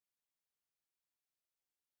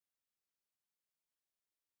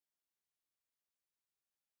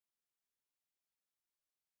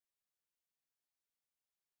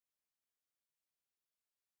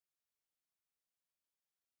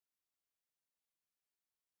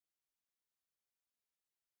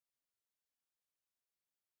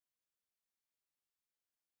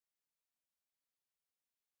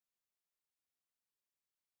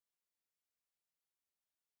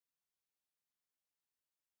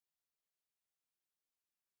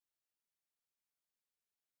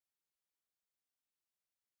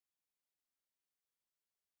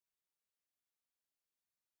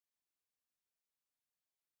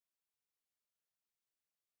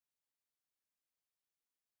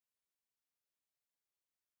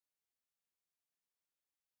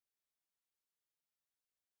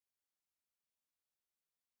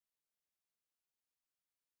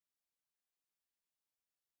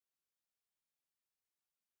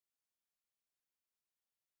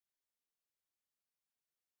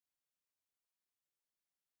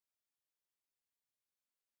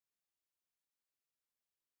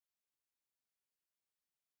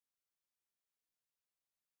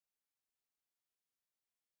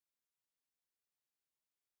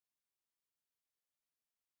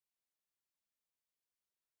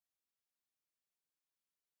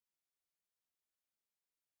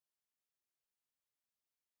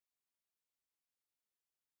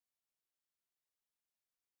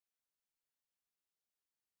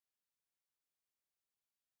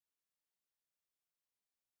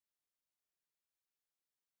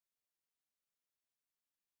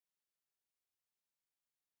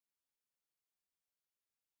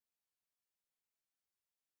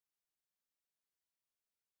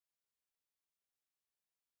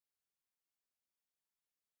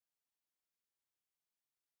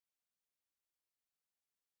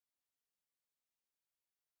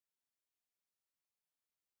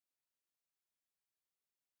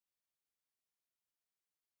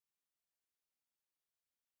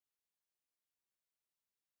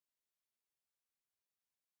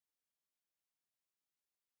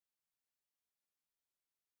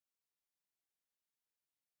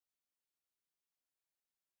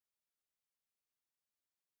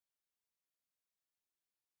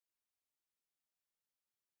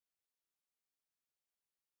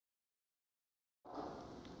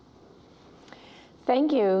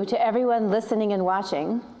Thank you to everyone listening and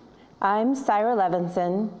watching. I'm Syra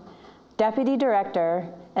Levinson, Deputy Director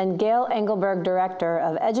and Gail Engelberg Director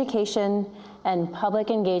of Education and Public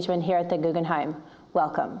Engagement here at the Guggenheim.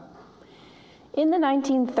 Welcome. In the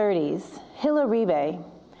 1930s, Hilla Uribe,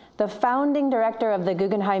 the founding director of the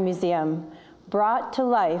Guggenheim Museum, brought to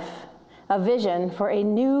life a vision for a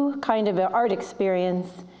new kind of art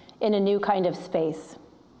experience in a new kind of space.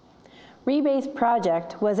 Uribe's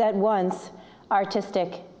project was at once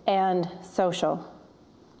artistic and social.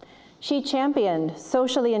 She championed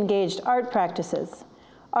socially engaged art practices,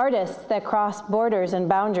 artists that cross borders and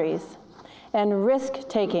boundaries, and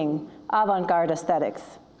risk-taking avant-garde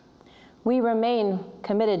aesthetics. We remain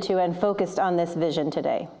committed to and focused on this vision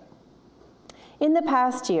today. In the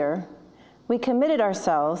past year, we committed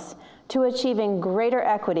ourselves to achieving greater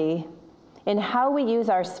equity in how we use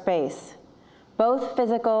our space, both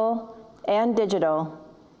physical and digital,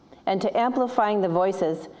 and to amplifying the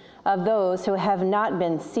voices of those who have not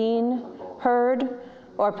been seen, heard,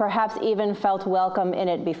 or perhaps even felt welcome in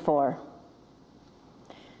it before.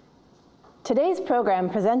 Today's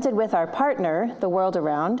program, presented with our partner, The World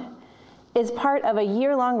Around, is part of a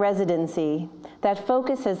year-long residency that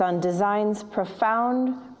focuses on design's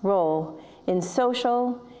profound role in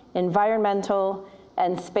social, environmental,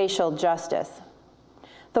 and spatial justice.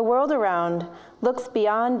 The World Around looks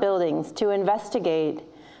beyond buildings to investigate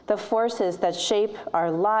the forces that shape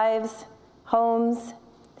our lives, homes,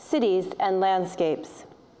 cities, and landscapes.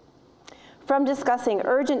 From discussing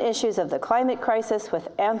urgent issues of the climate crisis with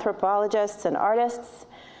anthropologists and artists,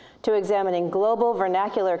 to examining global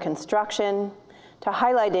vernacular construction, to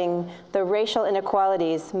highlighting the racial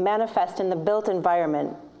inequalities manifest in the built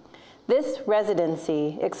environment, this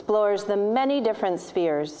residency explores the many different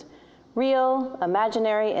spheres, real,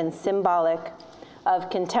 imaginary, and symbolic,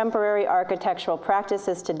 of contemporary architectural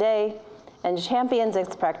practices today and champions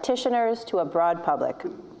its practitioners to a broad public.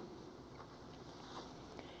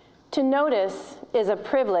 To notice is a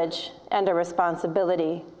privilege and a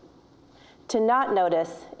responsibility. To not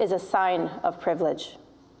notice is a sign of privilege.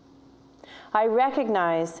 I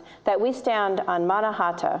recognize that we stand on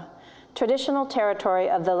Mannahatta, traditional territory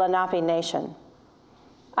of the Lenape Nation.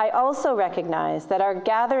 I also recognize that our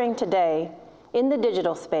gathering today in the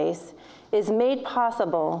digital space is made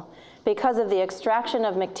possible because of the extraction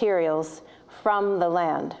of materials from the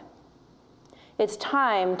land. It's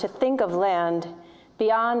time to think of land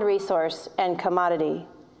beyond resource and commodity,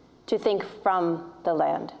 to think from the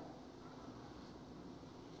land.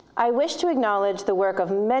 I wish to acknowledge the work of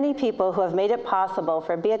many people who have made it possible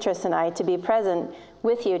for Beatrice and I to be present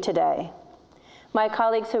with you today. My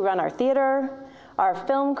colleagues who run our theater, our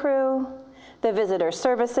film crew, the visitor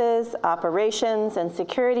services, operations, and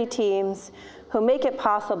security teams who make it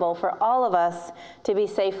possible for all of us to be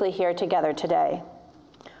safely here together today.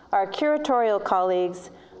 Our curatorial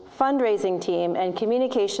colleagues, fundraising team, and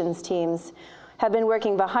communications teams have been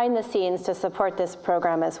working behind the scenes to support this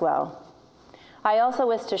program as well. I also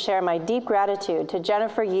wish to share my deep gratitude to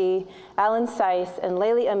Jennifer Yee, Alan Seiss, and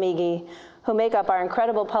Layli Amigi, who make up our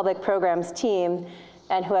incredible public programs team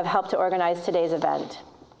and who have helped to organize today's event.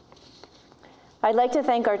 I'd like to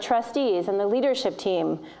thank our trustees and the leadership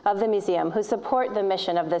team of the museum who support the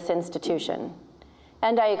mission of this institution.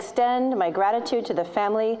 And I extend my gratitude to the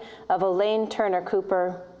family of Elaine Turner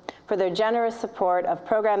Cooper for their generous support of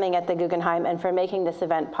programming at the Guggenheim and for making this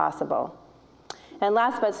event possible. And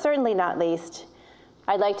last but certainly not least,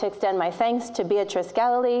 I'd like to extend my thanks to Beatrice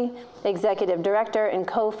Galilee, Executive Director and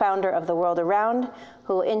co-founder of The World Around,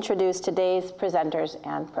 who will introduce today's presenters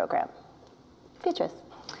and program. Beatrice.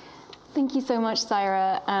 Thank you so much,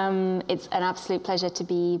 Syra. It's an absolute pleasure to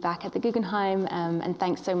be back at the Guggenheim, and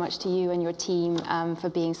thanks so much to you and your team for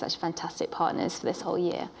being such fantastic partners for this whole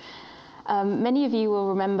year. Many of you will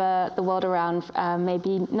remember the World Around,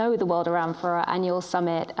 maybe know the World Around for our annual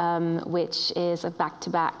summit, which is a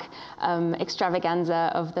back-to-back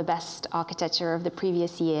extravaganza of the best architecture of the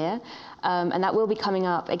previous year. And that will be coming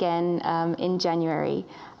up again in January.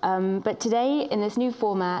 But today, in this new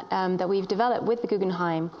format that we've developed with the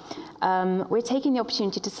Guggenheim, we're taking the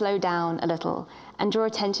opportunity to slow down a little and draw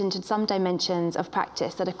attention to some dimensions of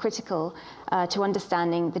practice that are critical to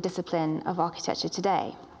understanding the discipline of architecture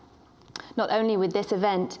today. Not only with this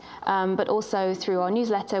event, but also through our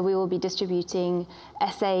newsletter, we will be distributing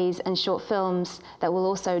essays and short films that will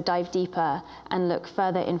also dive deeper and look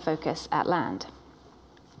further in focus at land.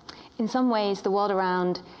 In some ways, the World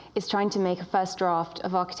Around is trying to make a first draft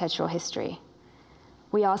of architectural history.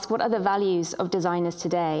 We ask, what are the values of designers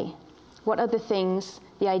today? What are the things,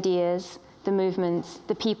 the ideas, the movements,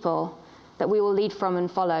 the people that we will lead from and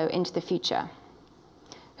follow into the future?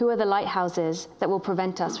 Who are the lighthouses that will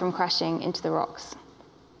prevent us from crashing into the rocks?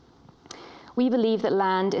 We believe that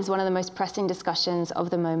land is one of the most pressing discussions of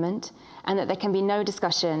the moment, and that there can be no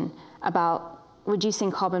discussion about reducing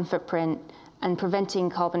carbon footprint and preventing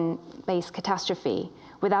carbon-based catastrophe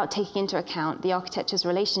without taking into account the architecture's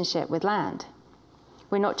relationship with land.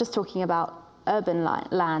 We're not just talking about urban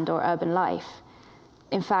land or urban life.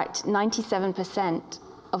 In fact, 97%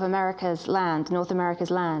 of America's land, North America's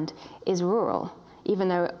land, is rural, even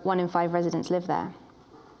though 1 in 5 residents live there.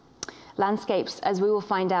 Landscapes, as we will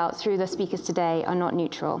find out through the speakers today, are not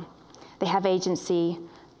neutral. They have agency,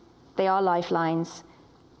 they are lifelines,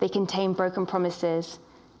 they contain broken promises,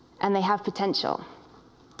 and they have potential.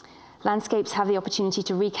 Landscapes have the opportunity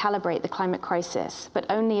to recalibrate the climate crisis, but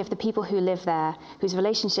only if the people who live there, whose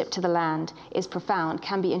relationship to the land is profound,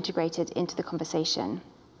 can be integrated into the conversation.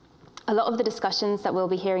 A lot of the discussions that we'll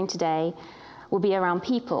be hearing today will be around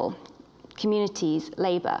people, communities,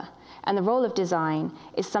 labor, and the role of design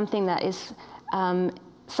is something that is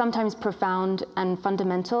sometimes profound and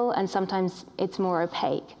fundamental, and sometimes it's more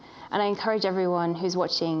opaque. And I encourage everyone who's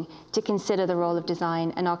watching to consider the role of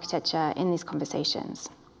design and architecture in these conversations.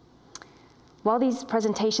 While these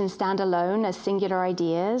presentations stand alone as singular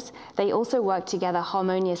ideas, they also work together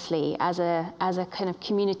harmoniously as a kind of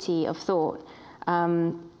community of thought,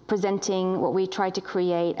 presenting what we try to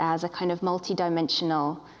create as a kind of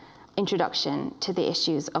multi-dimensional introduction to the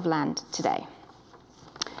issues of land today.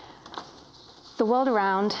 The World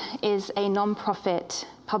Around is a non-profit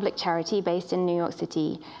public charity based in New York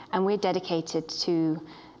City, and we're dedicated to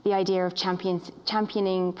the idea of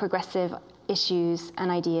championing progressive issues and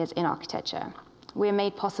ideas in architecture. We are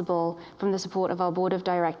made possible from the support of our board of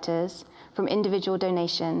directors, from individual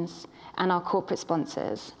donations, and our corporate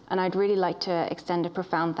sponsors. And I'd really like to extend a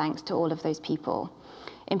profound thanks to all of those people.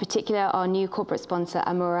 In particular, our new corporate sponsor,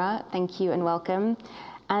 Amura, thank you and welcome.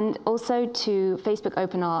 And also to Facebook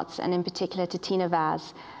Open Arts, and in particular to Tina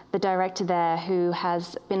Vaz, the director there, who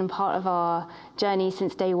has been part of our journey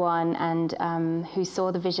since day one and who saw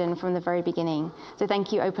the vision from the very beginning. So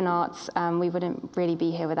thank you, Open Arts. We wouldn't really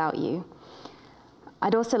be here without you.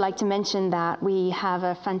 I'd also like to mention that we have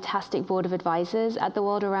a fantastic board of advisors at the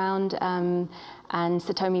World Around, and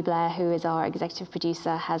Satomi Blair, who is our executive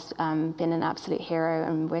producer, has been an absolute hero,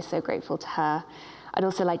 and we're so grateful to her. I'd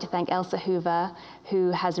also like to thank Elsa Hoover, who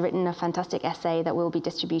has written a fantastic essay that we'll be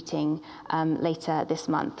distributing later this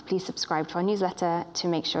month. Please subscribe to our newsletter to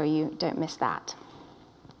make sure you don't miss that.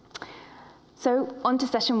 So on to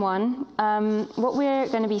session one. What we're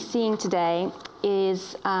going to be seeing today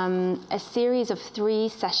is a series of 3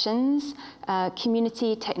 sessions,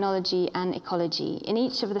 community, technology, and ecology. In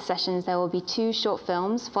each of the sessions, there will be 2 short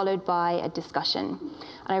films followed by a discussion.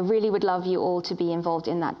 And I really would love you all to be involved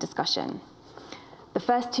in that discussion. The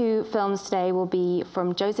first 2 films today will be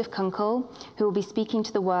from Joseph Kunkel, who will be speaking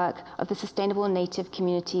to the work of the Sustainable Native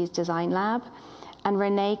Communities Design Lab, and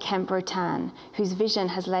Renee Kemp-Rotan, whose vision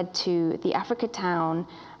has led to the Africa Town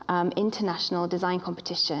International Design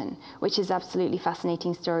Competition, which is an absolutely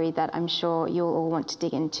fascinating story that I'm sure you'll all want to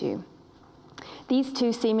dig into. These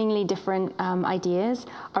 2 seemingly different ideas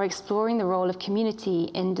are exploring the role of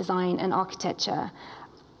community in design and architecture.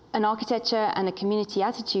 An architecture and a community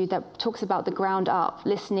attitude that talks about the ground up,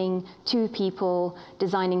 listening to people,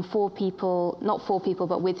 designing for people, not for people,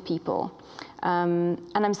 but with people. And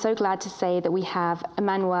I'm so glad to say that we have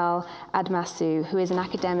Emmanuel Admasu, who is an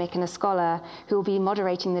academic and a scholar, who will be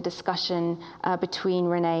moderating the discussion between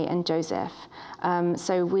Renee and Joseph.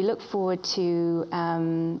 So we look forward to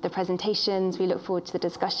the presentations, we look forward to the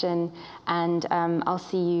discussion, and I'll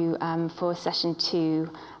see you for session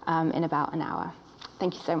 2 in about an hour.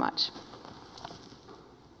 Thank you so much.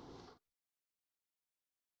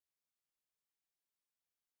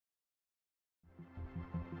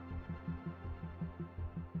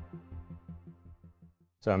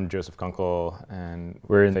 So I'm Joseph Kunkel, and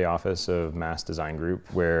we're in the office of Mass Design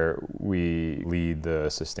Group, where we lead the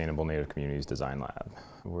Sustainable Native Communities Design Lab.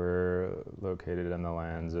 We're located on the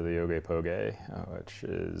lands of the Oge-Poge, which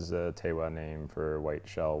is a Tewa name for White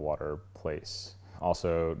Shell Water Place,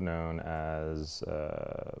 also known as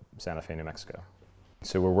Santa Fe, New Mexico.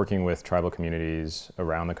 So we're working with tribal communities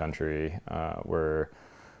around the country. We're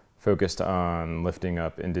focused on lifting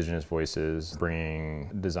up indigenous voices,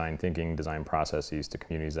 bringing design thinking, design processes to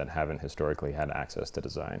communities that haven't historically had access to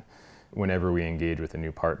design. Whenever we engage with a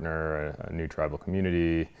new partner, a new tribal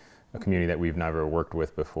community, a community that we've never worked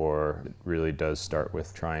with before, it really does start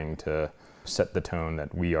with trying to set the tone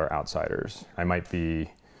that we are outsiders. I might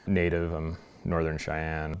be Native, I'm Northern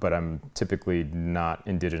Cheyenne, but I'm typically not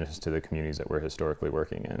indigenous to the communities that we're historically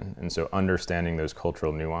working in. And so understanding those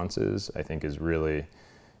cultural nuances, I think, is really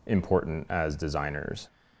important as designers.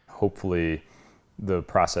 Hopefully, the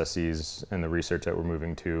processes and the research that we're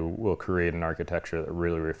moving to will create an architecture that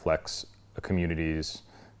really reflects a community's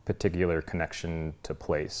particular connection to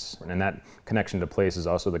place. And that connection to place is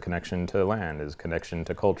also the connection to land, is connection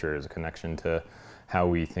to culture, is a connection to how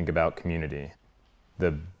we think about community.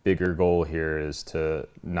 The bigger goal here is to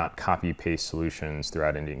not copy-paste solutions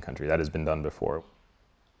throughout Indian country. That has been done before.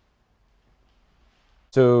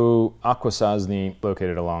 So Akwesasne,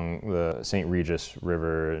 located along the St. Regis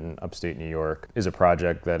River in upstate New York, is a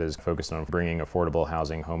project that is focused on bringing affordable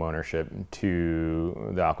housing homeownership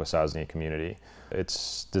to the Akwesasne community.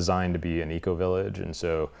 It's designed to be an eco-village, and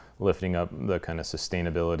so lifting up the kind of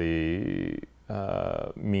sustainability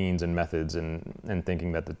means and methods and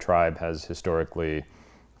thinking that the tribe has historically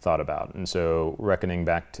thought about. And so reckoning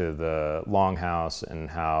back to the longhouse and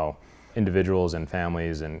how individuals and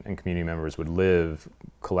families and community members would live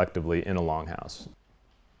collectively in a longhouse.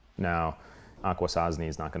 Now, Akwesasne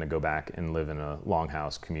is not going to go back and live in a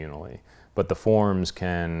longhouse communally, but the forms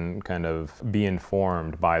can kind of be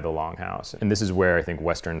informed by the longhouse. And this is where I think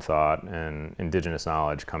Western thought and indigenous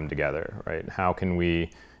knowledge come together, right? How can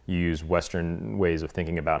we use Western ways of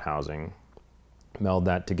thinking about housing, meld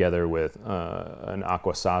that together with an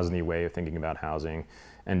Akwesasne way of thinking about housing,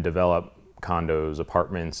 and develop condos,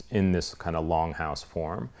 apartments in this kind of longhouse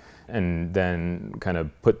form, and then kind of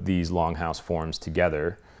put these longhouse forms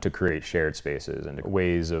together to create shared spaces and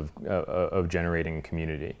ways of generating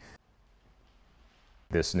community.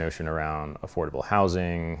 This notion around affordable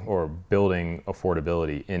housing or building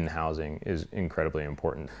affordability in housing is incredibly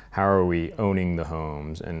important. How are we owning the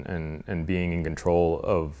homes and being in control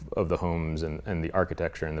of the homes and the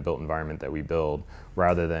architecture and the built environment that we build,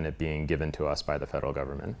 rather than it being given to us by the federal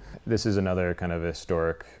government? This is another kind of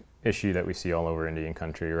historic issue that we see all over Indian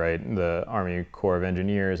country, right? The Army Corps of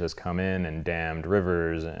Engineers has come in and dammed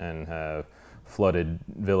rivers and have flooded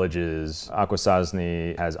villages.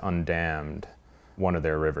 Akwesasne has undammed one of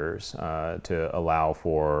their rivers to allow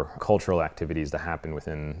for cultural activities to happen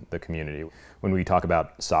within the community. When we talk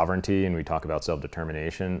about sovereignty and we talk about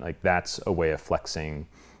self-determination, like that's a way of flexing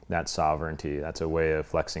that sovereignty. That's a way of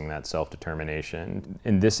flexing that self-determination.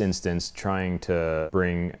 In this instance, trying to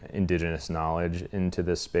bring indigenous knowledge into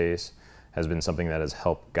this space has been something that has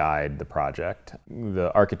helped guide the project.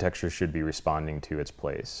 The architecture should be responding to its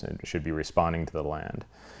place. It should be responding to the land.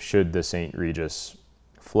 Should the St. Regis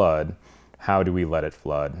flood, how do we let it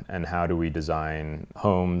flood? And how do we design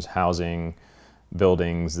homes, housing,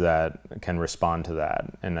 buildings that can respond to that?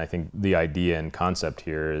 And I think the idea and concept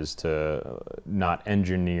here is to not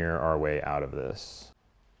engineer our way out of this.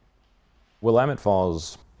 Willamette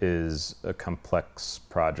Falls is a complex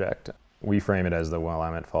project. We frame it as the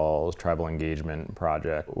Willamette Falls Tribal Engagement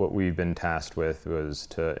Project. What we've been tasked with was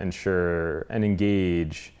to ensure and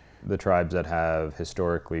engage the tribes that have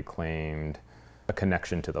historically claimed a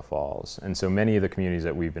connection to the falls. And so many of the communities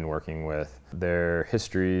that we've been working with, their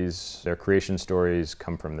histories, their creation stories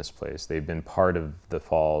come from this place. They've been part of the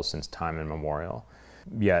falls since time immemorial.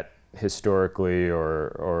 Yet historically,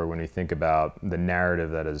 or when we think about the narrative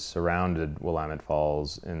that has surrounded Willamette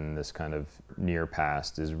Falls in this kind of near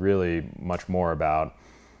past, is really much more about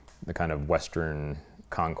the kind of Western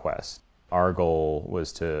conquest. Our goal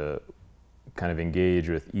was to kind of engage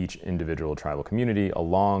with each individual tribal community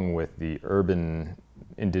along with the urban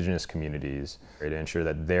indigenous communities, right, to ensure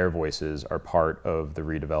that their voices are part of the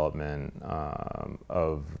redevelopment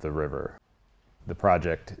of the river. The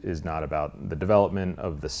project is not about the development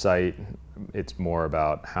of the site, it's more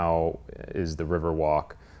about how is the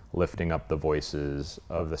Riverwalk lifting up the voices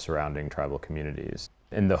of the surrounding tribal communities.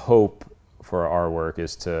 And the hope for our work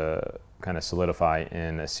is to kind of solidify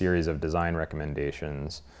in a series of design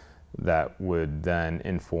recommendations that would then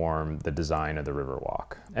inform the design of the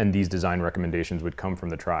Riverwalk. And these design recommendations would come from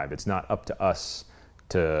the tribe. It's not up to us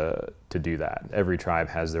to do that. Every tribe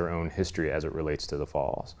has their own history as it relates to the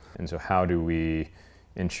falls. And so how do we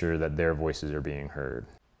ensure that their voices are being heard?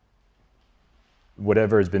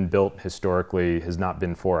 Whatever has been built historically has not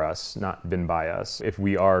been for us, not been by us. If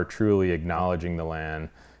we are truly acknowledging the land,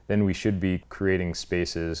 then we should be creating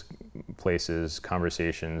spaces, places,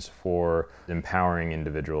 conversations for empowering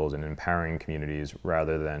individuals and empowering communities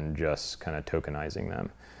rather than just kind of tokenizing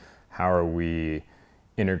them. How are we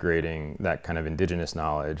integrating that kind of indigenous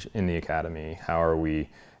knowledge in the academy? How are we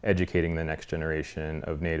educating the next generation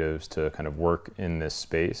of natives to kind of work in this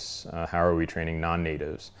space? How are we training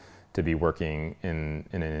non-natives to be working in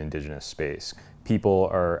an indigenous space? People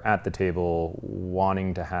are at the table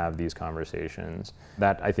wanting to have these conversations.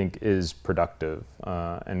 That, I think, is productive,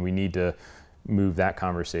 and we need to move that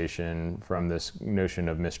conversation from this notion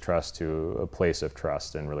of mistrust to a place of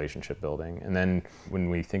trust and relationship building. And then when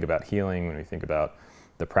we think about healing, when we think about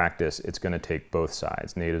the practice, it's going to take both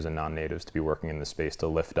sides, natives and non-natives, to be working in the space to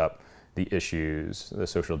lift up the issues, the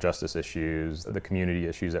social justice issues, the community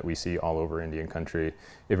issues that we see all over Indian country,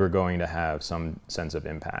 if we're going to have some sense of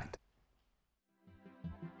impact.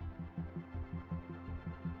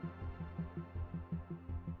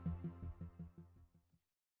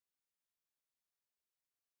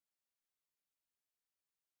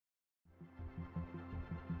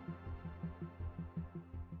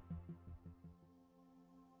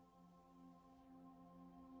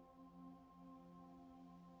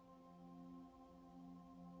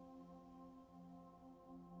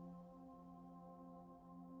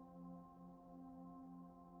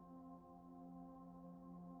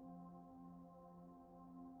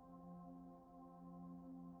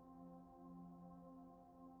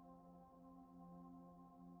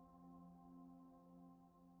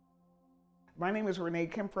 My name is Renee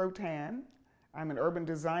Kempro-Tan. I'm an urban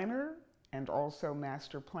designer and also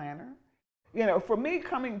master planner. For me,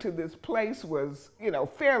 coming to this place was,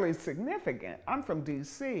 fairly significant. I'm from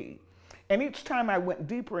DC. And each time I went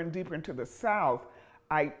deeper and deeper into the South,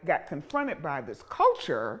 I got confronted by this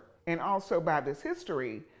culture and also by this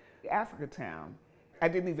history, Africatown. I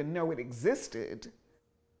didn't even know it existed.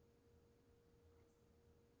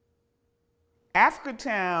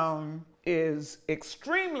 Africatown is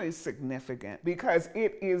extremely significant because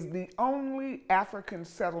it is the only African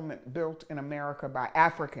settlement built in America by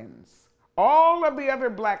Africans. All of the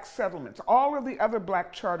other black settlements, all of the other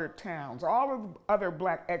black chartered towns, all of the other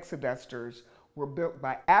black exodusters were built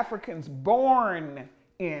by Africans born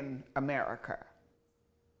in America.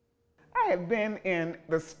 I have been in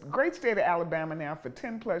the great state of Alabama now for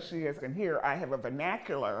 10 plus years, and here I have a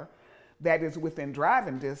vernacular that is within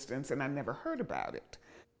driving distance, and I never heard about it.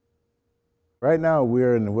 Right now,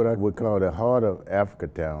 we're in what I would call the heart of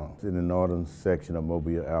Africatown, in the northern section of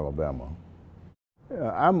Mobile, Alabama.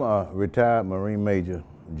 I'm a retired Marine Major,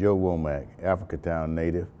 Joe Womack, Africatown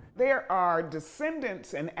native. There are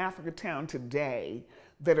descendants in Africatown today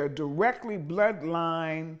that are directly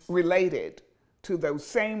bloodline related to those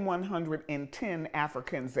same 110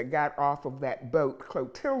 Africans that got off of that boat,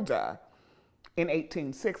 Clotilda, in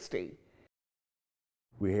 1860.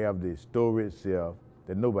 We have the story itself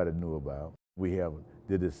that nobody knew about. We have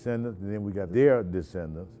the descendants, and then we got their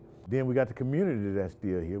descendants. Then we got the community that's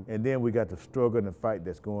still here. And then we got the struggle and the fight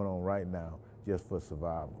that's going on right now just for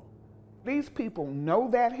survival. These people know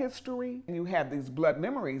that history, and you have these blood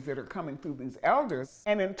memories that are coming through these elders.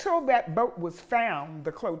 And until that boat was found,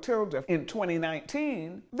 the Clotilda, in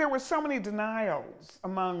 2019, there were so many denials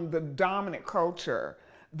among the dominant culture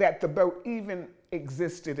that the boat even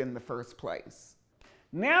existed in the first place.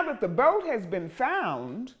 Now that the boat has been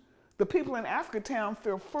found, the people in Africatown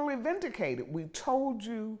feel fully vindicated. We told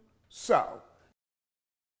you so.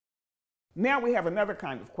 Now we have another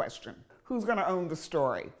kind of question. Who's going to own the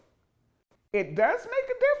story? It does make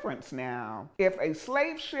a difference now if a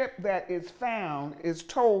slave ship that is found is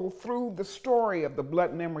told through the story of the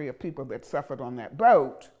blood memory of people that suffered on that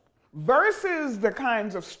boat, versus the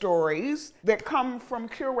kinds of stories that come from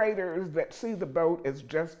curators that see the boat as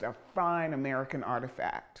just a fine American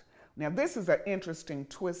artifact. Now, this is an interesting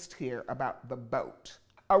twist here about the boat.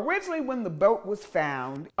 Originally, when the boat was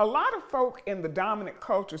found, a lot of folk in the dominant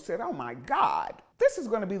culture said, oh my God, this is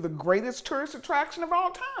going to be the greatest tourist attraction of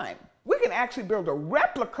all time. We can actually build a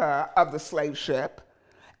replica of the slave ship,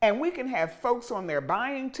 and we can have folks on there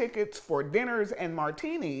buying tickets for dinners and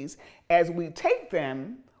martinis as we take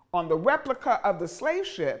them on the replica of the slave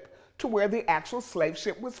ship to where the actual slave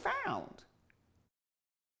ship was found.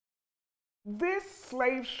 This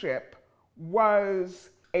slave ship was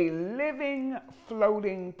a living,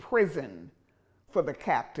 floating prison for the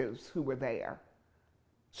captives who were there.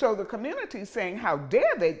 So the community is saying, how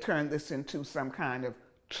dare they turn this into some kind of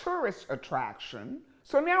tourist attraction?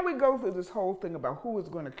 So now we go through this whole thing about who is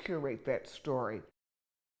going to curate that story.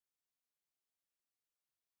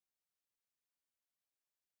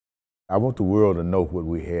 I want the world to know what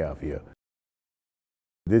we have here.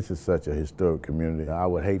 This is such a historic community. I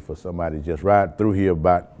would hate for somebody to just ride through here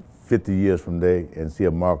about 50 years from today and see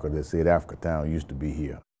a marker that said Africatown used to be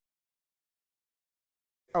here.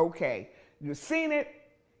 Okay, you've seen it,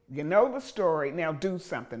 you know the story, now do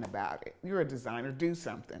something about it. You're a designer, do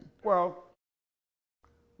something. Well,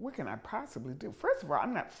 what can I possibly do? First of all,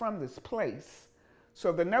 I'm not from this place.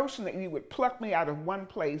 So the notion that you would pluck me out of one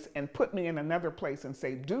place and put me in another place and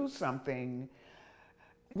say, do something,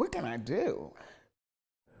 what can I do?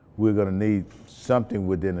 We're gonna need something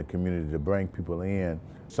within the community to bring people in,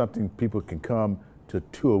 something people can come to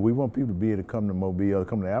tour. We want people to be able to come to Mobile,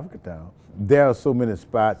 come to Africatown. There are so many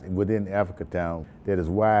spots within Africatown that is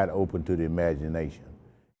wide open to the imagination.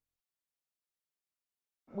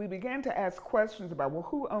 We began to ask questions about, well,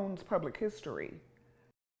 who owns public history?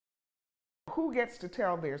 Who gets to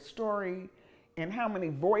tell their story? And how many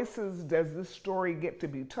voices does this story get to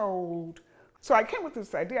be told? So I came with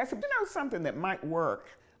this idea. I said, you know, something that might work.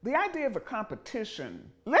 The idea of a competition.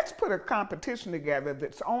 Let's put a competition together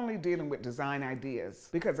that's only dealing with design ideas,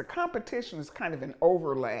 because a competition is kind of an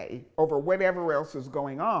overlay over whatever else is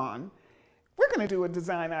going on. We're going to do a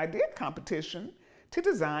design idea competition to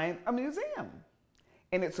design a museum.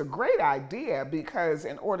 And it's a great idea because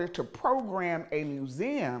in order to program a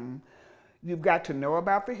museum, you've got to know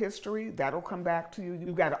about the history, that'll come back to you.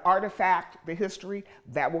 You've got to artifact the history,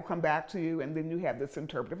 that will come back to you, and then you have this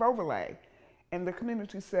interpretive overlay. And the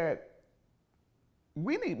community said,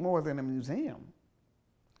 we need more than a museum.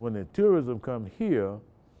 When the tourism come here,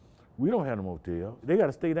 we don't have no motel. They got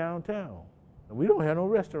to stay downtown. We don't have no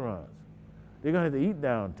restaurants. They're gonna have to eat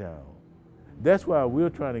downtown. That's why we're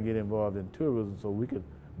trying to get involved in tourism so we can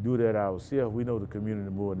do that ourselves. We know the community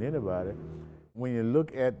more than anybody. When you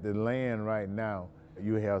look at the land right now,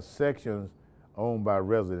 you have sections owned by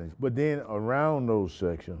residents, but then around those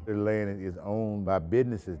sections, the land is owned by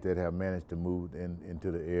businesses that have managed to move into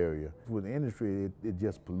the area. With the industry, it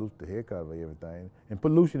just pollutes the heck out of everything. And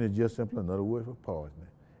pollution is just simply another word for poisoning.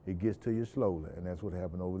 It gets to you slowly, and that's what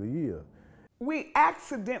happened over the years. We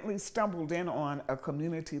accidentally stumbled in on a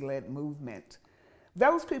community-led movement.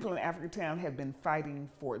 Those people in Africatown have been fighting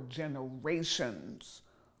for generations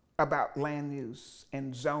about land use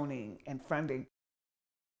and zoning and funding.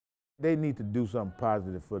 They need to do something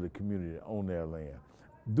positive for the community on their land.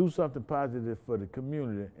 Do something positive for the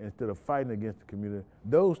community instead of fighting against the community.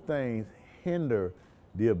 Those things hinder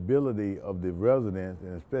the ability of the residents,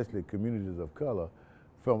 and especially communities of color,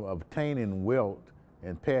 from obtaining wealth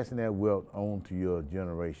and passing that wealth on to your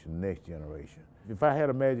generation, next generation. If I had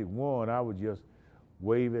a magic wand, I would just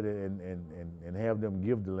wave it and have them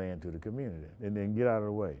give the land to the community and then get out of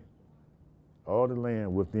the way. All the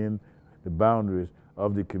land within the boundaries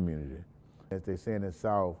of the community. As they say in the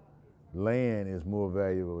South, land is more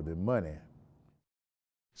valuable than money.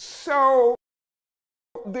 So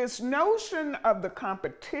this notion of the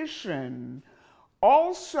competition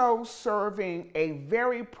also serving a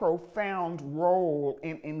very profound role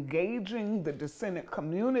in engaging the descendant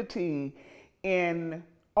community in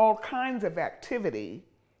all kinds of activity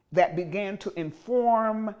that began to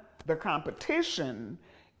inform the competition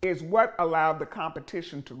is what allowed the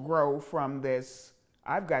competition to grow from this,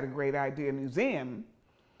 I've got a great idea museum,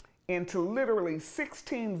 into literally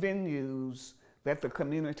 16 venues that the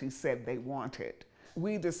community said they wanted.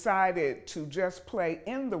 We decided to just play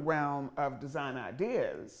in the realm of design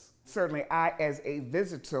ideas. Certainly I, as a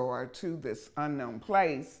visitor to this unknown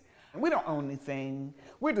place, we don't own anything,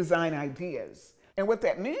 we're design ideas. And what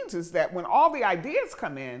that means is that when all the ideas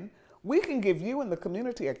come in, we can give you and the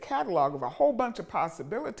community a catalog of a whole bunch of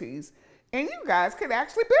possibilities, and you guys could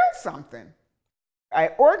actually build something. I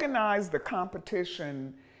organized the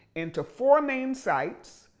competition into 4 main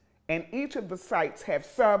sites, and each of the sites have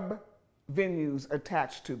sub-venues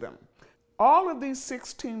attached to them. All of these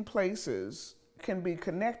 16 places can be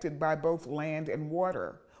connected by both land and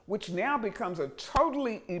water, which now becomes a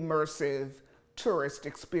totally immersive tourist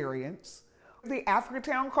experience. The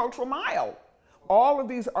Africatown Cultural Mile. All of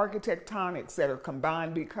these architectonics that are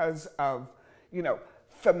combined because of,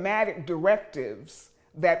 thematic directives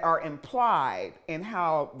that are implied in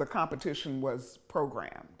how the competition was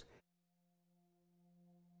programmed.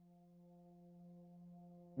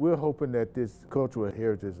 We're hoping that this cultural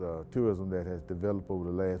heritage tourism that has developed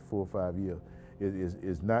over the last 4 or 5 years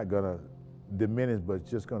is not gonna diminish, but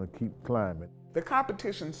it's just gonna keep climbing. The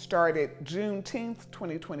competition started Juneteenth,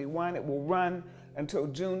 2021. It will run until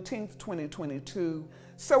Juneteenth, 2022.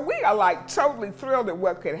 So we are totally thrilled at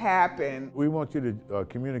what could happen. We want you to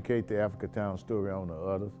communicate the Africatown story on to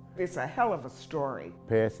others. It's a hell of a story.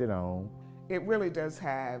 Pass it on. It really does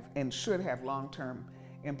have and should have long-term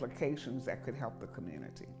implications that could help the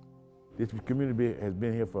community. This community has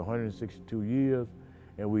been here for 162 years,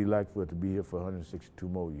 and we'd like for it to be here for 162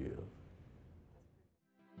 more years.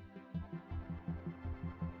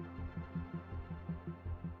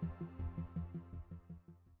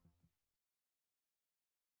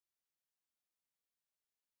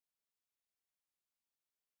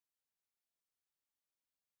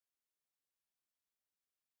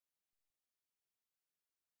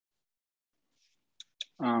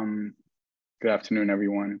 Good afternoon,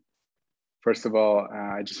 everyone. First of all,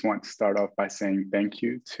 I just want to start off by saying thank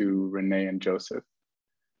you to Renee and Joseph.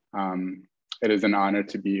 It is an honor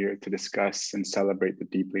to be here to discuss and celebrate the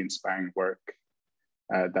deeply inspiring work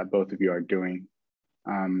that both of you are doing.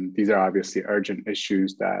 These are obviously urgent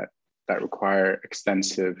issues that require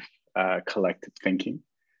extensive collective thinking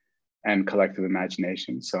and collective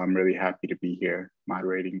imagination. So I'm really happy to be here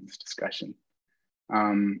moderating this discussion.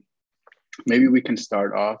 Maybe we can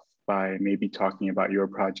start off by maybe talking about your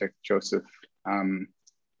project, Joseph.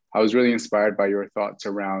 I was really inspired by your thoughts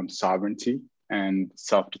around sovereignty and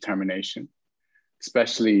self-determination,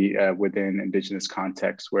 especially within indigenous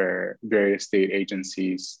contexts where various state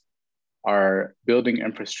agencies are building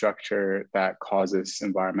infrastructure that causes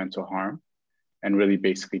environmental harm and really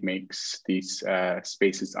basically makes these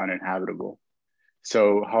spaces uninhabitable.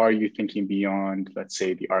 So how are you thinking beyond, let's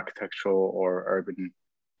say, the architectural or urban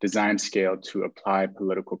design scale to apply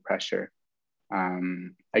political pressure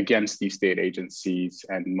against these state agencies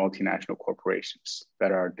and multinational corporations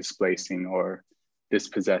that are displacing or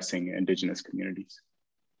dispossessing indigenous communities?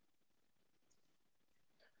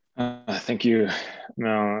 Thank you,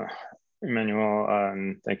 Emmanuel,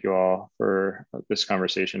 and thank you all for this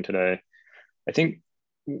conversation today. I think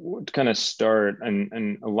to kind of start,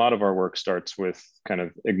 and a lot of our work starts with kind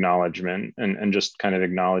of acknowledgement and just kind of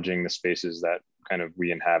acknowledging the spaces that kind of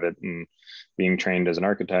we inhabit. And being trained as an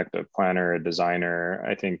architect, a planner, a designer,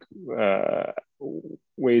 I think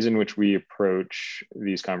ways in which we approach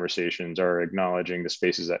these conversations are acknowledging the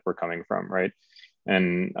spaces that we're coming from, right?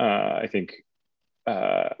 And I think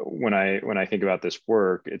when I think about this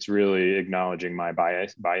work, it's really acknowledging my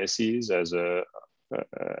biases as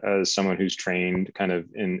someone who's trained kind of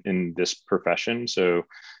in this profession. So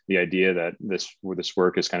the idea that this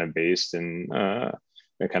work is kind of based in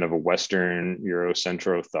a kind of a Western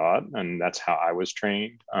Eurocentro thought, and that's how I was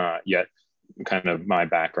trained. Yet, kind of my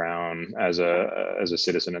background as a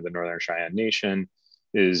citizen of the Northern Cheyenne Nation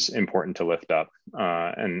is important to lift up,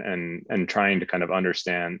 and trying to kind of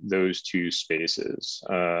understand those two spaces.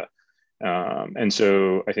 And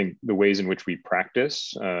so I think the ways in which we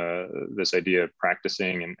practice this idea of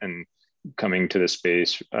practicing and coming to the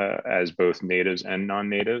space as both natives and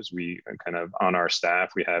non-natives, we kind of on our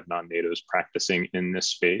staff, we have non-natives practicing in this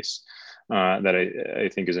space that I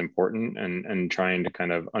think is important, and trying to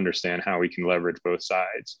kind of understand how we can leverage both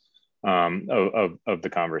sides of the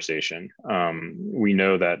conversation. We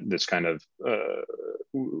know that this kind of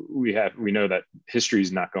we know that history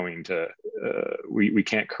is not going to we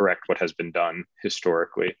can't correct what has been done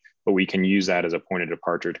historically, but we can use that as a point of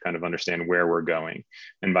departure to kind of understand where we're going.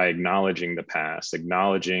 And by acknowledging the past,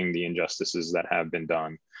 acknowledging the injustices that have been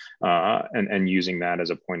done, and using that as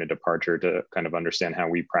a point of departure to kind of understand how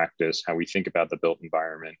we practice, how we think about the built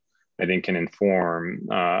environment, I think can inform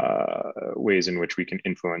ways in which we can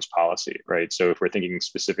influence policy, right? So if we're thinking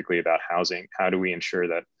specifically about housing, how do we ensure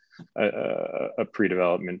that a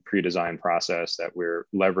pre-development, pre-design process, that we're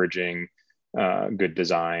leveraging good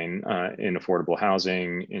design in affordable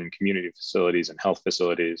housing, in community facilities and health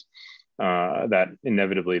facilities, that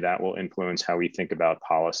inevitably that will influence how we think about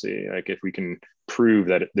policy. Like if we can prove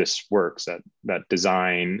that this works, that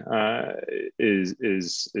design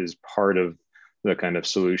is part of the kind of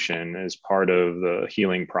solution, is part of the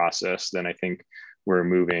healing process, then I think we're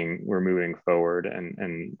moving forward.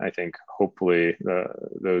 And I think hopefully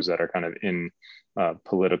those that are kind of in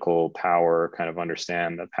political power kind of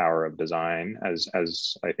understand the power of design as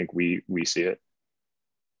I think we see it.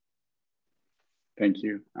 Thank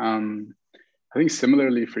you. I think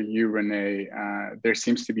similarly for you, Renee, there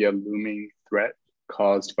seems to be a looming threat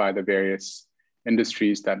caused by the various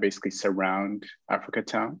industries that basically surround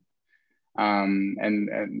Africatown.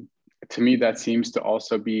 And to me, that seems to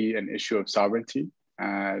also be an issue of sovereignty.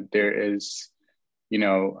 There is,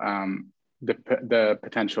 the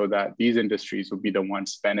potential that these industries will be the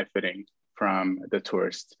ones benefiting from the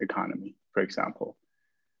tourist economy, for example.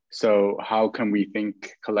 So how can we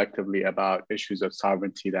think collectively about issues of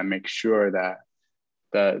sovereignty that make sure that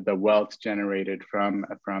the wealth generated from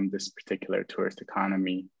this particular tourist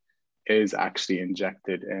economy is actually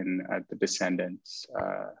injected in the descendants,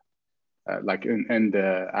 like in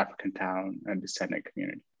the Africatown and descendant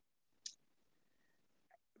community?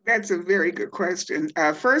 That's a very good question.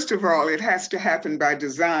 First of all, it has to happen by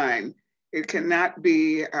design. It cannot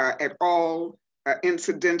be at all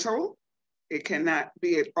incidental. It cannot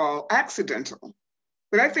be at all accidental.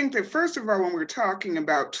 But I think that first of all, when we're talking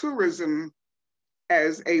about tourism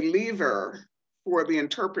as a lever for the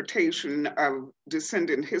interpretation of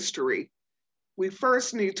descendant history, we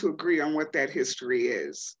first need to agree on what that history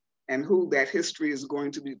is and who that history is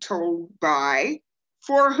going to be told by,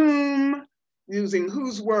 for whom, using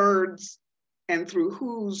whose words, and through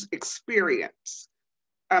whose experience.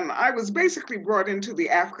 I was basically brought into the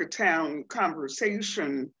Africatown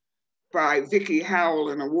conversation by Vicki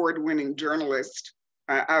Howell, an award-winning journalist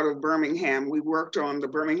out of Birmingham. We worked on the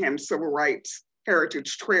Birmingham Civil Rights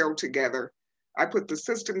Heritage Trail together. I put the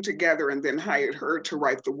system together and then hired her to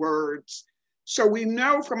write the words. So we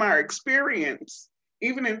know from our experience,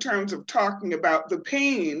 even in terms of talking about the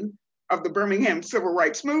pain of the Birmingham Civil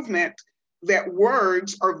Rights Movement, that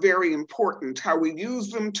words are very important, how we use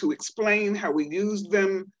them to explain, how we use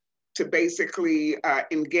them to basically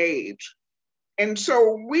engage. And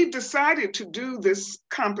so we decided to do this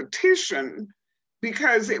competition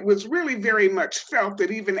because it was really very much felt that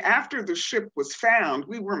even after the ship was found,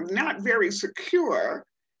 we were not very secure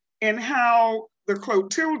in how the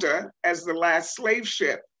Clotilda, as the last slave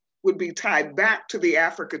ship, would be tied back to the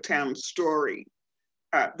Africatown story.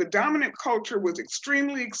 The dominant culture was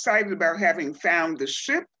extremely excited about having found the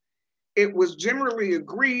ship. It was generally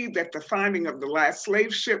agreed that the finding of the last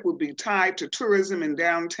slave ship would be tied to tourism in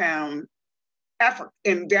downtown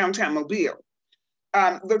Mobile.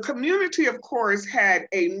 The community, of course, had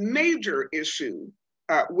a major issue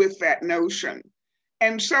with that notion.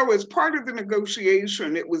 And so as part of the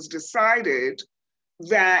negotiation, it was decided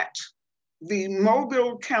that the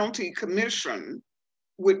Mobile County Commission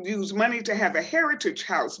would use money to have a heritage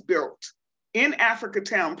house built in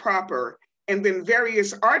Africatown proper, and then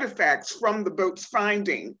various artifacts from the boat's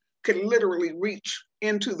finding could literally reach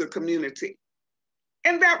into the community.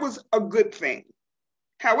 And that was a good thing.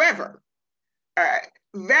 However,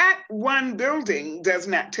 that one building does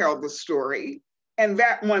not tell the story, and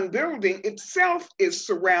that one building itself is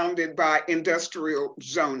surrounded by industrial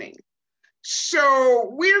zoning. So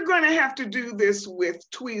we're going to have to do this with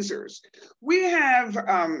tweezers. We have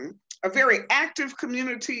a very active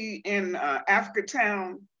community in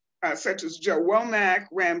Africatown, such as Joe Womack,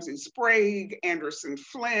 Ramsey Sprague, Anderson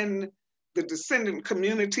Flynn, the descendant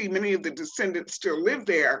community. Many of the descendants still live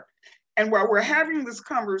there. And while we're having this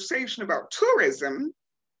conversation about tourism,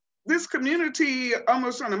 this community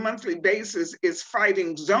almost on a monthly basis is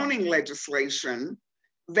fighting zoning legislation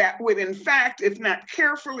that would, in fact, if not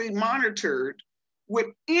carefully monitored, would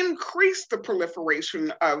increase the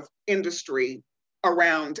proliferation of industry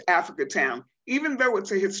around Africatown. Even though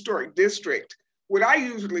it's a historic district, what I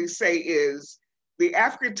usually say is the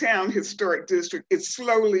Africatown Historic District is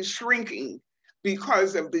slowly shrinking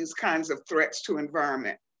because of these kinds of threats to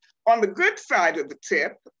environment. On the good side of the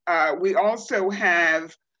tip, we also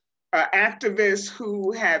have activists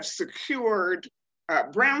who have secured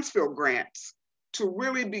Brownsville grants to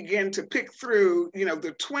really begin to pick through,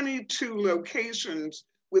 the 22 locations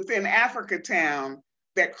within Africatown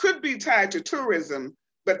that could be tied to tourism,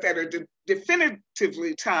 but that are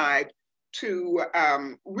definitively tied to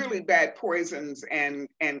really bad poisons and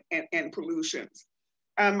pollutions.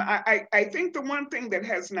 I think the one thing that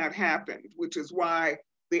has not happened, which is why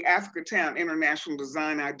the Africatown International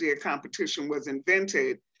Design Idea Competition was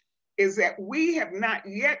invented, is that we have not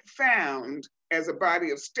yet found, as a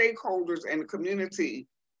body of stakeholders and community,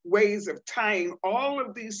 ways of tying all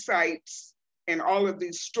of these sites and all of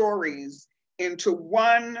these stories into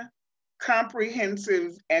one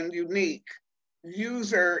comprehensive and unique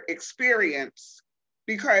user experience,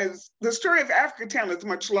 because the story of Africatown is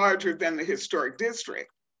much larger than the historic district.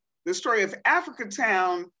 The story of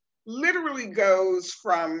Africatown literally goes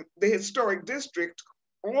from the historic district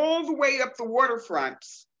all the way up the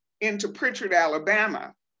waterfronts into Pritchard,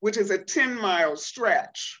 Alabama, which is a 10-mile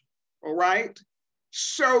stretch, all right?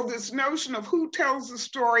 So this notion of who tells the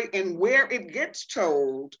story and where it gets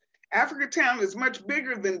told, Africatown is much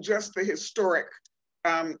bigger than just the historic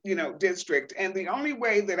district. And the only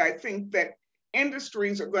way that I think that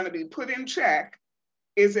industries are going to be put in check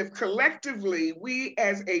is if collectively we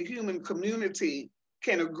as a human community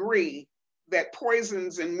can agree that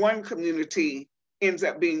poisons in one community ends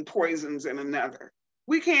up being poisons in another.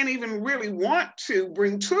 We can't even really want to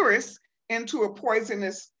bring tourists into a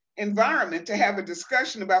poisonous environment to have a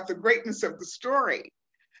discussion about the greatness of the story.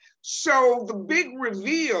 So the big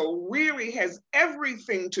reveal really has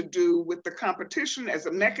everything to do with the competition as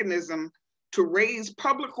a mechanism to raise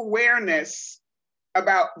public awareness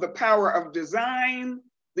about the power of design,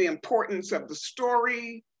 the importance of the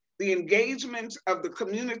story, the engagement of the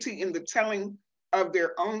community in the telling of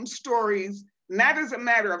their own stories, not as a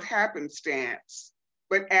matter of happenstance,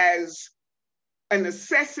 but as a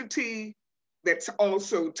necessity that's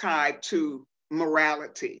also tied to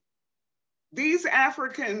morality. These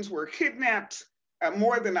Africans were kidnapped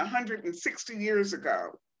more than 160 years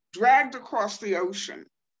ago, dragged across the ocean,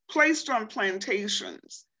 placed on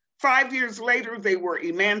plantations. 5 years later, they were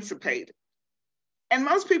emancipated. And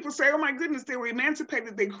most people say, oh my goodness, they were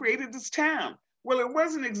emancipated, they created this town. Well, it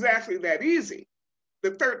wasn't exactly that easy.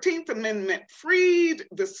 The 13th Amendment freed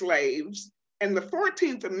the slaves, and the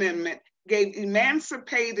 14th Amendment gave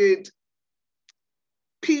emancipated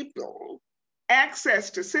people access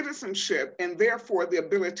to citizenship and therefore the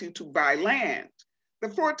ability to buy land. The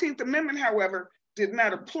 14th Amendment, however, did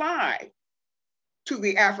not apply to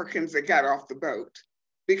the Africans that got off the boat,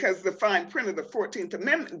 because the fine print of the 14th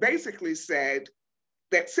Amendment basically said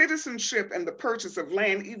that citizenship and the purchase of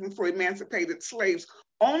land, even for emancipated slaves,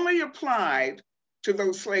 only applied to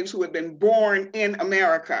those slaves who had been born in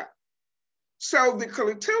America. So the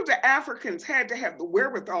Clotilda Africans had to have the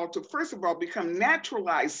wherewithal to, first of all, become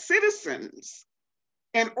naturalized citizens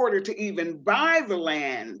in order to even buy the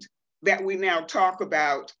land that we now talk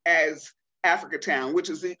about as Africatown,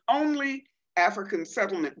 which is the only African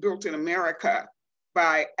settlement built in America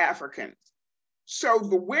by Africans. So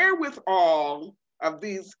the wherewithal of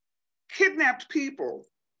these kidnapped people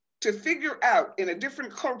to figure out in a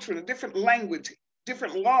different culture, in a different language,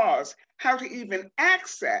 different laws, how to even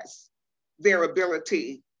access their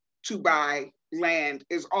ability to buy land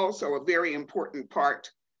is also a very important part,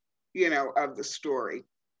 of the story.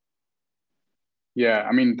 Yeah,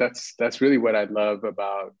 I mean, that's really what I love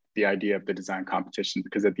about the idea of the design competition,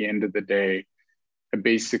 because at the end of the day, it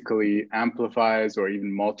basically amplifies or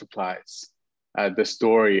even multiplies the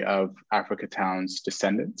story of Africatown's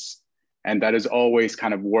descendants. And that is always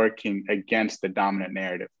kind of working against the dominant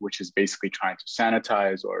narrative, which is basically trying to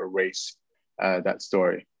sanitize or erase that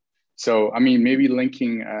story. So, I mean, maybe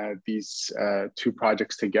linking these two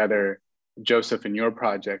projects together, Joseph, in your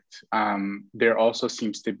project, there also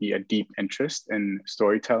seems to be a deep interest in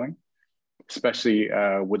storytelling, especially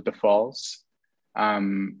with the falls.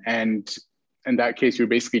 And in that case, you're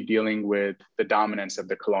basically dealing with the dominance of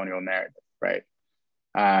the colonial narrative, right?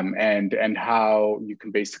 And how you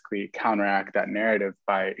can basically counteract that narrative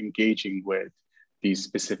by engaging with these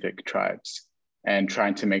specific tribes and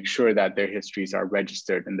trying to make sure that their histories are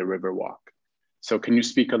registered in the Riverwalk. So can you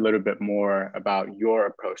speak a little bit more about your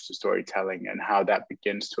approach to storytelling and how that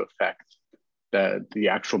begins to affect the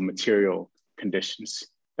actual material conditions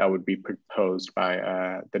that would be proposed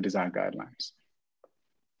by the design guidelines?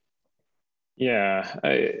 Yeah,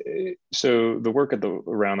 so the work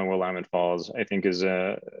around the Willamette Falls, I think, is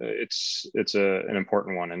an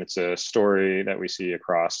important one, and it's a story that we see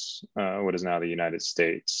across what is now the United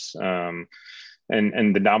States.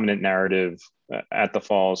 And the dominant narrative at the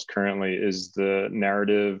falls currently is the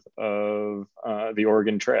narrative of the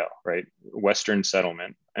Oregon Trail, right? Western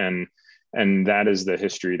settlement, and that is the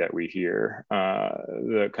history that we hear.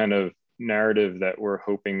 The kind of narrative that we're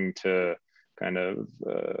hoping to kind of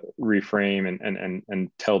reframe and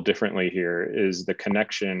tell differently here is the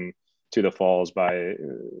connection to the falls by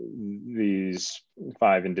these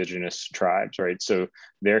 5 indigenous tribes, right? So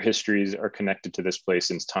their histories are connected to this place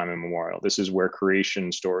since time immemorial. This is where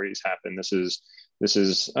creation stories happen. This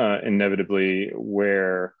is inevitably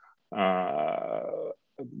where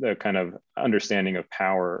the kind of understanding of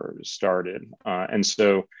power started. And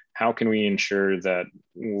so how can we ensure that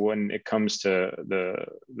when it comes to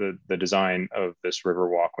the design of this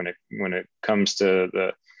Riverwalk, when it comes to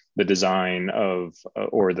the design of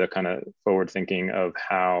or the kind of forward thinking of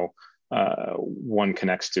how one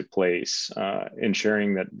connects to place,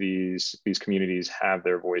 ensuring that these communities have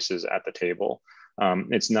their voices at the table.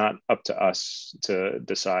 It's not up to us to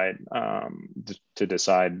decide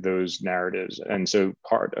those narratives. And so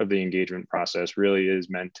part of the engagement process really is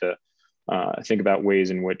meant to think about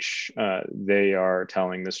ways in which they are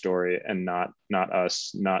telling the story, and not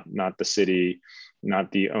us, not the city,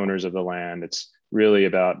 not the owners of the land. It's really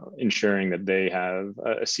about ensuring that they have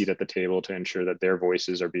a seat at the table to ensure that their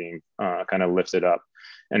voices are being kind of lifted up,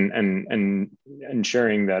 and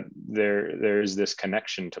ensuring that there's this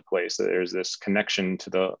connection to place, that there's this connection to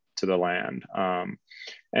the land,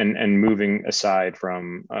 and moving aside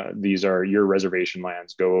from these are your reservation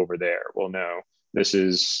lands, go over there. Well, no. This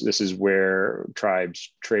is where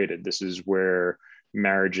tribes traded. This is where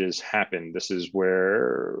marriages happened. This is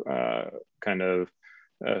where kind of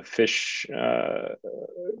fish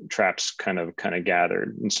traps kind of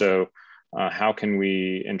gathered. And so how can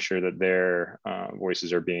we ensure that their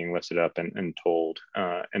voices are being lifted up and told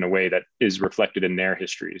in a way that is reflected in their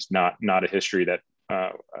histories, not a history that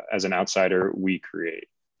as an outsider we create.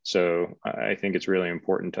 So I think it's really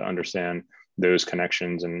important to understand those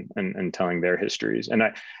connections and telling their histories. And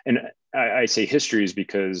I say histories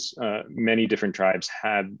because many different tribes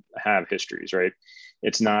have histories, right?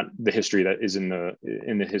 It's not the history that is in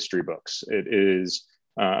the history books. It is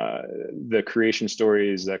the creation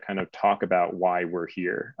stories that kind of talk about why we're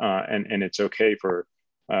here. And it's okay for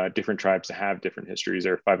different tribes to have different histories.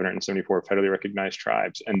 There are 574 federally recognized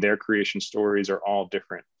tribes, and their creation stories are all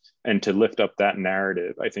different. And to lift up that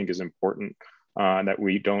narrative, I think, is important, that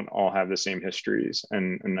we don't all have the same histories.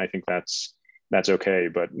 And I think that's okay,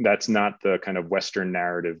 but that's not the kind of Western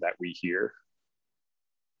narrative that we hear.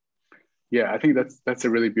 Yeah, I think that's a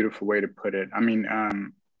really beautiful way to put it. I mean,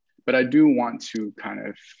 but I do want to kind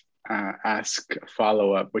of ask a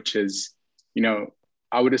follow-up, which is, you know,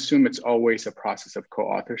 I would assume it's always a process of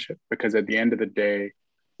co-authorship, because at the end of the day,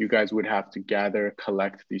 you guys would have to gather,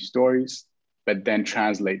 collect these stories, but then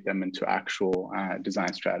translate them into actual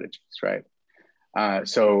design strategies, right?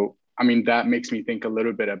 So, I mean, that makes me think a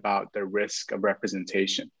little bit about the risk of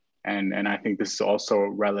representation. And I think this is also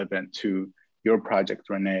relevant to your project,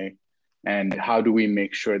 Renee. And how do we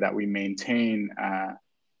make sure that we maintain,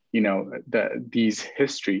 you know, these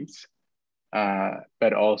histories,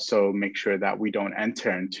 but also make sure that we don't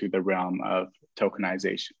enter into the realm of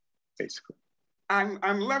tokenization, basically?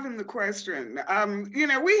 I'm loving the question. You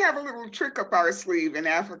know, we have a little trick up our sleeve in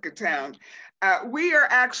Africa Town. We are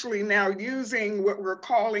actually now using what we're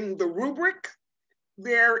calling the rubric.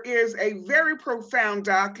 There is a very profound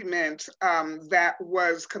document that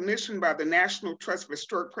was commissioned by the National Trust for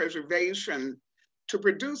Historic Preservation to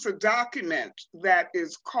produce a document that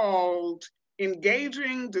is called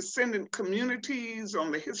Engaging Descendant Communities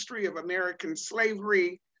on the History of American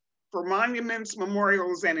Slavery for Monuments,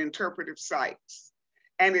 Memorials, and Interpretive Sites.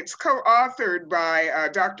 And it's co-authored by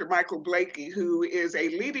Dr. Michael Blakey, who is a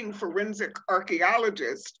leading forensic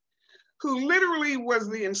archaeologist who literally was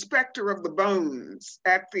the inspector of the bones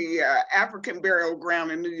at the African burial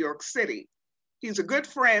ground in New York City. He's a good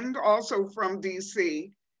friend, also from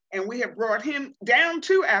DC, and we have brought him down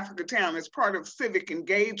to Africa Town as part of civic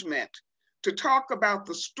engagement to talk about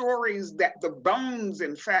the stories that the bones,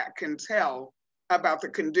 in fact, can tell about the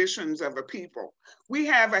conditions of a people. We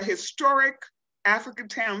have a historic Africa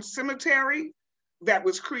Town cemetery that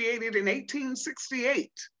was created in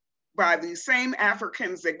 1868 by the same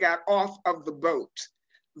Africans that got off of the boat.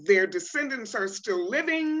 Their descendants are still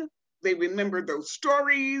living. They remember those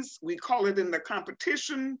stories. We call it in the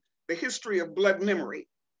competition, the history of blood memory.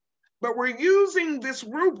 But we're using this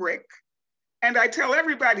rubric, and I tell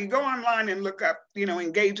everybody, go online and look up, you know,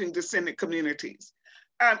 Engaging Descendant Communities.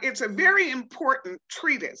 It's a very important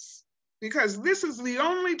treatise, because this is the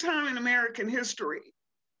only time in American history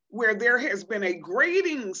where there has been a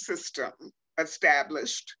grading system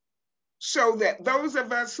established so that those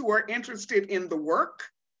of us who are interested in the work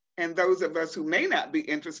and those of us who may not be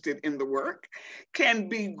interested in the work can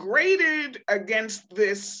be graded against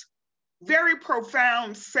this very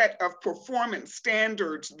profound set of performance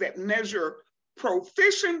standards that measure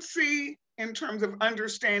proficiency in terms of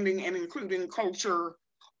understanding and including culture,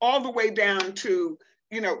 all the way down to,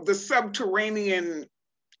 you know, the subterranean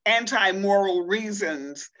anti-moral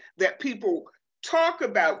reasons that people talk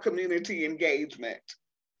about community engagement,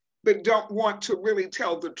 but don't want to really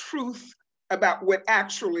tell the truth about what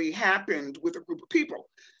actually happened with a group of people.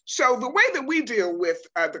 So the way that we deal with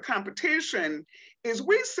the competition is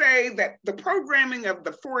we say that the programming of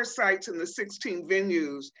the 4 sites and the 16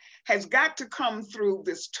 venues has got to come through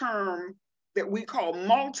this term that we call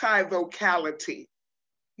multivocality.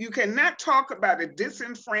 You cannot talk about a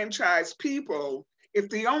disenfranchised people if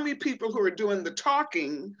the only people who are doing the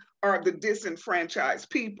talking are the disenfranchised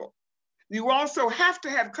people. You also have to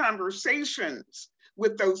have conversations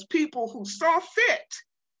with those people who saw fit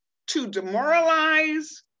to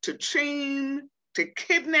demoralize, to chain, to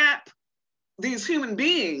kidnap these human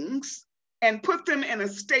beings and put them in a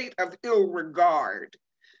state of ill regard.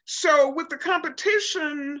 So with the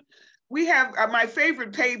competition, we have my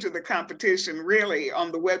favorite page of the competition really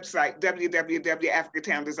on the website,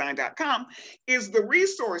 www.africatowndesign.com, is the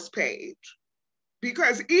resource page.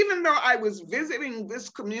 Because even though I was visiting this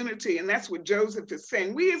community, and that's what Joseph is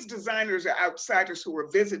saying, we as designers are outsiders who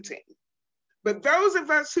are visiting. But those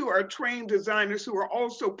of us who are trained designers who are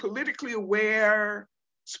also politically aware,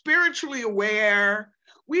 spiritually aware,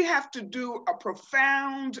 we have to do a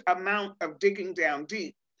profound amount of digging down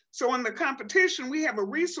deep. So in the competition, we have a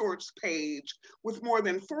resource page with more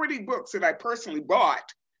than 40 books that I personally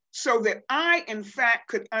bought so that I, in fact,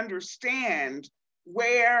 could understand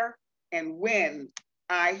where and when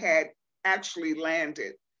I had actually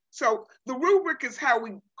landed. So the rubric is how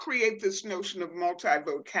we create this notion of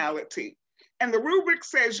multivocality. And the rubric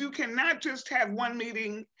says you cannot just have one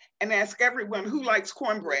meeting and ask everyone who likes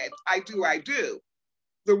cornbread. I do, I do.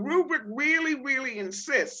 The rubric really, really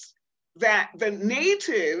insists that the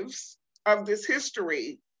natives of this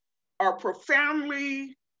history are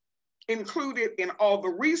profoundly included in all the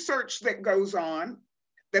research that goes on,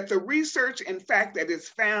 that the research, in fact, that is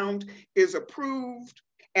found is approved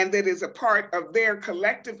and that is a part of their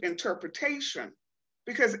collective interpretation,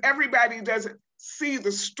 because everybody doesn't see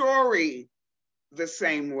the story the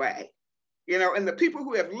same way, you know, and the people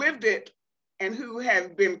who have lived it and who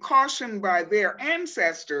have been cautioned by their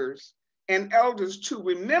ancestors and elders to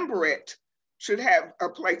remember it should have a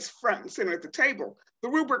place front and center at the table. The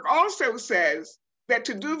rubric also says that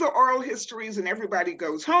to do the oral histories and everybody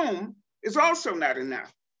goes home is also not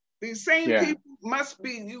enough. These same people must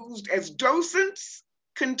be used as docents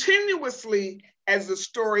continuously as the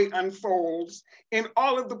story unfolds in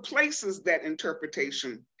all of the places that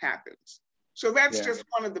interpretation happens. So that's just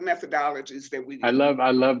one of the methodologies that we use. I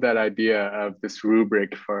love that idea of this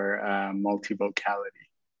rubric for multivocality.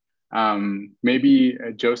 Maybe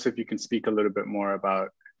Joseph, you can speak a little bit more about,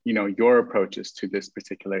 you know, your approaches to this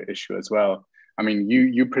particular issue as well. I mean,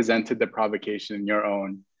 you presented the provocation in your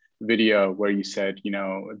own video where you said, you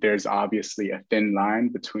know, there's obviously a thin line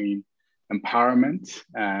between empowerment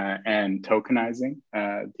and tokenizing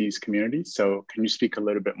these communities. So can you speak a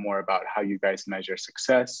little bit more about how you guys measure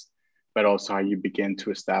success, but also how you begin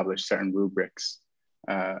to establish certain rubrics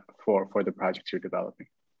for the projects you're developing?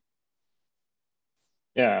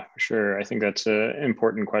 Yeah, for sure. I think that's an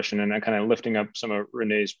important question, and kind of lifting up some of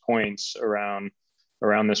Renee's points around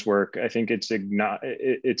this work. I think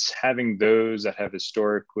it's having those that have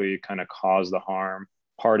historically kind of caused the harm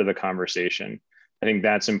part of the conversation. I think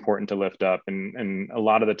that's important to lift up, and a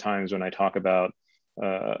lot of the times when I talk about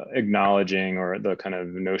acknowledging, or the kind of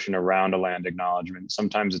notion around a land acknowledgement,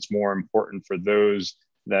 sometimes it's more important for those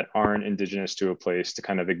that aren't indigenous to a place to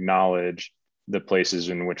kind of acknowledge the places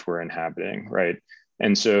in which we're inhabiting, right?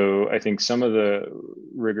 And so I think some of the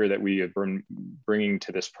rigor that we have been bringing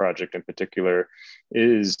to this project in particular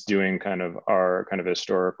is doing kind of our kind of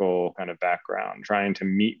historical kind of background, trying to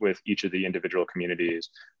meet with each of the individual communities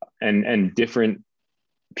and different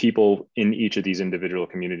people in each of these individual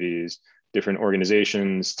communities, different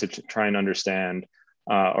organizations, to try and understand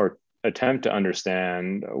or attempt to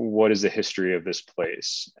understand what is the history of this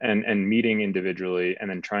place, and meeting individually, and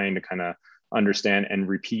then trying to kind of understand and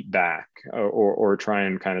repeat back, or try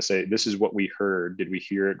and kind of say, this is what we heard. Did we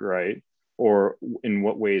hear it right? Or in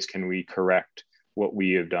what ways can we correct what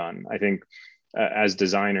we have done? I think as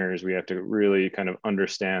designers, we have to really kind of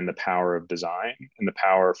understand the power of design and the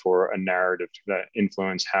power for a narrative that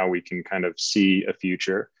influence how we can kind of see a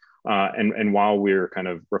future. And while we're kind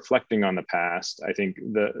of reflecting on the past, I think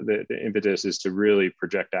the impetus is to really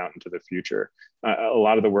project out into the future. A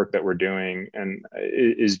lot of the work that we're doing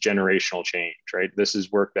is generational change, right? This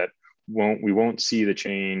is work that we won't see the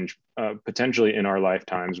change potentially in our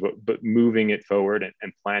lifetimes, but moving it forward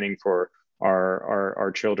and planning for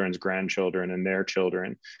our children's grandchildren and their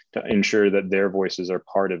children to ensure that their voices are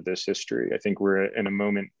part of this history. I think we're in a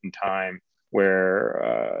moment in time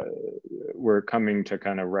where we're coming to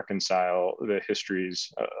kind of reconcile the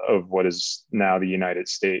histories of what is now the United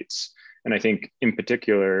States. And I think in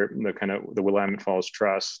particular, the Willamette Falls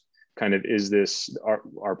Trust kind of is this,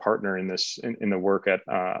 our partner in this, in the work at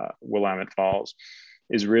Willamette Falls,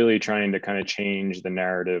 is really trying to kind of change the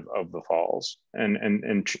narrative of the falls and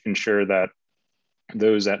ensure that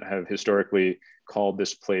those that have historically called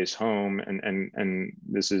this place home, and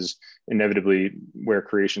this is inevitably where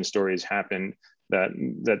creation stories happen, that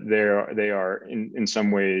they are in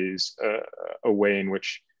some ways a way in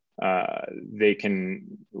which they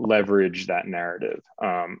can leverage that narrative.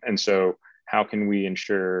 And so how can we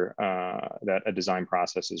ensure that a design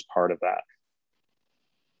process is part of that?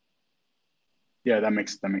 Yeah, that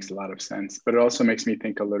makes a lot of sense. But it also makes me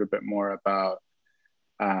think a little bit more about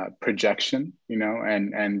projection, you know,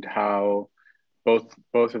 and how both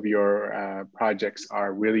of your projects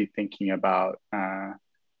are really thinking about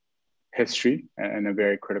history in a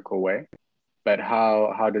very critical way. But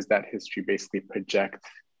how does that history basically project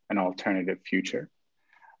an alternative future?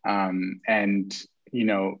 And, you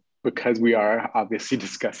know, because we are obviously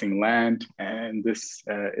discussing land and this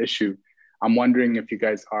issue, I'm wondering if you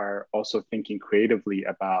guys are also thinking creatively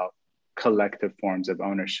about collective forms of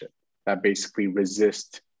ownership that basically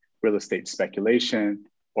resist real estate speculation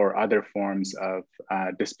or other forms of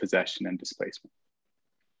dispossession and displacement.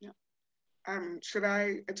 Yeah. Should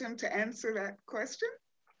I attempt to answer that question?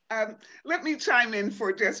 Let me chime in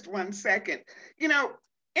for just 1 second. You know,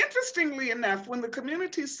 interestingly enough, when the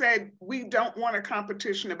community said we don't want a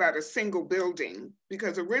competition about a single building,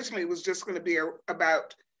 because originally it was just going to be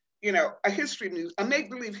about, you know, a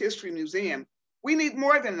make-believe history museum, we need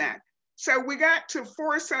more than that. So we got to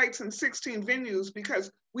 4 sites and 16 venues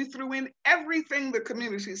because we threw in everything the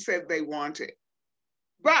community said they wanted.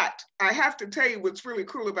 But I have to tell you what's really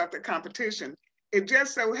cool about the competition. It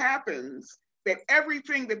just so happens that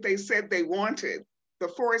everything that they said they wanted, the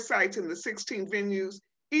 4 sites and the 16 venues,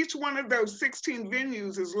 each one of those 16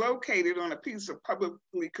 venues is located on a piece of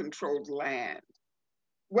publicly controlled land.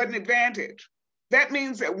 What an advantage. That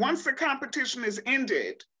means that once the competition is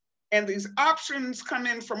ended and these options come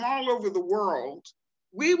in from all over the world,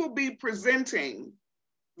 we will be presenting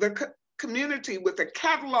the community with a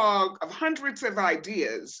catalog of hundreds of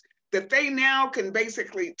ideas that they now can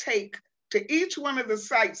basically take to each one of the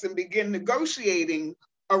sites and begin negotiating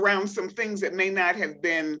around some things that may not have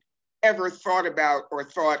been ever thought about or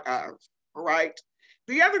thought of, right?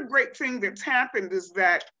 The other great thing that's happened is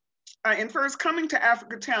that in first coming to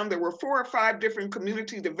Africatown, there were 4 or 5 different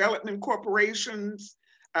community development corporations.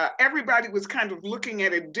 Everybody was kind of looking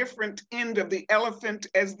at a different end of the elephant,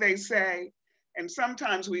 as they say. And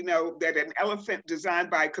sometimes we know that an elephant designed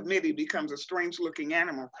by a committee becomes a strange looking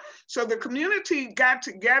animal. So the community got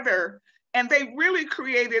together and they really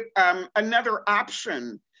created another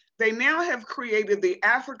option. They now have created the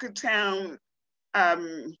Africatown,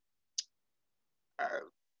 I'm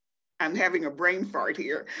having a brain fart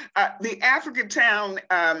here, the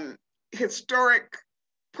Africatown Historic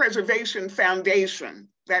Preservation Foundation,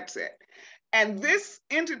 that's it. And this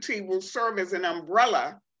entity will serve as an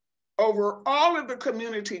umbrella over all of the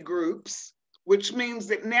community groups, which means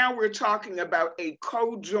that now we're talking about a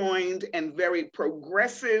co-joined and very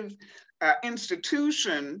progressive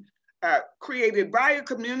institution created by a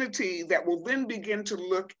community that will then begin to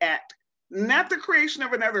look at not the creation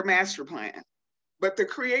of another master plan, but the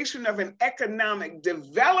creation of an economic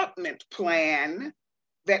development plan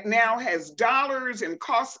that now has dollars and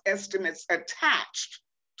cost estimates attached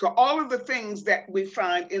to all of the things that we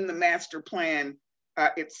find in the master plan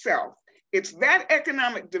itself. It's that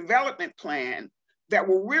economic development plan that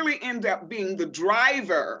will really end up being the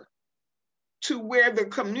driver to where the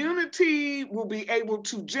community will be able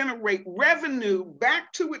to generate revenue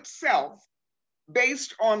back to itself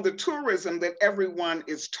based on the tourism that everyone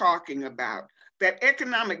is talking about. That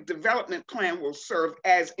economic development plan will serve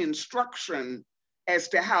as instruction as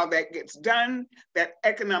to how that gets done. That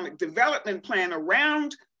economic development plan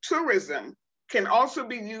around tourism can also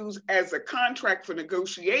be used as a contract for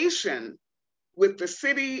negotiation with the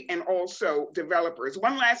city and also developers.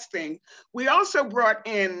 One last thing, we also brought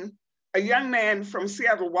in a young man from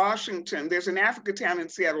Seattle, Washington. There's an Africatown in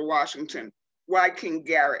Seattle, Washington, King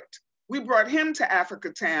Garrett. We brought him to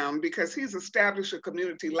Africatown because he's established a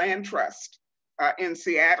community land trust in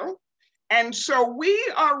Seattle. And so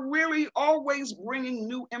we are really always bringing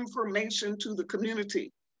new information to the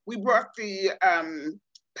community. We brought the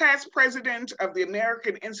past president of the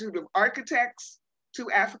American Institute of Architects to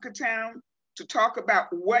Africatown to talk about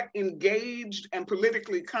what engaged and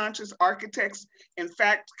politically conscious architects, in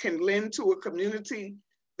fact, can lend to a community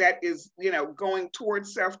that is, going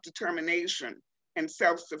towards self-determination and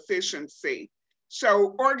self-sufficiency.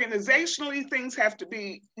 So organizationally, things have to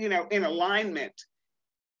be, in alignment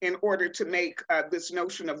in order to make this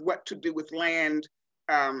notion of what to do with land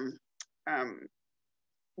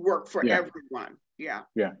work for everyone. Yeah.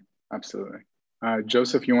 Yeah, absolutely.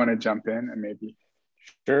 Joseph, you want to jump in and maybe?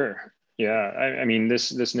 Sure. Yeah, I mean,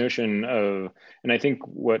 this notion of, and I think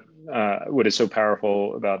what is so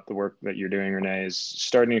powerful about the work that you're doing, Renee, is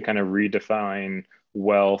starting to kind of redefine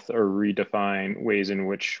wealth or redefine ways in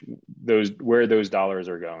which where those dollars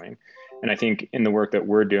are going. And I think in the work that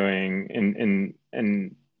we're doing and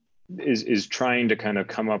is trying to kind of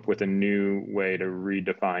come up with a new way to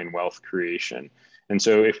redefine wealth creation. And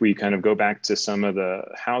so if we kind of go back to some of the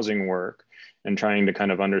housing work and trying to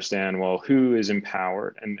kind of understand, well, who is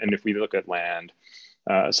empowered? And if we look at land,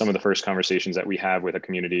 some of the first conversations that we have with a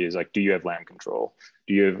community is like, do you have land control?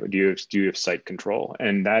 Do you have site control?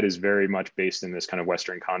 And that is very much based in this kind of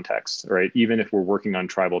Western context, right? Even if we're working on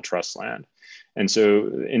tribal trust land. And so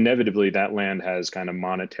inevitably that land has kind of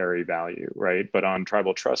monetary value, right? But on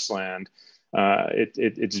tribal trust land,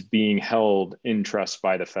 it's being held in trust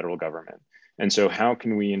by the federal government. And so how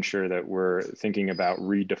can we ensure that we're thinking about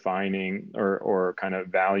redefining or kind of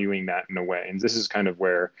valuing that in a way? And this is kind of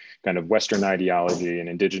where kind of Western ideology and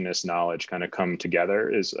indigenous knowledge kind of come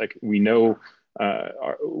together, is like, we know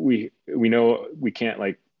we can't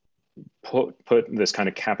like put this kind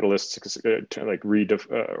of capitalist like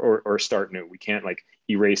or start new. We can't like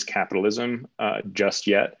erase capitalism just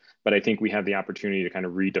yet, but I think we have the opportunity to kind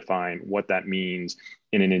of redefine what that means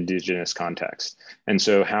in an indigenous context. And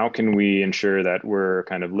so how can we ensure that we're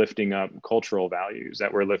kind of lifting up cultural values,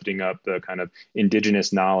 that we're lifting up the kind of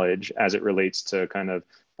indigenous knowledge as it relates to kind of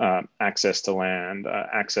access to land,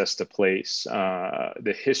 access to place,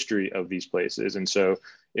 the history of these places. And so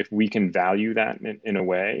if we can value that in a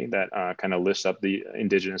way that kind of lifts up the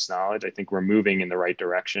indigenous knowledge, I think we're moving in the right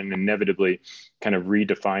direction, inevitably kind of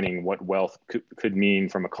redefining what wealth could mean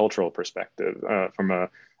from a cultural perspective, from a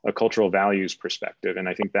cultural values perspective. And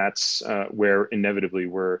I think that's where inevitably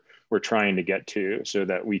we're trying to get to, so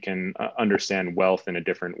that we can understand wealth in a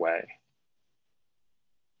different way.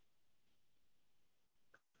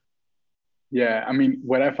 Yeah, I mean,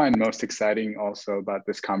 what I find most exciting also about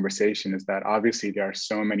this conversation is that obviously there are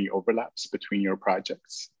so many overlaps between your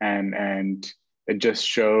projects, and it just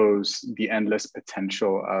shows the endless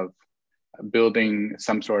potential of building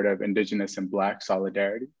some sort of Indigenous and Black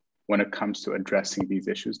solidarity when it comes to addressing these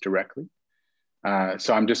issues directly.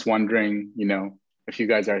 So I'm just wondering, you know, if you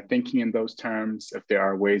guys are thinking in those terms, if there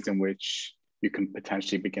are ways in which you can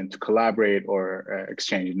potentially begin to collaborate or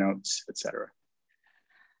exchange notes, et cetera.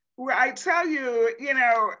 Well, I tell you, you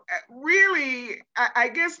know, really, I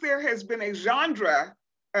guess there has been a genre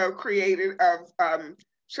created of,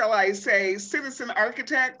 shall I say, citizen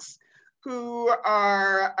architects who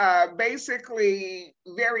are basically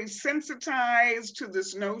very sensitized to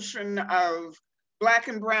this notion of Black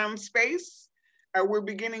and brown space. We're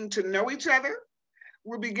beginning to know each other.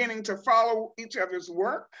 We're beginning to follow each other's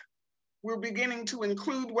work. We're beginning to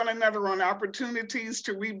include one another on opportunities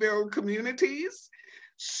to rebuild communities.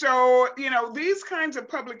 So, you know, these kinds of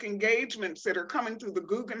public engagements that are coming through the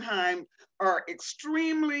Guggenheim are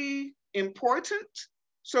extremely important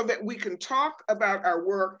so that we can talk about our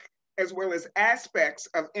work as well as aspects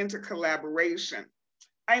of intercollaboration.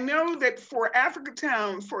 I know that for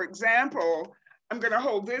Africatown, for example, I'm going to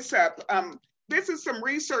hold this up. This is some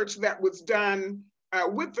research that was done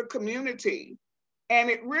with the community,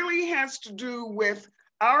 and it really has to do with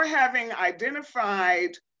our having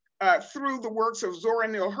identified through the works of Zora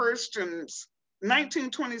Neale Hurston's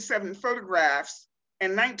 1927 photographs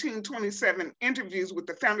and 1927 interviews with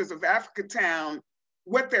the founders of Africatown,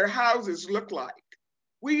 what their houses look like.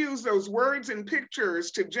 We use those words and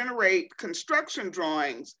pictures to generate construction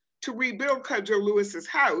drawings to rebuild Cudjoe Lewis's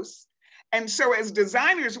house. And so as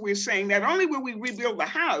designers, we're saying not only will we rebuild the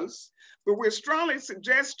house, but we're strongly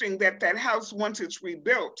suggesting that that house, once it's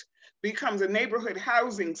rebuilt, becomes a neighborhood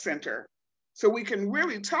housing center. So we can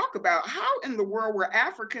really talk about how in the world were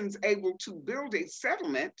Africans able to build a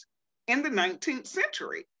settlement in the 19th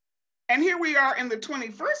century. And here we are in the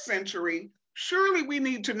 21st century. Surely we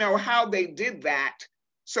need to know how they did that.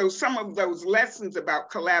 So some of those lessons about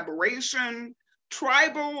collaboration,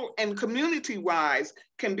 tribal and community-wise,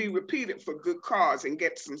 can be repeated for good cause and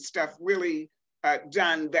get some stuff really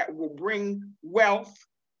done that will bring wealth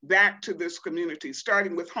back to this community,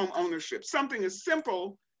 starting with home ownership, something as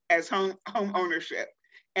simple as home ownership,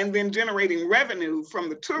 and then generating revenue from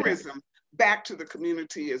the tourism back to the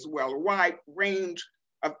community as well. A wide range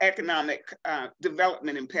of economic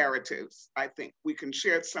development imperatives. I think we can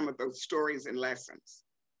share some of those stories and lessons.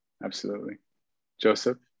 Absolutely.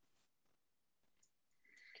 Joseph?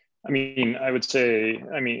 I mean, I would say,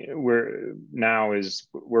 I mean,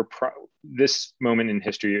 this moment in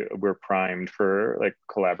history, we're primed for like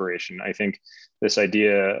collaboration. I think this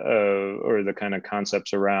idea of, or the kind of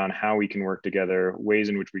concepts around how we can work together, ways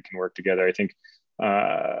in which we can work together, I think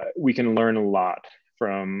we can learn a lot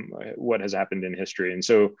from what has happened in history. And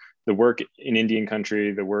so the work in Indian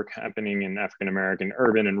country, the work happening in African-American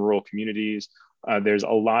urban and rural communities, there's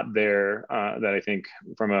a lot there that I think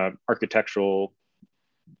from an architectural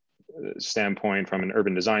standpoint, from an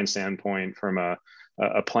urban design standpoint, from a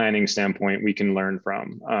planning standpoint, we can learn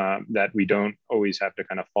from, that we don't always have to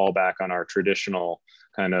kind of fall back on our traditional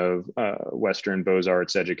kind of Western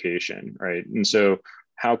Beaux-Arts education, right? And so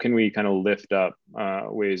how can we kind of lift up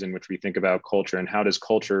ways in which we think about culture, and how does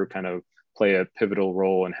culture kind of play a pivotal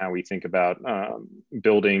role in how we think about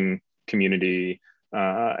building community,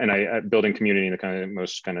 building community in the kind of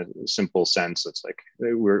most kind of simple sense. It's like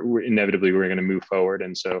we're inevitably going to move forward,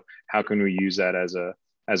 and so how can we use that as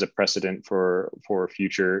a precedent for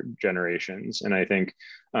future generations? And I think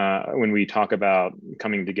when we talk about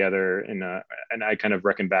coming together and I kind of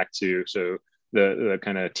reckon back to the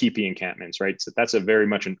kind of teepee encampments, right? So that's a very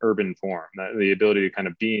much an urban form, the ability to kind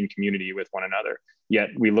of be in community with one another. Yet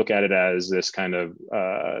we look at it as this kind of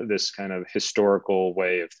historical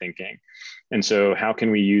way of thinking. And so how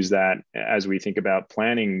can we use that as we think about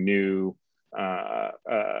planning new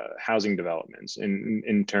housing developments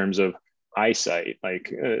in terms of eyesight, like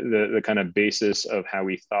the kind of basis of how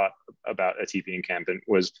we thought about a teepee encampment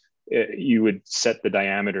was you would set the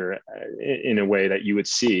diameter in a way that you would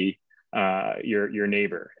see your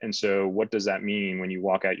neighbor. And so what does that mean when you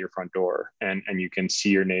walk out your front door and you can see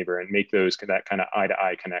your neighbor and make that kind of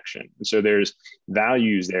eye-to-eye connection? And so there's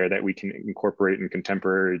values there that we can incorporate in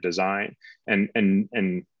contemporary design, and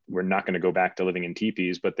we're not going to go back to living in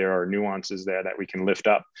teepees, but there are nuances there that we can lift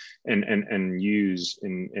up and use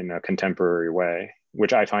in a contemporary way,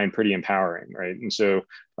 which I find pretty empowering, right? And so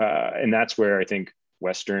and that's where I think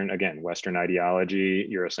Western ideology,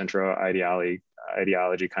 Eurocentral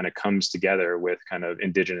ideology kind of comes together with kind of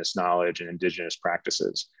indigenous knowledge and indigenous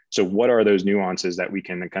practices. So what are those nuances that we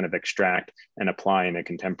can kind of extract and apply in a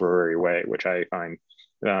contemporary way, which I find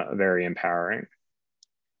very empowering.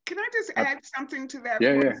 Can I just add something to that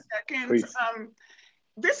for a second? Please.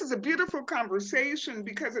 This is a beautiful conversation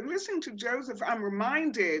because in listening to Joseph, I'm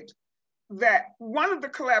reminded that one of the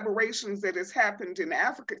collaborations that has happened in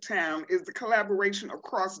Africatown is the collaboration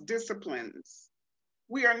across disciplines.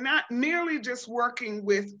 We are not merely just working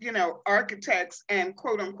with, architects and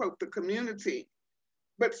quote unquote the community,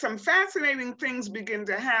 but some fascinating things begin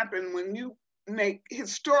to happen when you make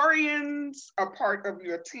historians a part of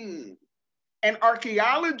your team and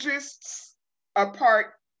archaeologists a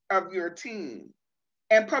part of your team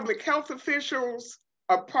and public health officials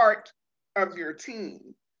a part of your team.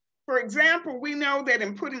 For example, we know that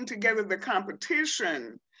in putting together the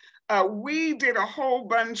competition, we did a whole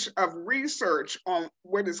bunch of research on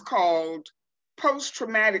what is called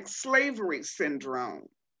post-traumatic slavery syndrome.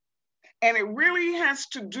 And it really has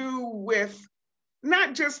to do with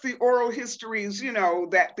not just the oral histories,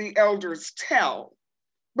 that the elders tell,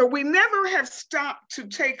 but we never have stopped to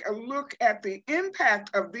take a look at the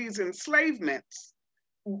impact of these enslavements,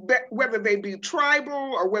 whether they be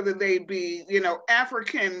tribal or whether they be,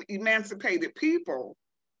 African emancipated people,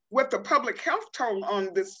 what the public health toll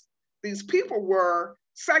on these people were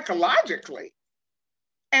psychologically.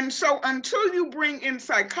 And so until you bring in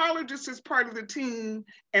psychologists as part of the team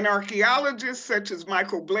and archaeologists such as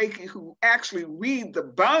Michael Blakey, who actually read the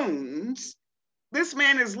bones, this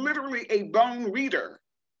man is literally a bone reader.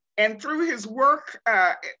 And through his work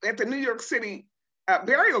at the New York City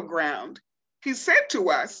burial ground, he said to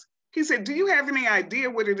us, he said, do you have any idea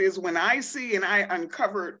what it is when I see and I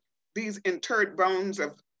uncovered these interred bones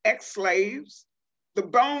of ex-slaves? The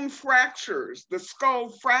bone fractures, the skull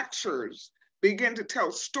fractures begin to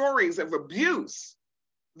tell stories of abuse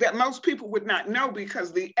that most people would not know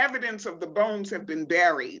because the evidence of the bones have been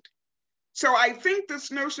buried. So I think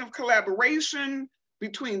this notion of collaboration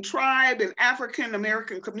between tribe and African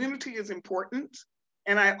American community is important.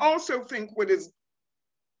 And I also think what is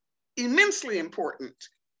immensely important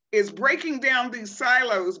is breaking down these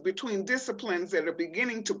silos between disciplines that are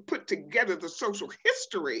beginning to put together the social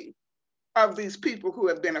history of these people who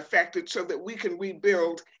have been affected so that we can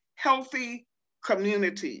rebuild healthy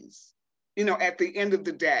communities, at the end of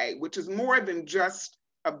the day, which is more than just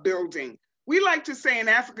a building. We like to say in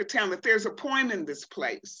Africatown that there's a poem in this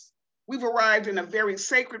place. We've arrived in a very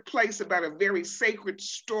sacred place about a very sacred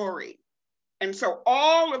story. And so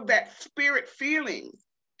all of that spirit feeling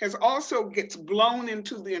has also gets blown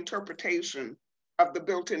into the interpretation of the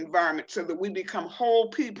built environment so that we become whole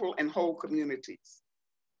people and whole communities.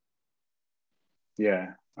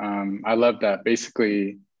 Yeah, I love that.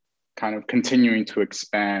 Basically, kind of continuing to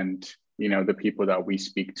expand, the people that we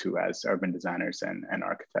speak to as urban designers and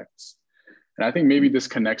architects. And I think maybe this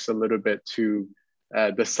connects a little bit to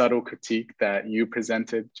the subtle critique that you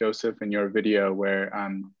presented, Joseph, in your video, where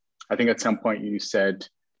I think at some point you said,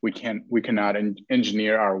 we cannot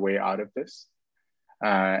engineer our way out of this.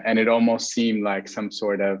 And it almost seemed like some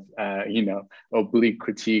sort of, oblique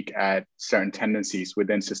critique at certain tendencies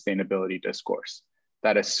within sustainability discourse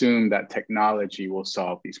that assume that technology will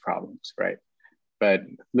solve these problems, right? But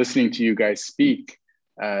listening to you guys speak,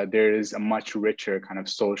 there is a much richer kind of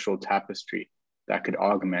social tapestry that could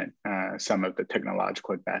augment some of the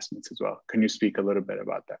technological advancements as well. Can you speak a little bit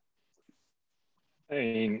about that? I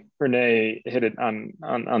mean, Renee hit it on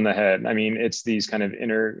the head. I mean, it's these kind of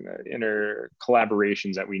inner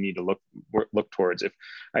collaborations that we need to look towards.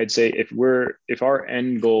 If our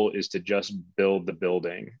end goal is to just build the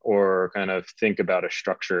building or kind of think about a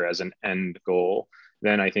structure as an end goal,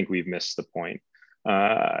 then I think we've missed the point.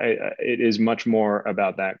 It is more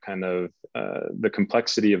about that kind of the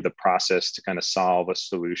complexity of the process to kind of solve a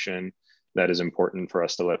solution that is important for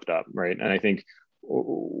us to lift up, right? And I think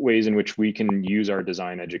ways in which we can use our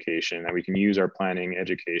design education, that we can use our planning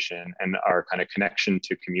education and our kind of connection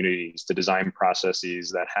to communities to design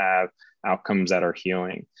processes that have outcomes that are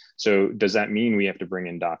healing. So does that mean we have to bring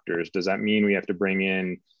in doctors? Does that mean we have to bring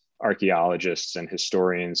in archaeologists and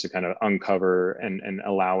historians to kind of uncover and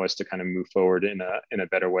allow us to kind of move forward in a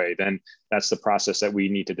better way? Then that's the process that we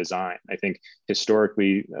need to design. I think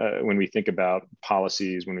historically, when we think about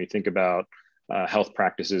policies, when we think about health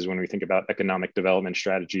practices, when we think about economic development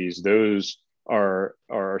strategies, those are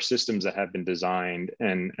systems that have been designed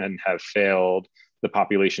and have failed the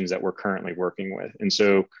populations that we're currently working with. And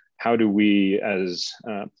so how do we as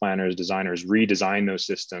planners, designers, redesign those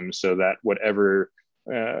systems so that whatever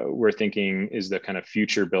we're thinking is the kind of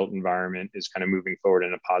future built environment is kind of moving forward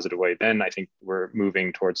in a positive way? Then I think we're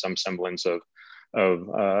moving towards some semblance of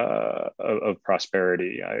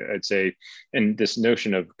prosperity, I'd say. And this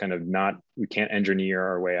notion of kind of we can't engineer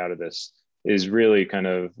our way out of this is really kind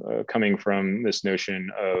of coming from this notion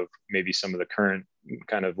of maybe some of the current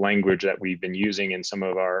kind of language that we've been using in some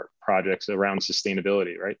of our projects around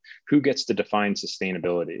sustainability, right? Who gets to define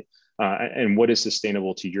sustainability? And what is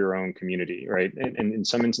sustainable to your own community, right? And in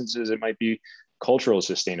some instances, it might be cultural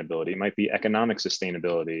sustainability, it might be economic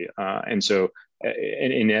sustainability. And so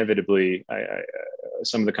inevitably,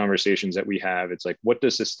 some of the conversations that we have, it's like, what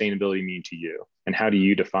does sustainability mean to you? And how do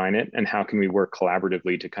you define it? And how can we work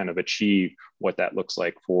collaboratively to kind of achieve what that looks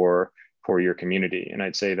like for your community? And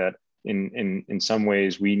I'd say that in some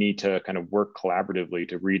ways, we need to kind of work collaboratively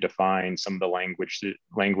to redefine some of the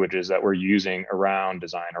languages that we're using around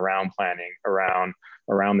design, around planning, around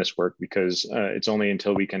this work, because it's only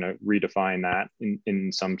until we can redefine that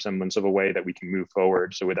in some semblance of a way that we can move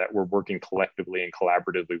forward, so that we're working collectively and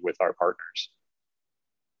collaboratively with our partners.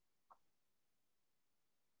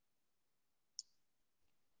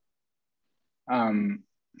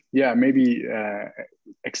 Yeah, maybe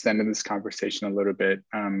extending this conversation a little bit.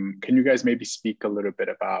 Can you guys maybe speak a little bit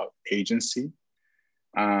about agency?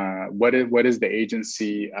 What is the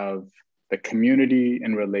agency of the community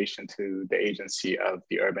in relation to the agency of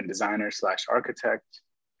the urban designer / architect,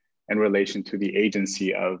 in relation to the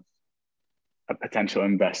agency of a potential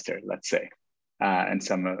investor, let's say, and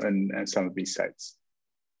some of these sites?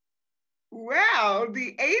 Well,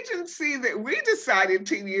 the agency that we decided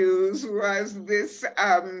to use was this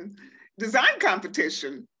design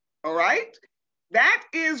competition, all right? That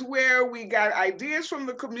is where we got ideas from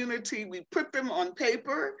the community, we put them on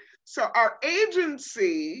paper. So our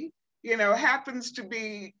agency, happens to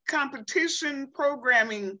be competition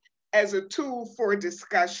programming as a tool for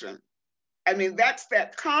discussion. I mean, that's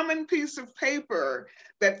that common piece of paper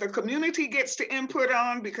that the community gets to input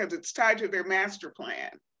on because it's tied to their master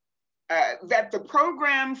plan. That the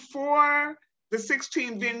program for the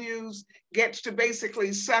 16 venues gets to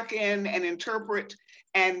basically suck in and interpret,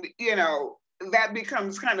 and that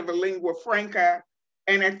becomes kind of a lingua franca.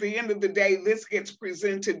 And at the end of the day, this gets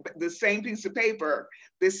presented, the same piece of paper,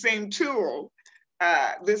 this same tool,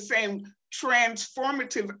 this same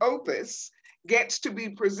transformative opus gets to be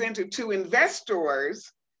presented to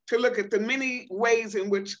investors to look at the many ways in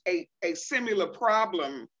which a similar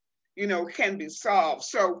problem, can be solved.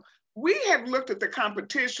 So we have looked at the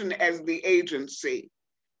competition as the agency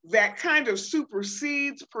that kind of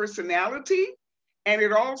supersedes personality, and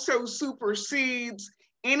it also supersedes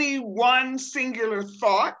any one singular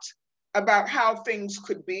thought about how things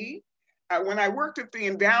could be. When I worked at the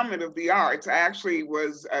Endowment of the Arts, I actually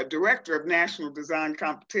was a director of national design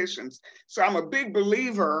competitions. So I'm a big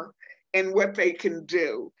believer in what they can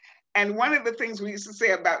do. And one of the things we used to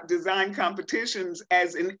say about design competitions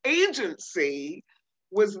as an agency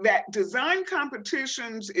was that design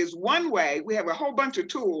competitions is one way. We have a whole bunch of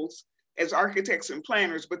tools as architects and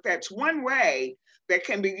planners, but that's one way that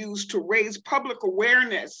can be used to raise public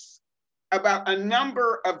awareness about a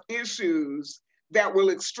number of issues that will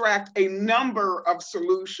extract a number of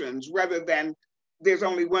solutions rather than there's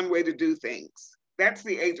only one way to do things. That's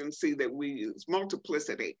the agency that we use,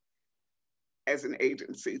 multiplicity as an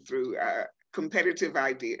agency through competitive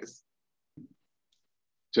ideas.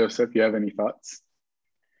 Joseph, you have any thoughts?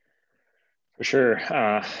 For sure.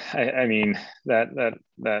 I mean, that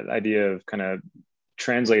idea of kind of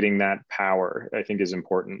translating that power, I think, is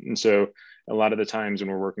important. And so a lot of the times when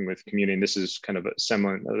we're working with community, and this is kind of a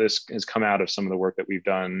similar, this has come out of some of the work that we've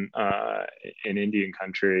done in Indian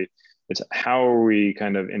country, it's how are we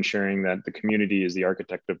kind of ensuring that the community is the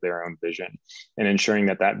architect of their own vision, and ensuring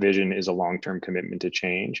that that vision is a long-term commitment to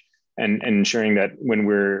change. and ensuring that when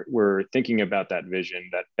we're thinking about that vision,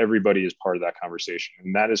 that everybody is part of that conversation,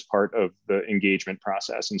 and that is part of the engagement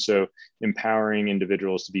process. And so empowering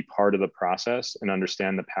individuals to be part of the process and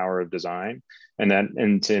understand the power of design,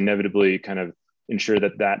 and to inevitably kind of ensure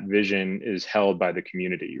that that vision is held by the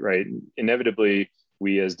community, right? Inevitably,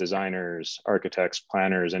 we as designers, architects,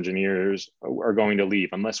 planners, engineers are going to leave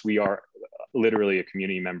unless we are literally a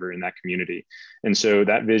community member in that community. And so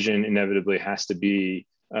that vision inevitably has to be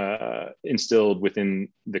instilled within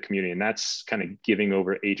the community, and that's kind of giving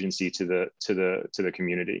over agency to the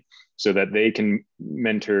community, so that they can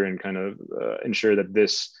mentor and kind of ensure that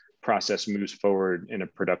this process moves forward in a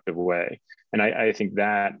productive way. And I think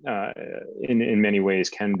that in many ways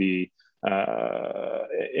can be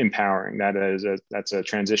empowering. That's a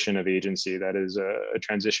transition of agency. That is a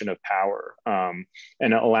transition of power,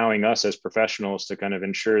 and allowing us as professionals to kind of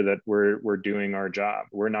ensure that we're doing our job.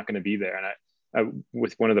 We're not going to be there. And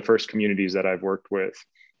with one of the first communities that I've worked with,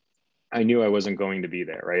 I knew I wasn't going to be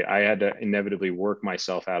there, right? I had to inevitably work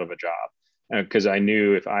myself out of a job, because I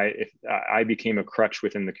knew if I became a crutch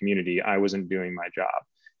within the community, I wasn't doing my job.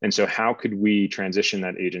 And so how could we transition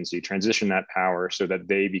that agency, transition that power, so that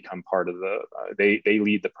they become part of they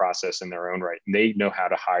lead the process in their own right. And they know how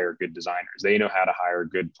to hire good designers. They know how to hire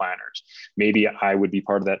good planners. Maybe I would be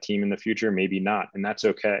part of that team in the future, maybe not, and that's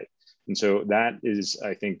okay. And so that is,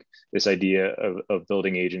 I think, this idea of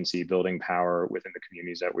building agency, building power within the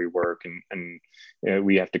communities that we work, and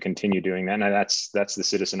we have to continue doing that. And that's the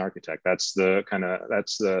citizen architect. That's the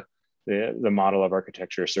model of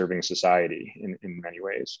architecture serving society in many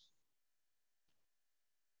ways.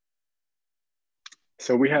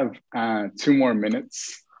 So we have 2 more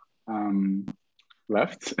minutes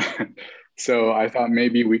left. So I thought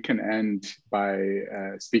maybe we can end by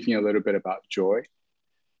speaking a little bit about joy.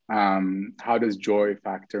 How does joy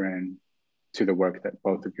factor in to the work that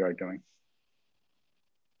both of you are doing?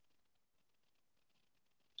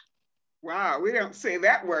 Wow, we don't say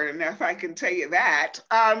that word enough, I can tell you that.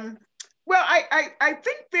 Well, I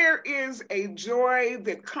think there is a joy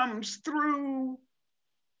that comes through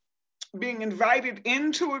being invited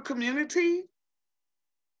into a community,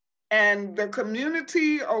 and the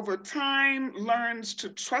community over time learns to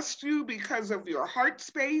trust you because of your heart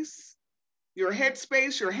space, your head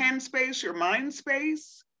space, your hand space, your mind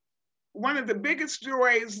space. One of the biggest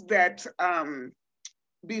joys that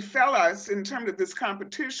befell us in terms of this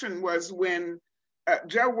competition was when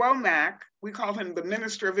Joe Womack, we call him the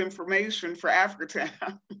Minister of Information for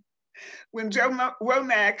Africatown, when Joe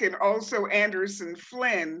Womack and also Anderson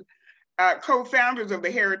Flynn, co-founders of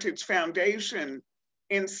the Heritage Foundation,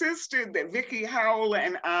 insisted that Vicki Howell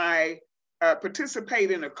and I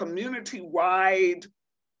participate in a community-wide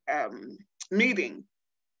meeting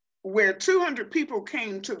where 200 people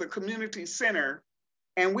came to the community center,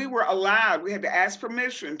 and we were allowed, we had to ask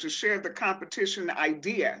permission to share the competition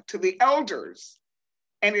idea to the elders.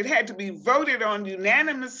 And it had to be voted on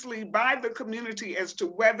unanimously by the community as to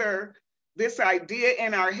whether this idea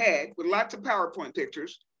in our head, with lots of PowerPoint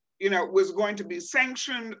pictures, was going to be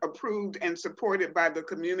sanctioned, approved, and supported by the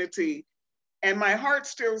community. And my heart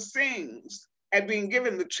still sings at being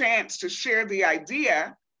given the chance to share the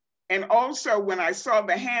idea. And also when I saw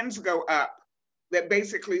the hands go up that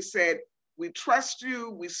basically said, we trust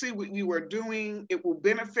you, we see what you are doing, it will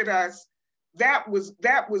benefit us. That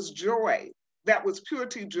was joy. That was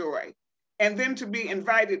purity joy. And then to be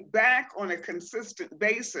invited back on a consistent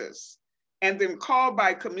basis, and then called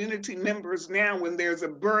by community members now when there's a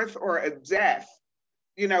birth or a death,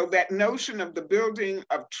 that notion of the building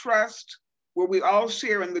of trust, where we all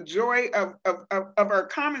share in the joy of our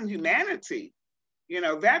common humanity.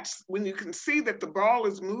 That's when you can see that the ball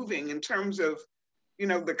is moving in terms of,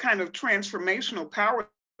 the kind of transformational power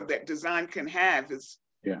that design can have is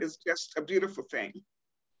just a beautiful thing.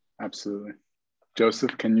 Absolutely.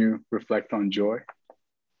 Joseph, can you reflect on joy?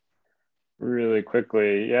 Really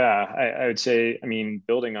quickly, yeah, I would say,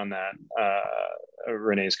 building on that,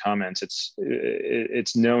 Renee's comments,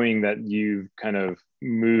 it's knowing that you've kind of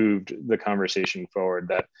moved the conversation forward,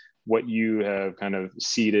 that what you have kind of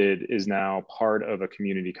seeded is now part of a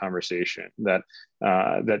community conversation, that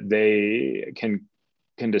they can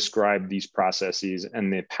describe these processes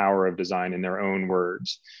and the power of design in their own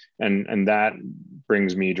words. And that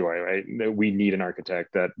brings me joy, right? That we need an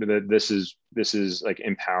architect, that this is like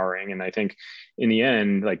empowering. And I think in the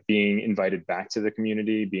end, like being invited back to the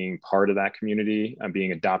community, being part of that community,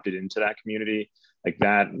 being adopted into that community, like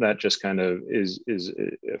that just kind of is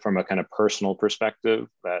from a kind of personal perspective,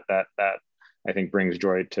 that I think brings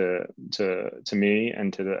joy to me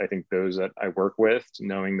and to I think those that I work with,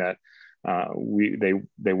 knowing that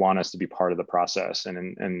they want us to be part of the process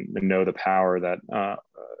and know the power that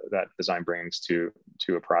that design brings to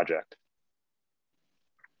a project.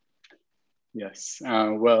 Yes.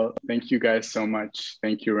 Well, thank you guys so much.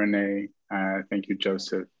 Thank you, Renee. Thank you,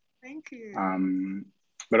 Joseph. Thank you.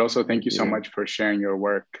 But also thank you so much for sharing your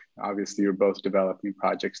work. Obviously, you're both developing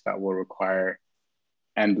projects that will require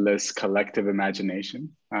endless collective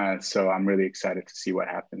imagination. So I'm really excited to see what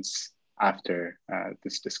happens after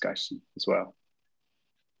this discussion as well.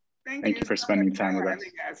 Thank you for spending time with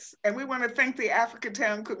us. And we want to thank the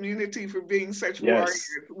Africatown community for being such warriors.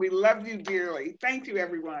 We love you dearly. Thank you,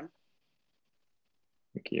 everyone.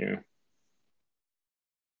 Thank you.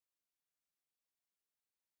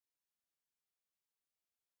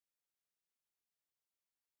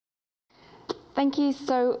 Thank you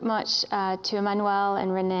so much to Emmanuel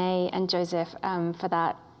and Renee and Joseph for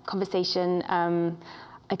that conversation.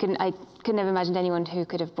 I couldn't have imagined anyone who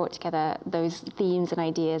could have brought together those themes and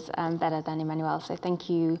ideas better than Emmanuel. So thank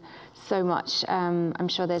you so much. I'm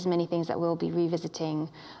sure there's many things that we'll be revisiting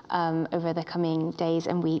over the coming days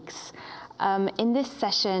and weeks. In this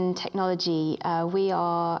session, technology, we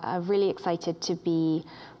are really excited to be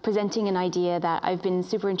presenting an idea that I've been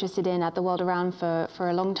super interested in at the World Around for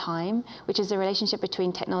a long time, which is the relationship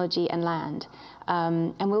between technology and land.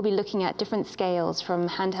 And we'll be looking at different scales from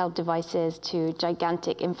handheld devices to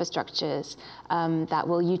gigantic infrastructures that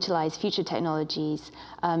will utilize future technologies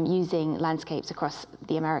using landscapes across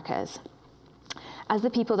the Americas. As the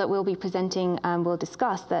people that we'll be presenting will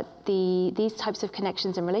discuss, that these types of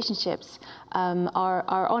connections and relationships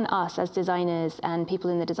are on us as designers and people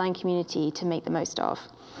in the design community to make the most of.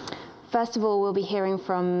 First of all, we'll be hearing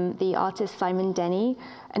from the artist Simon Denny,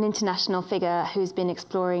 an international figure who's been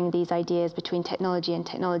exploring these ideas between technology and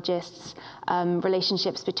technologists,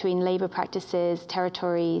 relationships between labor practices,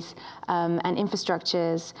 territories, and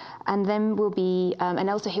infrastructures. And then we'll be, and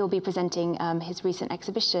also he'll be presenting his recent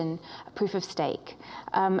exhibition, Proof of Stake.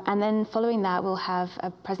 And then following that, we'll have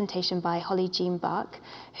a presentation by Holly Jean Buck,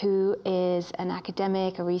 who is an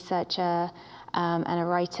academic, a researcher, and a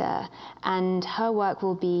writer, and her work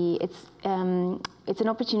will be, it's an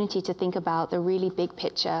opportunity to think about the really big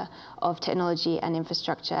picture of technology and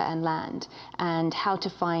infrastructure and land, and how to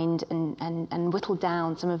find and whittle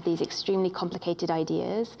down some of these extremely complicated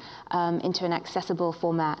ideas into an accessible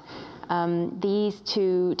format. These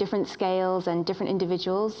two different scales and different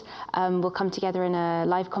individuals will come together in a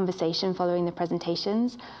live conversation following the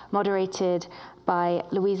presentations, moderated by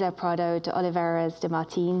Luisa Prado de Oliveras de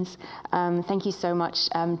Martins. Thank you so much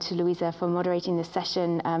to Luisa for moderating this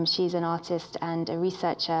session. She's an artist and a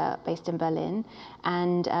researcher based in Berlin.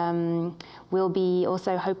 And we'll be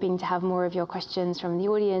also hoping to have more of your questions from the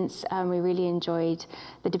audience. We really enjoyed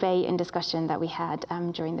the debate and discussion that we had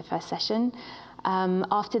during the first session.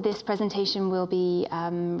 After this presentation, we'll be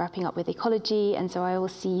wrapping up with ecology, and so I will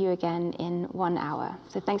see you again in 1 hour.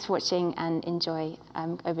 So thanks for watching and enjoy.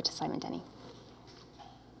 Over to Simon Denny.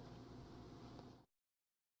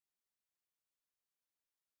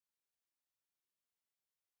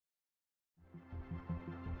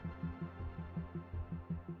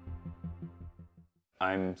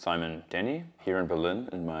 I'm Simon Denny, here in Berlin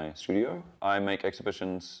in my studio. I make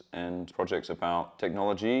exhibitions and projects about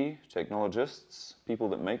technology, technologists, people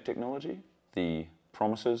that make technology, the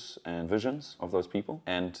promises and visions of those people,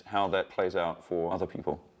 and how that plays out for other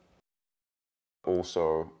people.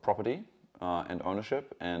 Also property and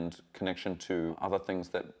ownership and connection to other things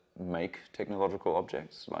that make technological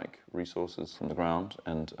objects, like resources from the ground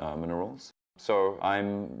and minerals. So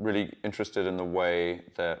I'm really interested in the way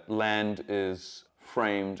that land is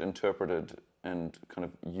framed, interpreted, and kind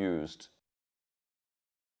of used.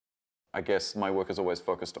 I guess my work is always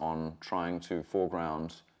focused on trying to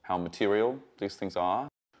foreground how material these things are,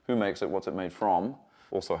 who makes it, what's it made from,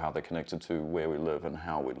 also how they're connected to where we live and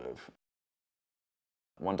how we live.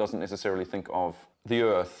 One doesn't necessarily think of the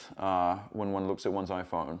earth when one looks at one's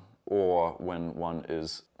iPhone or when one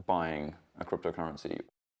is buying a cryptocurrency.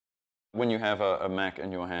 When you have a Mac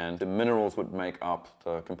in your hand, the minerals would make up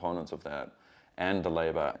the components of that, and the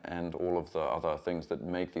labor and all of the other things that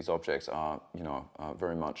make these objects are,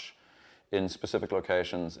 very much in specific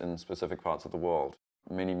locations in specific parts of the world.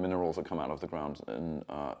 Many minerals that come out of the ground in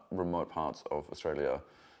remote parts of Australia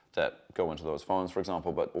that go into those phones, for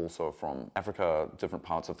example, but also from Africa, different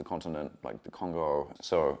parts of the continent, like the Congo.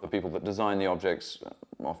 So the people that design the objects,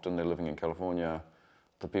 often they're living in California.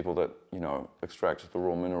 The people that, extract the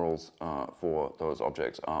raw minerals for those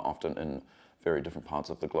objects are often in very different parts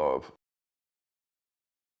of the globe.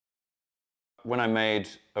 When I made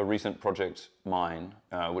a recent project, mine,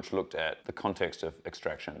 which looked at the context of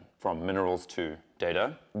extraction from minerals to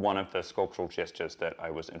data, one of the sculptural gestures that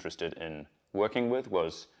I was interested in working with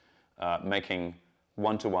was making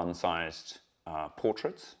one-to-one sized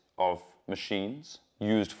portraits of machines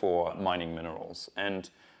used for mining minerals. And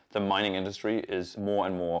the mining industry is more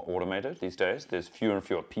and more automated these days. There's fewer and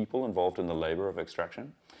fewer people involved in the labor of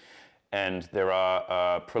extraction. And there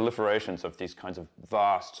are proliferations of these kinds of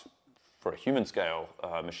vast, for a human scale,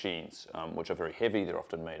 machines, which are very heavy. They're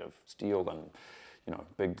often made of steel and,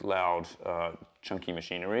 big, loud, chunky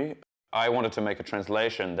machinery. I wanted to make a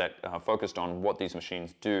translation that focused on what these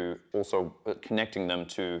machines do, also connecting them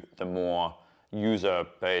to the more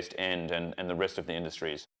user-based end and the rest of the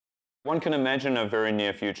industries. One can imagine a very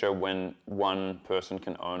near future when one person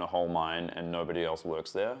can own a whole mine and nobody else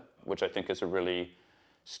works there, which I think is a really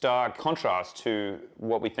stark contrast to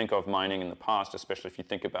what we think of mining in the past, especially if you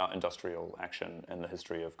think about industrial action and the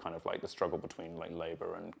history of kind of like the struggle between like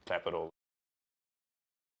labor and capital.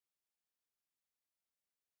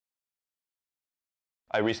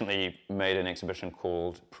 I recently made an exhibition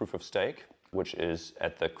called Proof of Stake, which is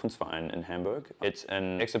at the Kunstverein in Hamburg. It's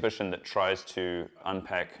an exhibition that tries to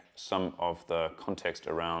unpack some of the context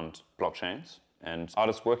around blockchains and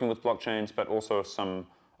artists working with blockchains, but also some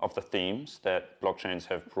of the themes that blockchains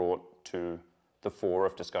have brought to the fore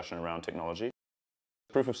of discussion around technology.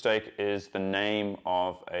 Proof of Stake is the name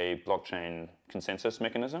of a blockchain consensus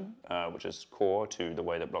mechanism, which is core to the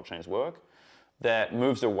way that blockchains work, that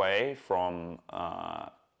moves away from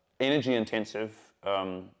energy-intensive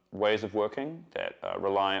ways of working that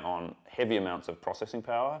rely on heavy amounts of processing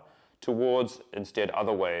power towards instead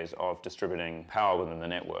other ways of distributing power within the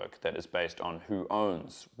network that is based on who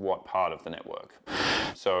owns what part of the network.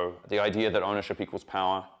 So the idea that ownership equals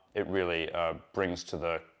power, it really brings to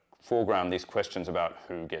the foreground these questions about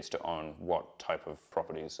who gets to own what type of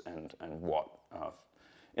properties and what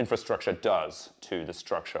infrastructure does to the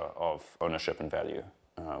structure of ownership and value,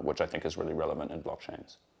 which I think is really relevant in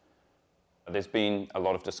blockchains. There's been a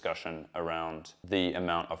lot of discussion around the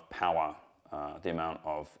amount of power, the amount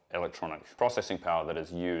of electronic processing power that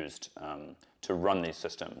is used to run these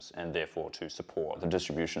systems and therefore to support the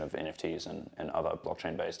distribution of NFTs and other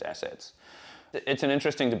blockchain-based assets. It's an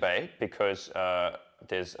interesting debate because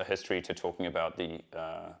there's a history to talking about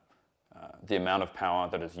the amount of power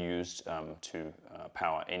that is used to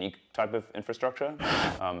power any type of infrastructure.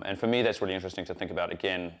 And for me, that's really interesting to think about,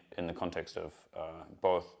 again, in the context of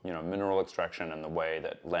both mineral extraction and the way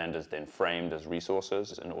that land is then framed as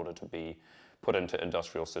resources in order to be put into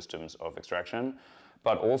industrial systems of extraction,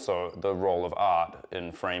 but also the role of art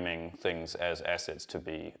in framing things as assets to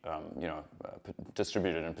be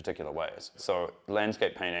distributed in particular ways. So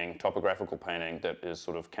landscape painting, topographical painting that is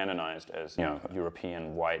sort of canonized as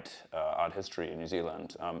European white art history in New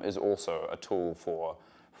Zealand is also a tool for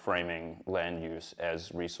framing land use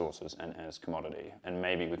as resources and as commodity. And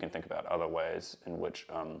maybe we can think about other ways in which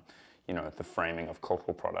the framing of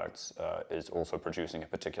cultural products is also producing a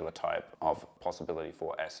particular type of possibility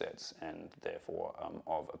for assets and therefore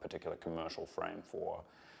of a particular commercial frame for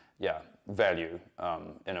value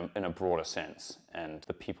in a broader sense. And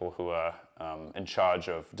the people who are in charge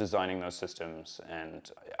of designing those systems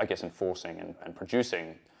and I guess enforcing and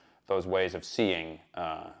producing those ways of seeing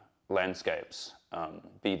landscapes,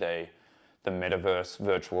 be they the metaverse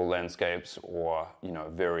virtual landscapes or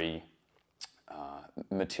very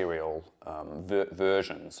material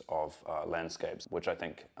versions of landscapes, which I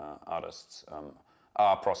think artists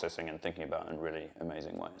are processing and thinking about in really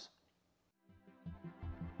amazing ways.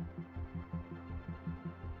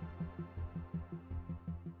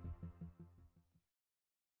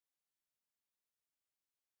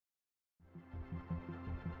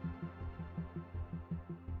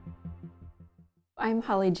 I'm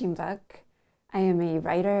Holly Jean-Buck. I am a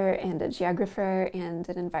writer and a geographer and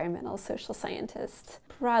an environmental social scientist,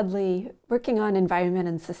 broadly working on environment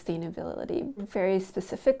and sustainability, very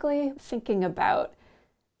specifically thinking about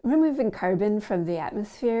removing carbon from the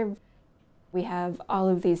atmosphere. We have all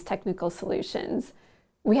of these technical solutions.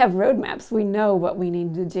 We have roadmaps. We know what we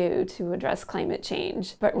need to do to address climate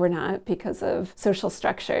change, but we're not because of social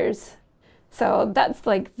structures. So that's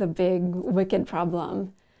like the big wicked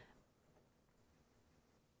problem.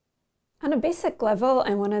 On a basic level,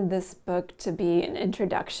 I wanted this book to be an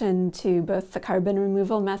introduction to both the carbon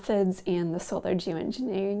removal methods and the solar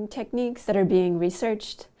geoengineering techniques that are being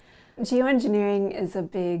researched. Geoengineering is a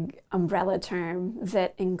big umbrella term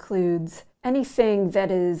that includes anything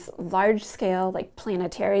that is large scale, like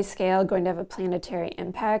planetary scale, going to have a planetary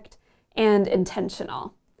impact, and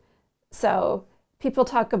intentional. So people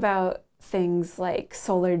talk about things like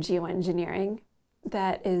solar geoengineering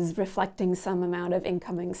that is reflecting some amount of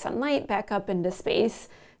incoming sunlight back up into space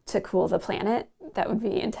to cool the planet. That would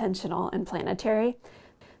be intentional and planetary.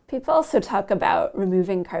 People also talk about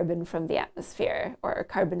removing carbon from the atmosphere, or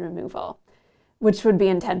carbon removal, which would be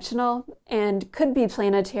intentional and could be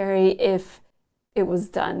planetary if it was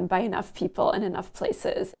done by enough people in enough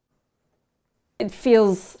places. It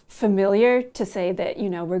feels familiar to say that,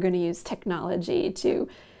 we're going to use technology to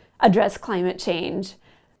address climate change.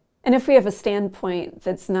 And if we have a standpoint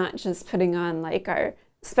that's not just putting on like our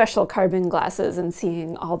special carbon glasses and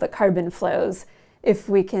seeing all the carbon flows, if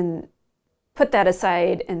we can put that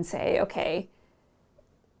aside and say, okay,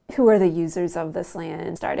 who are the users of this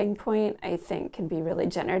land? Starting point, I think, can be really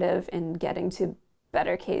generative in getting to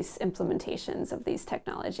better case implementations of these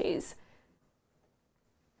technologies.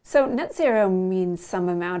 So net zero means some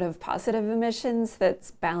amount of positive emissions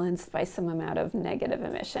that's balanced by some amount of negative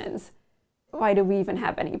emissions. Why do we even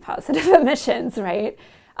have any positive emissions, right?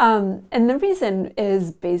 And the reason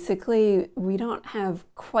is basically we don't have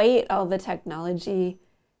quite all the technology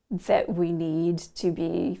that we need to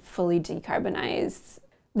be fully decarbonized.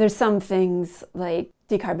 There's some things like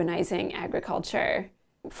decarbonizing agriculture,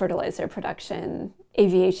 fertilizer production,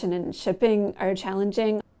 aviation and shipping are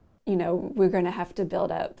challenging. We're going to have to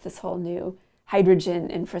build up this whole new hydrogen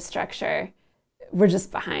infrastructure. We're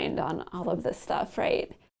just behind on all of this stuff,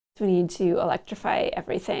 right? We need to electrify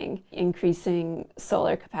everything, increasing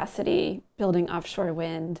solar capacity, building offshore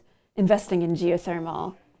wind, investing in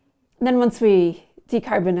geothermal. And then once we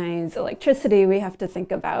decarbonize electricity, we have to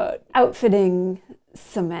think about outfitting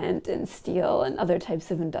cement and steel and other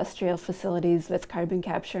types of industrial facilities with carbon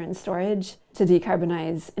capture and storage to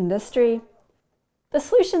decarbonize industry. The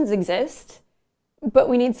solutions exist, but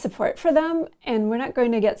we need support for them, and we're not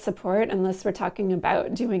going to get support unless we're talking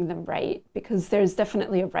about doing them right, because there's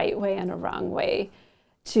definitely a right way and a wrong way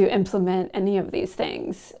to implement any of these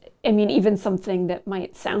things. I mean, even something that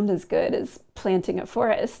might sound as good as planting a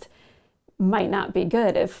forest might not be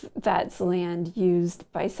good if that's land used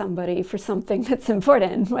by somebody for something that's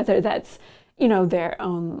important, whether that's, their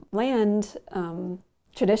own land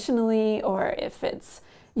traditionally, or if it's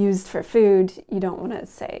used for food. You don't want to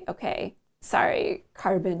say, okay, sorry,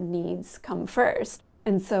 carbon needs come first.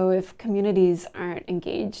 And so if communities aren't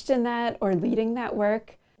engaged in that or leading that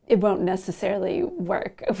work, it won't necessarily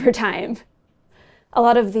work over time. A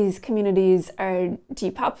lot of these communities are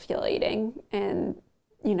depopulating, and,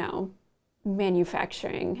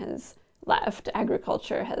 manufacturing has left,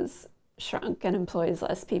 agriculture has shrunk and employs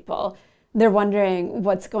less people. They're wondering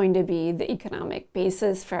what's going to be the economic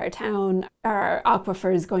basis for our town. Are our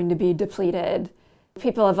aquifers going to be depleted?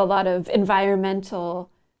 People have a lot of environmental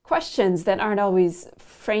questions that aren't always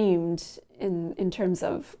framed in terms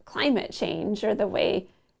of climate change or the way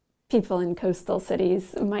people in coastal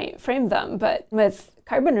cities might frame them. But with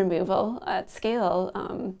carbon removal at scale,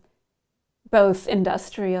 both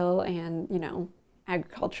industrial and,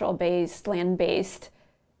 agricultural-based, land-based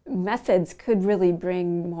methods could really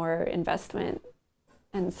bring more investment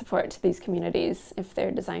and support to these communities if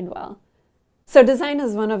they're designed well. So design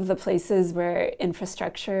is one of the places where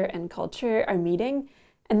infrastructure and culture are meeting,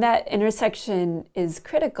 and that intersection is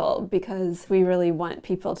critical because we really want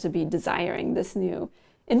people to be desiring this new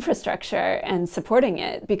infrastructure and supporting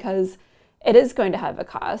it, because it is going to have a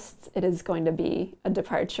cost. It is going to be a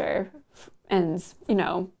departure, and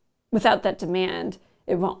without that demand,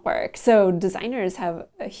 it won't work. So designers have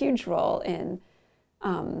a huge role in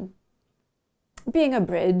being a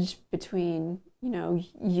bridge between,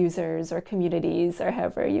 users or communities, or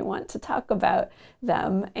however you want to talk about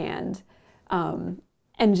them, and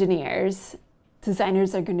engineers.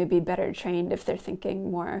 Designers are going to be better trained if they're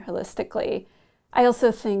thinking more holistically. I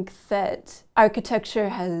also think that architecture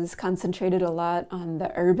has concentrated a lot on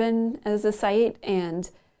the urban as a site, and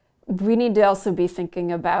we need to also be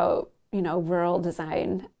thinking about rural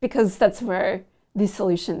design, because that's where these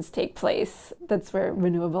solutions take place. That's where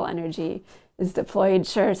renewable energy is deployed.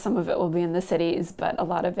 Sure, some of it will be in the cities, but a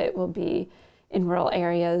lot of it will be in rural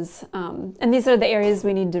areas. And these are the areas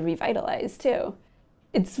we need to revitalize too.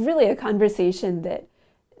 It's really a conversation that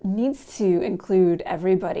needs to include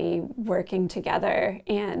everybody working together.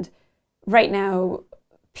 And right now,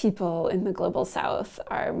 people in the global south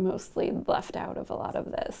are mostly left out of a lot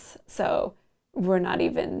of this. So we're not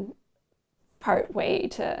even part way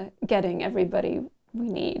to getting everybody we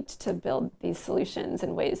need to build these solutions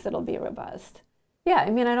in ways that'll be robust. Yeah, I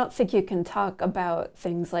mean, I don't think you can talk about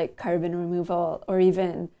things like carbon removal or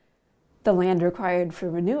even the land required for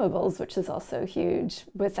renewables, which is also huge,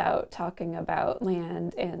 without talking about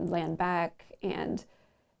land and land back and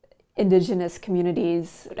indigenous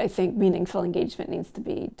communities, I think meaningful engagement needs to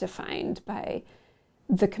be defined by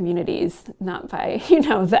the communities, not by,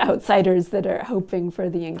 the outsiders that are hoping for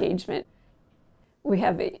the engagement. We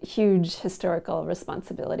have a huge historical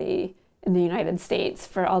responsibility in the United States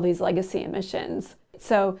for all these legacy emissions.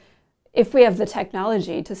 So if we have the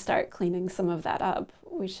technology to start cleaning some of that up,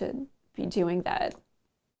 we should be doing that.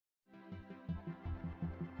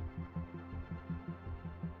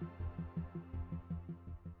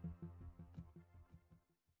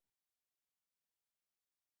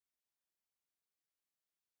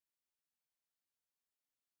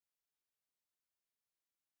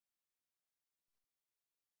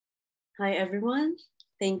 Hi, everyone.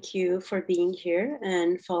 Thank you for being here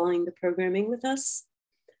and following the programming with us.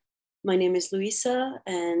 My name is Luisa,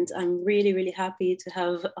 and I'm really, really happy to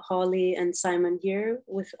have Holly and Simon here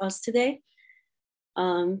with us today.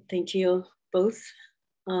 Thank you both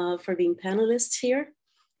for being panelists here.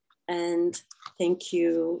 And thank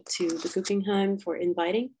you to the Guggenheim for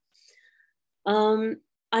inviting. I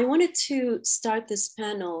wanted to start this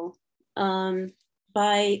panel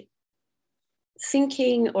by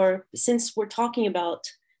thinking, or since we're talking about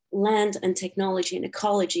land and technology and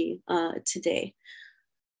ecology today,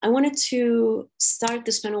 I wanted to start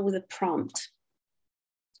this panel with a prompt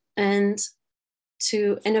and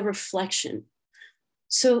a reflection.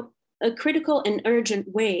 So a critical and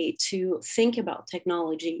urgent way to think about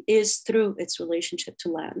technology is through its relationship to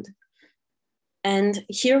land. And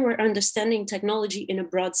here we're understanding technology in a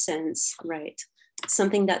broad sense, right?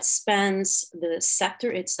 Something that spans the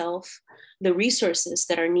sector itself, the resources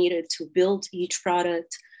that are needed to build each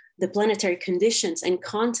product, the planetary conditions and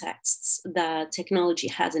contexts that technology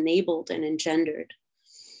has enabled and engendered.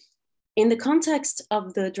 In the context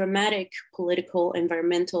of the dramatic political,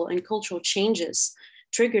 environmental, and cultural changes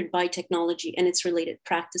triggered by technology and its related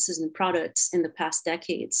practices and products in the past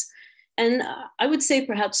decades, and I would say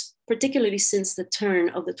perhaps particularly since the turn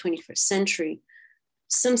of the 21st century,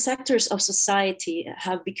 some sectors of society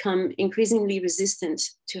have become increasingly resistant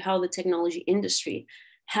to how the technology industry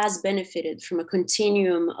has benefited from a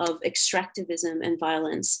continuum of extractivism and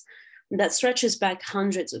violence that stretches back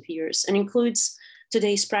hundreds of years and includes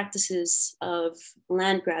today's practices of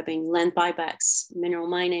land grabbing, land buybacks, mineral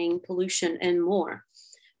mining, pollution, and more.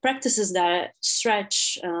 Practices that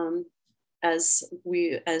stretch, as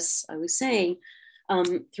I was saying,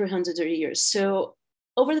 through hundreds of years. So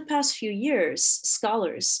over the past few years,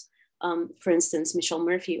 scholars, for instance, Michelle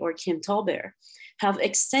Murphy or Kim Tallbear, have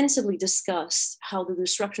extensively discussed how the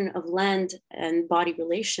disruption of land and body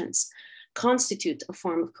relations constitute a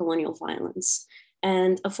form of colonial violence,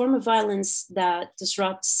 and a form of violence that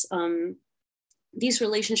disrupts these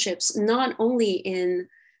relationships not only in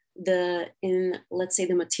let's say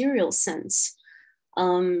the material sense,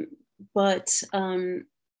 but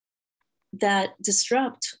that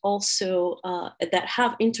disrupt also, that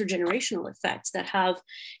have intergenerational effects, that have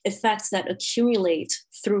effects that accumulate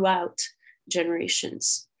throughout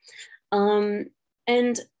generations. And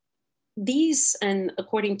these, and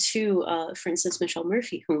according to, for instance, Michelle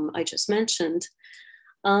Murphy, whom I just mentioned,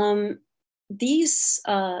 these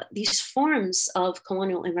forms of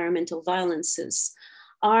colonial environmental violences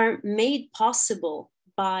are made possible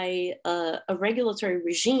by a regulatory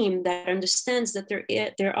regime that understands that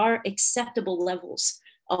there are acceptable levels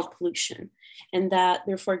of pollution, and that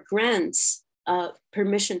therefore grants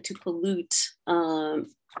permission to pollute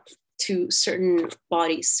to certain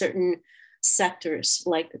bodies, certain sectors,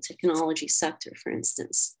 like the technology sector, for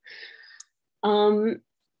instance.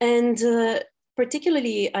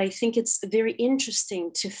 Particularly, I think it's very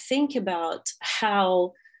interesting to think about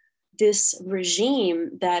how this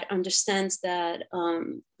regime that understands that,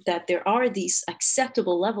 that there are these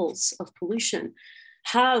acceptable levels of pollution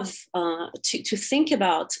have to think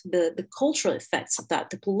about the cultural effects of that,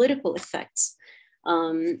 the political effects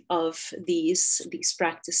of these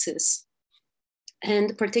practices,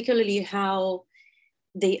 and particularly how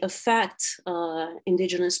they affect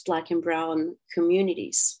indigenous Black and Brown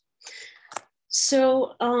communities.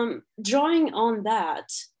 So drawing on that,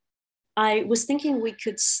 I was thinking we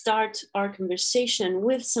could start our conversation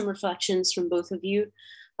with some reflections from both of you,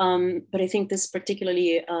 but I think this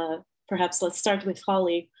particularly, perhaps let's start with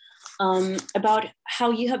Holly, about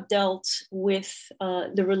how you have dealt with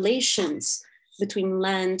the relations between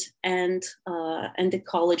land and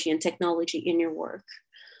ecology and technology in your work.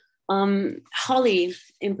 Holly,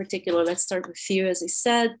 in particular, let's start with you, as I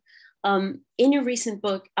said. In your recent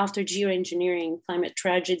book, After Geoengineering, Climate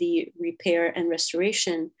Tragedy, Repair and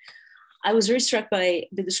Restoration, I was very struck by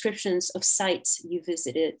the descriptions of sites you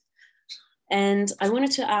visited. And I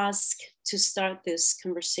wanted to ask, to start this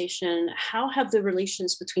conversation, how have the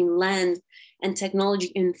relations between land and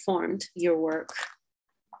technology informed your work?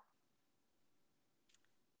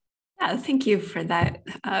 Yeah, thank you for that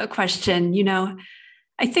question. You know,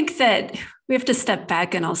 I think that we have to step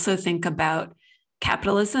back and also think about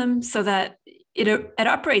capitalism, so that it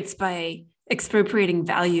operates by expropriating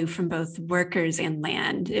value from both workers and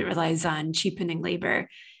land. It relies on cheapening labor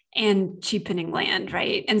and cheapening land,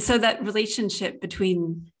 right? And so that relationship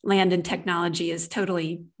between land and technology is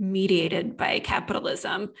totally mediated by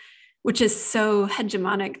capitalism, which is so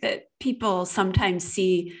hegemonic that people sometimes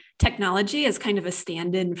see technology as kind of a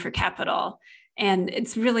stand-in for capital. And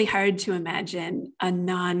it's really hard to imagine a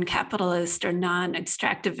non-capitalist or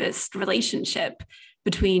non-extractivist relationship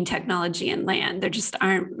between technology and land. There just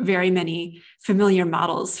aren't very many familiar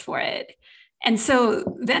models for it. And so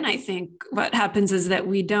then I think what happens is that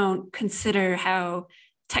we don't consider how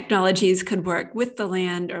technologies could work with the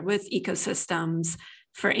land or with ecosystems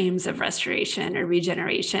for aims of restoration or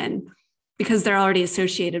regeneration, because they're already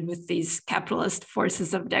associated with these capitalist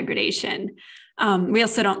forces of degradation. We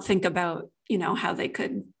also don't think about, you know, how they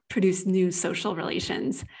could produce new social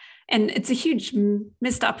relations. And it's a huge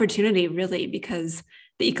missed opportunity, really, because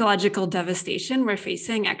the ecological devastation we're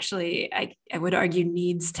facing actually, I would argue,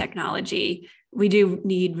 needs technology. We do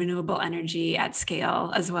need renewable energy at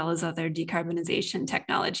scale, as well as other decarbonization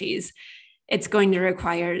technologies. It's going to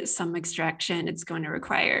require some extraction. It's going to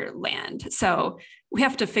require land. So we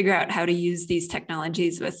have to figure out how to use these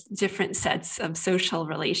technologies with different sets of social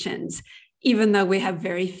relations, even though we have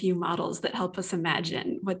very few models that help us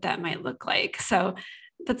imagine what that might look like. So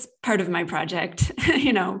that's part of my project,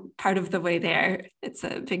 you know, part of the way there. It's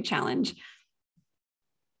a big challenge.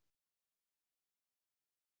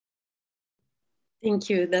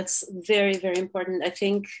 Thank you. That's very, very important. I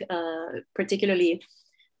think particularly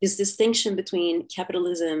this distinction between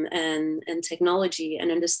capitalism and technology,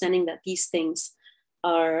 and understanding that these things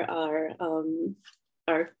are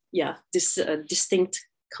distinct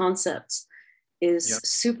concepts is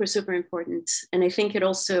super, super important. And I think it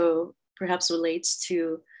also perhaps relates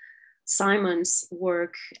to Simon's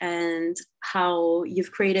work and how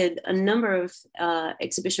you've created a number of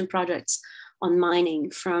exhibition projects on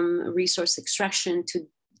mining, from resource extraction to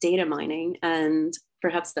data mining. And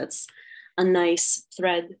perhaps that's a nice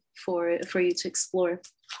thread for you to explore.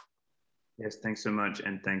 Yes, thanks so much.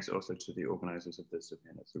 And thanks also to the organizers of this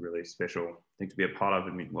event. It's a really special thing to be a part of,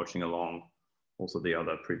 and watching along also the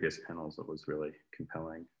other previous panels. It was really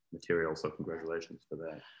compelling material. So congratulations for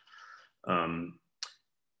that.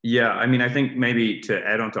 Yeah, I mean, I think maybe to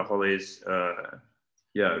add on to Holly's,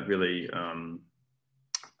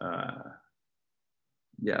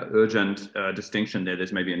 urgent distinction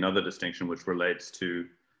there's maybe another distinction which relates to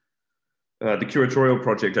the curatorial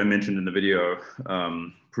project I mentioned in the video,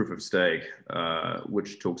 Proof of Stake,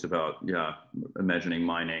 which talks about, imagining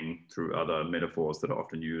mining through other metaphors that are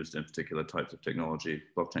often used in particular types of technology,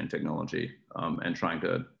 blockchain technology, and trying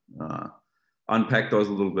to unpack those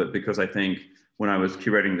a little bit, because I think when I was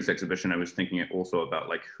curating this exhibition, I was thinking also about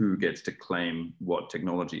like who gets to claim what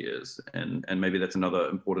technology is. And maybe that's another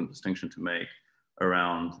important distinction to make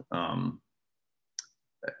around,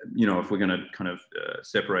 if we're going to kind of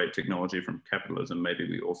separate technology from capitalism, maybe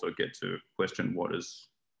we also get to question what is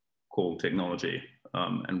called technology.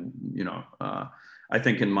 I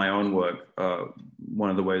think in my own work, one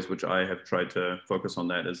of the ways which I have tried to focus on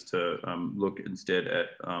that is to look instead at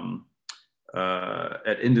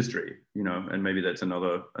industry, and maybe that's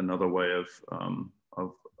another way of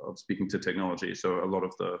speaking to technology. So a lot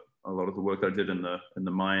of the work I did in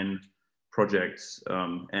the mine projects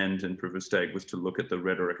and in Proof of Stake was to look at the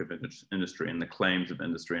rhetoric of industry and the claims of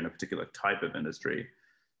industry and a particular type of industry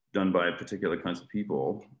done by particular kinds of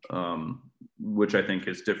people, which I think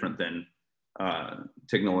is different than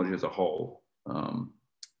technology as a whole.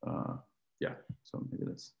 So maybe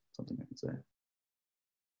that's something I can say.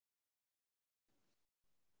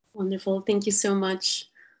 Wonderful, thank you so much.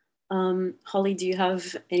 Holly, do you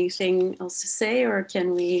have anything else to say, or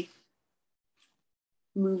can we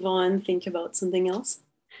move on, think about something else?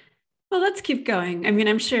 Well, let's keep going. I mean,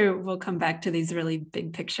 I'm sure we'll come back to these really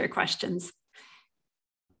big picture questions.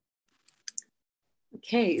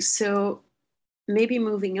 Okay, so maybe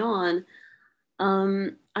moving on,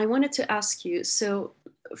 I wanted to ask you, so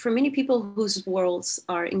for many people whose worlds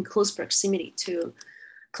are in close proximity to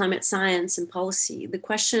climate science and policy, the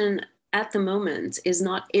question at the moment is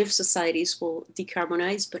not if societies will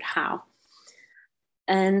decarbonize, but how.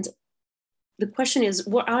 And the question is,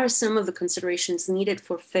 what are some of the considerations needed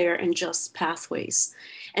for fair and just pathways?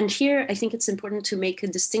 And here, I think it's important to make a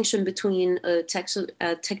distinction between a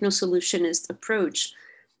techno-solutionist approach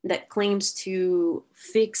that claims to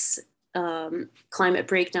fix climate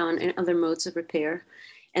breakdown and other modes of repair,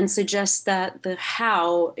 and suggests that the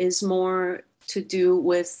how is more to do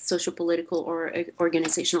with social-political or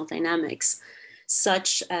organizational dynamics,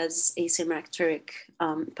 such as asymmetric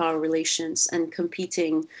power relations and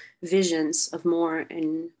competing visions of more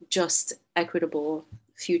and just equitable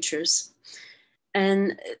futures.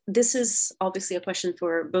 And this is obviously a question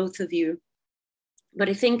for both of you, but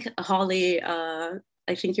I think, Holly,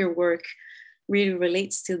 I think your work really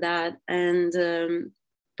relates to that. And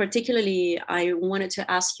particularly, I wanted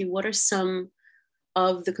to ask you, what are some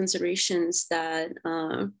of the considerations that,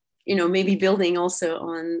 maybe building also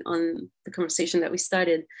on the conversation that we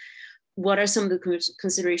started, what are some of the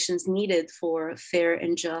considerations needed for fair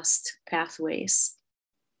and just pathways?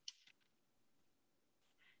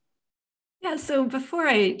 Yeah, so before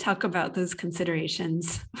I talk about those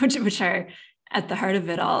considerations, which are at the heart of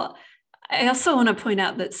it all, I also want to point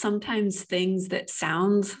out that sometimes things that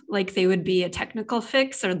sound like they would be a technical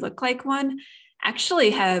fix or look like one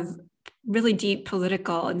actually have really deep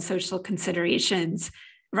political and social considerations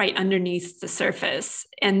right underneath the surface.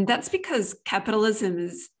 And that's because capitalism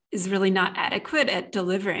is really not adequate at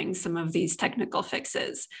delivering some of these technical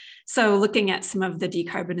fixes. So looking at some of the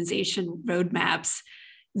decarbonization roadmaps,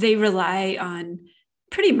 they rely on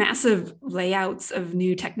pretty massive layouts of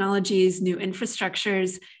new technologies, new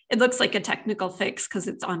infrastructures. It looks like a technical fix because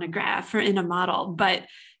it's on a graph or in a model, but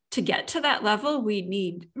to get to that level, we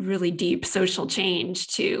need really deep social change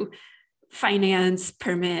to finance,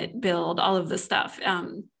 permit, build, all of the stuff.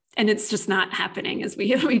 And it's just not happening, as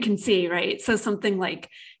we can see, right? So something like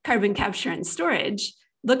carbon capture and storage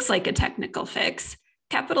looks like a technical fix.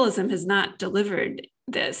 Capitalism has not delivered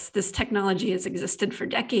this. This technology has existed for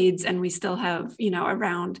decades, and we still have,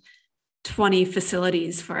 around 20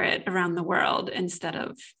 facilities for it around the world instead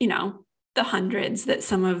of, the hundreds that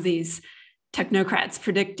some of these technocrats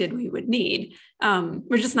predicted we would need.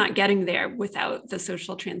 We're just not getting there without the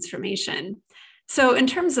social transformation. So in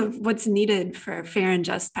terms of what's needed for fair and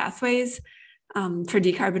just pathways for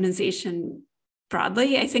decarbonization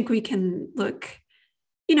broadly, I think we can look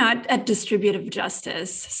at distributive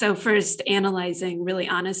justice. So first, analyzing really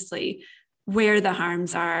honestly where the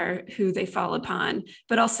harms are, who they fall upon,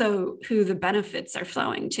 but also who the benefits are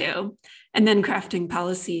flowing to, and then crafting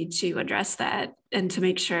policy to address that and to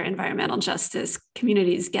make sure environmental justice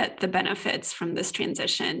communities get the benefits from this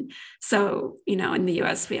transition. So, in the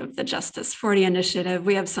US, we have the Justice 40 initiative.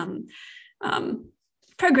 We have some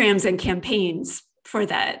programs and campaigns for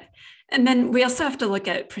that. And then we also have to look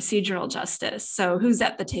at procedural justice. So who's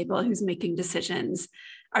at the table, who's making decisions?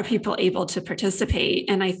 Are people able to participate?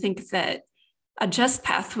 And I think that a just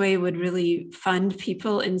pathway would really fund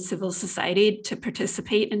people in civil society to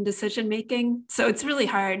participate in decision-making. So it's really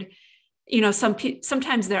hard,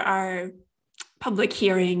 sometimes there are public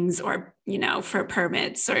hearings or, for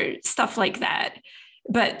permits or stuff like that,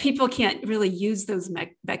 but people can't really use those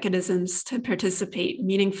mechanisms to participate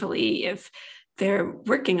meaningfully if they're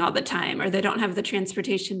working all the time, or they don't have the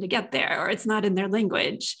transportation to get there, or it's not in their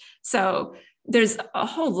language. So there's a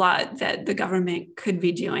whole lot that the government could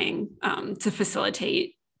be doing to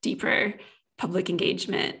facilitate deeper public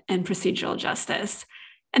engagement and procedural justice.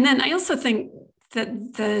 And then I also think that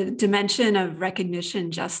the dimension of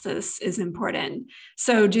recognition justice is important.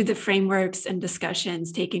 So do the frameworks and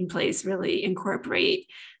discussions taking place really incorporate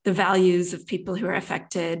the values of people who are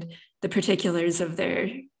affected, the particulars of their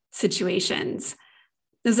situations?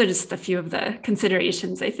 Those are just a few of the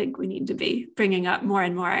considerations I think we need to be bringing up more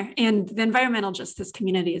and more. And the environmental justice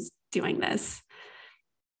community is doing this.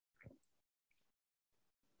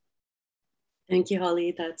 Thank you,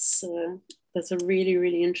 Holly. That's a really,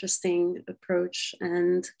 really interesting approach.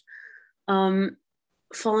 And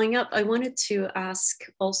following up, I wanted to ask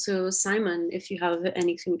also Simon if you have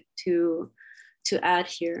anything to add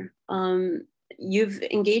here. You've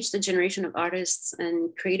engaged a generation of artists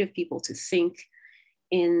and creative people to think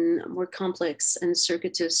in more complex and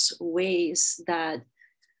circuitous ways that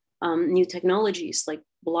new technologies like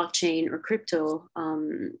blockchain or crypto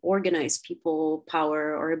organize people,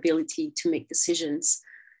 power, or ability to make decisions.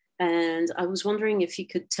 And I was wondering if you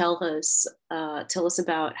could tell us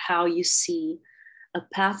about how you see a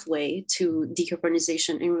pathway to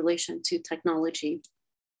decarbonization in relation to technology.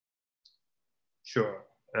 Sure.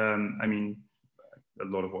 I mean, a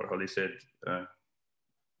lot of what Holly said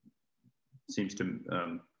seems to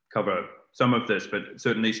cover some of this, but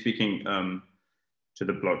certainly speaking to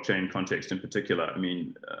the blockchain context in particular, I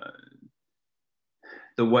mean,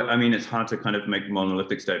 the way, I mean, it's hard to kind of make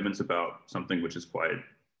monolithic statements about something which is quite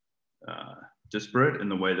disparate in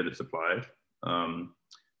the way that it's applied.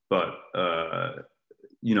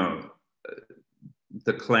 You know,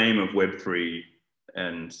 the claim of Web3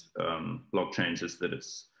 and blockchains is that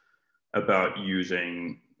it's about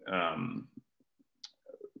using,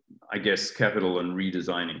 I guess, capital and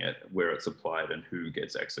redesigning it where it's applied and who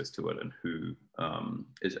gets access to it and who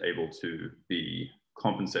is able to be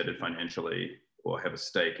compensated financially or have a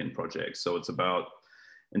stake in projects. So it's about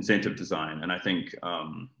incentive design. And I think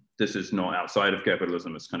this is not outside of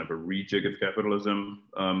capitalism, it's kind of a rejig of capitalism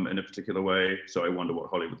in a particular way. So I wonder what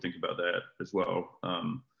Holly would think about that as well.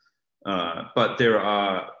 But there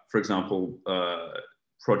are, for example,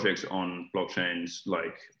 projects on blockchains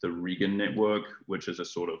like the Regan network, which is a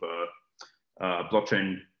sort of a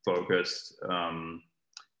blockchain-focused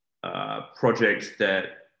project that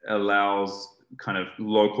allows kind of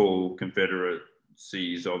local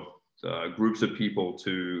confederacies of groups of people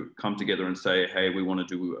to come together and say, hey, we want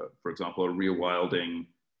to do, for example, a rewilding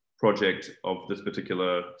project of this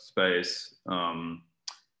particular space.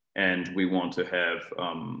 And we want to have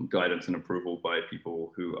guidance and approval by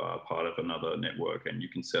people who are part of another network. And you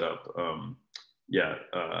can set up,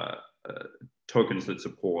 tokens that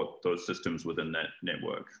support those systems within that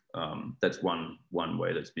network. That's one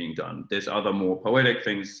way that's being done. There's other more poetic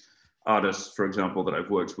things. Artists, for example, that I've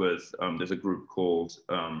worked with, there's a group called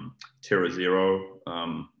Terra Zero,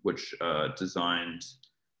 which designed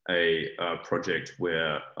a project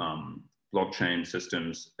where blockchain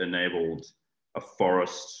systems enabled a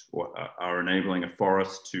forest, or are enabling a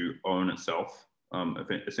forest to own itself,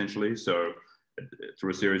 essentially. So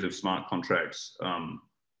through a series of smart contracts,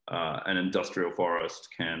 an industrial forest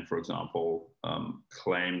can, for example,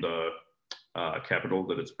 claim the capital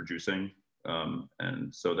that it's producing.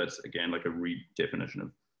 And so that's, again, like a redefinition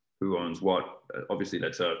of who owns what. Obviously,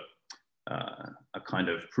 that's a kind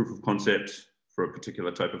of proof of concept for a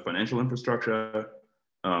particular type of financial infrastructure.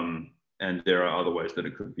 And there are other ways that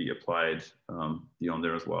it could be applied beyond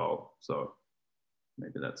there as well. So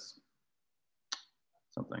maybe that's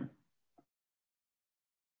something.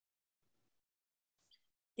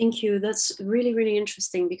 Thank you. That's really, really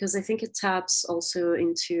interesting, because I think it taps also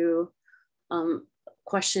into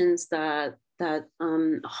questions that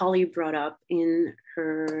Holly brought up in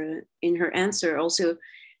her answer. Also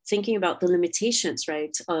thinking about the limitations,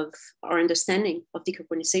 right, of our understanding of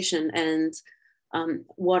decarbonization, and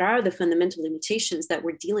what are the fundamental limitations that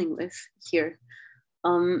we're dealing with here.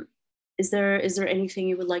 Is there anything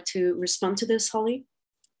you would like to respond to this, Holly?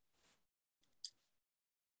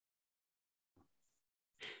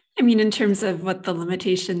 I mean, in terms of what the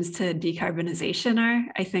limitations to decarbonization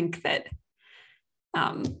are, I think that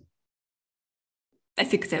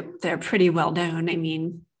they're pretty well known. I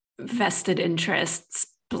mean, vested interests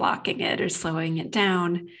blocking it or slowing it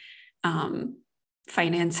down,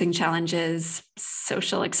 financing challenges,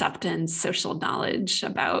 social acceptance, social knowledge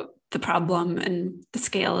about the problem and the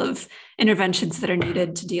scale of interventions that are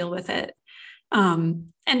needed to deal with it.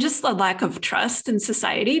 And just a lack of trust in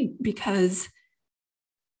society, because,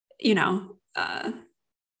 you know,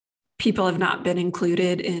 people have not been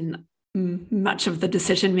included in much of the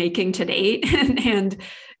decision making to date, and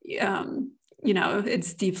you know,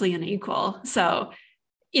 it's deeply unequal. So,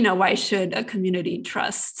 you know, why should a community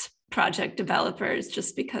trust project developers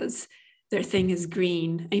just because their thing is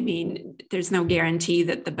green? I mean, there's no guarantee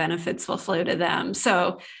that the benefits will flow to them.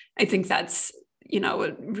 So I think that's, you know,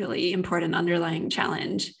 a really important underlying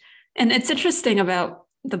challenge. And it's interesting about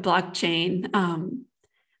the blockchain.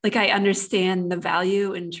 Like, I understand the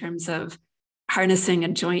value in terms of harnessing a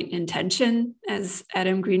joint intention, as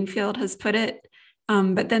Adam Greenfield has put it.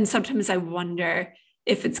 But then sometimes I wonder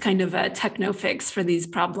if it's kind of a techno fix for these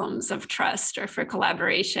problems of trust or for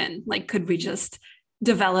collaboration. Like, could we just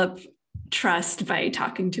develop trust by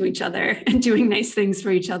talking to each other and doing nice things for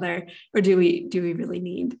each other? Or do we really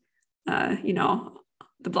need, you know,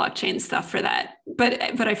 the blockchain stuff for that? But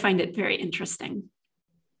I find it very interesting.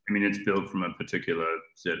 I mean, it's built from a particular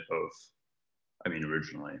set of, I mean,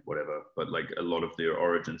 originally, whatever, but like a lot of the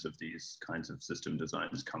origins of these kinds of system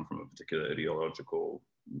designs come from a particular ideological,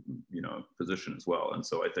 you know, position as well. And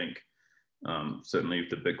so I think certainly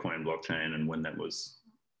the Bitcoin blockchain and when that was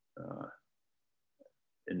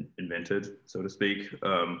invented, so to speak,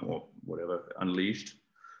 or whatever, unleashed,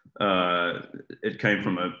 it came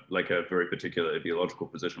from a very particular ideological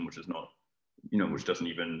position, which is not, you know, which doesn't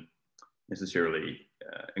even necessarily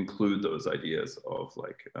include those ideas of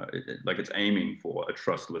it's aiming for a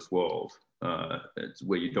trustless world. It's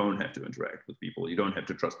where you don't have to interact with people. You don't have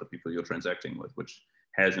to trust the people you're transacting with, which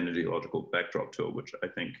has an ideological backdrop to it, which I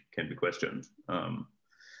think can be questioned.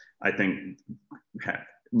 I think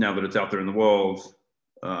now that it's out there in the world,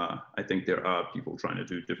 I think there are people trying to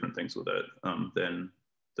do different things with it than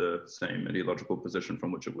the same ideological position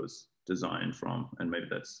from which it was designed from. And maybe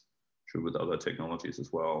that's true with other technologies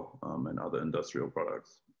as well, and other industrial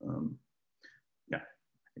products. Yeah,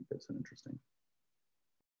 I think that's an interesting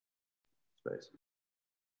space.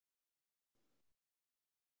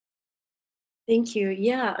 Thank you.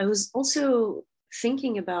 Yeah, I was also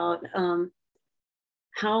thinking about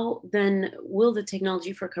how then will the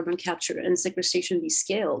technology for carbon capture and sequestration be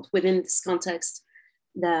scaled within this context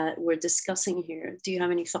that we're discussing here? Do you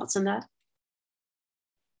have any thoughts on that?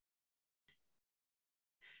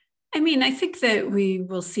 I mean, I think that we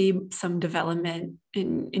will see some development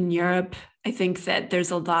in Europe. I think that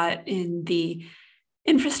there's a lot in the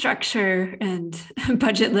infrastructure and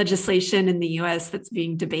budget legislation in the US that's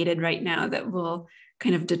being debated right now that will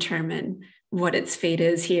kind of determine what its fate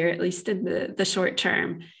is here, at least in the short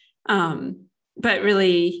term. But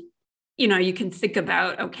really, you know, you can think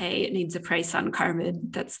about, okay, it needs a price on carbon.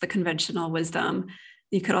 That's the conventional wisdom.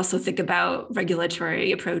 You could also think about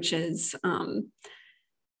regulatory approaches.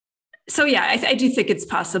 So yeah, I do think it's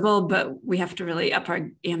possible, but we have to really up our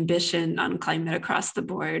ambition on climate across the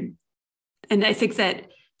board. And I think that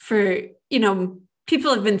for, you know,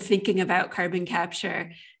 people have been thinking about carbon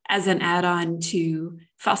capture as an add-on to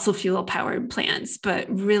fossil fuel powered plants, but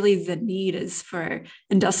really the need is for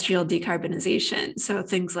industrial decarbonization. So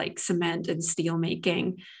things like cement and steel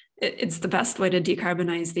making, it's the best way to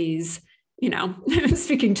decarbonize these, you know,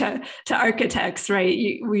 speaking to architects,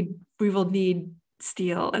 right? We will need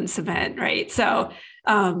steel and cement, right? So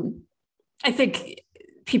I think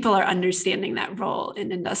people are understanding that role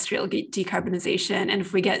in industrial decarbonization. And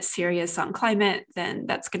if we get serious on climate, then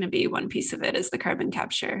that's going to be one piece of it, is the carbon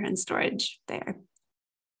capture and storage there.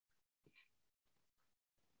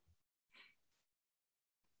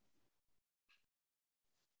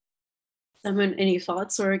 Simon, any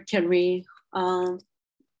thoughts, or can we? I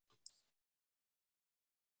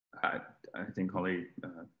think Holly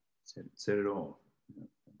said it all.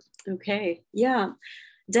 Okay, yeah,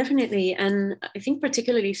 definitely. And I think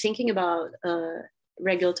particularly thinking about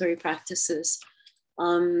regulatory practices,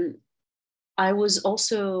 I was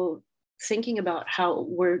also thinking about how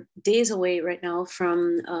we're days away right now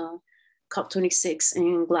from COP26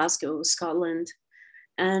 in Glasgow, Scotland.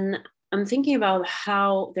 And I'm thinking about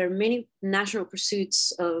how there are many national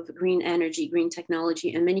pursuits of green energy, green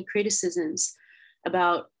technology, and many criticisms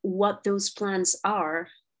about what those plans are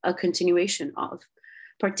a continuation of,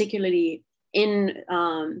 particularly in,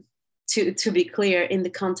 to be clear, in the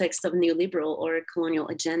context of neoliberal or colonial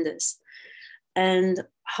agendas. And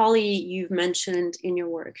Holly, you've mentioned in your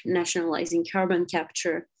work nationalizing carbon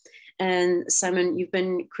capture. And Simon, you've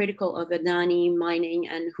been critical of Adani mining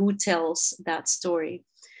and who tells that story.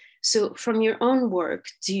 So from your own work,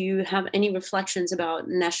 do you have any reflections about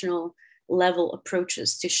national level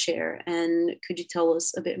approaches to share? And could you tell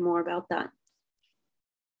us a bit more about that?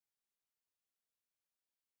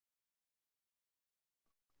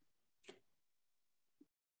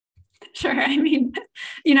 Sure. I mean,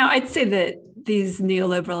 you know, I'd say that these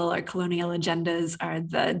neoliberal or colonial agendas are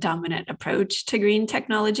the dominant approach to green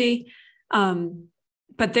technology.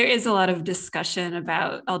 But there is a lot of discussion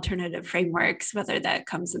about alternative frameworks, whether that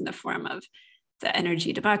comes in the form of the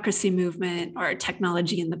energy democracy movement or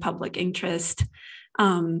technology in the public interest.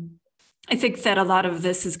 I think that a lot of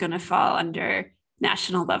this is going to fall under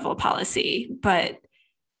national level policy, but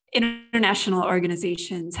international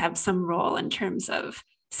organizations have some role in terms of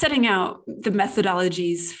setting out the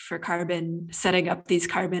methodologies for carbon, setting up these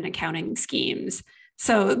carbon accounting schemes.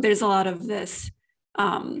 So there's a lot of this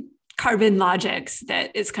carbon logics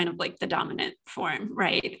that is kind of like the dominant form,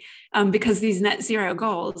 right? Because these net zero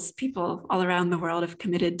goals, people all around the world have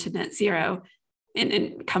committed to net zero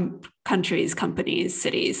in countries, companies,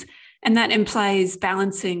 cities. And that implies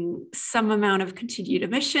balancing some amount of continued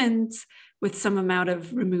emissions with some amount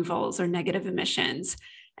of removals or negative emissions.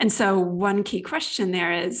 And so one key question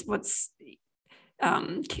there is what's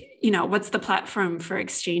the platform for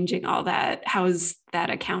exchanging all that? How is that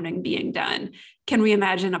accounting being done? Can we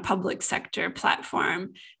imagine a public sector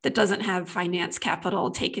platform that doesn't have finance capital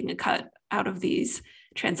taking a cut out of these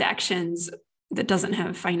transactions, that doesn't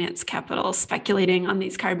have finance capital speculating on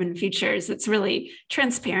these carbon futures? It's really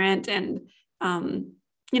transparent and,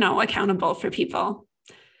 accountable for people.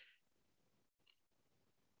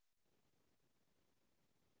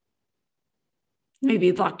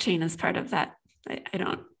 Maybe blockchain is part of that.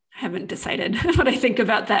 I haven't decided what I think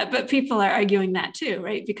about that, but people are arguing that too,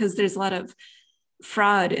 right? Because there's a lot of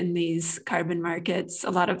fraud in these carbon markets,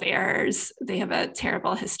 a lot of errors. They have a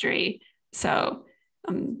terrible history. So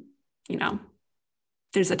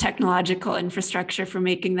there's a technological infrastructure for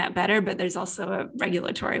making that better, but there's also a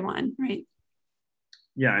regulatory one, right?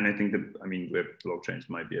 Yeah, and I think that, where blockchains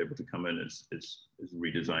might be able to come in is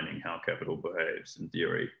redesigning how capital behaves in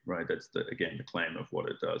theory, right? That's again the claim of what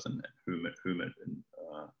it does and whom it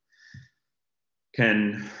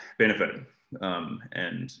can benefit.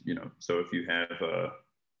 And so if you have,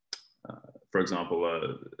 for example,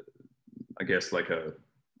 I guess like a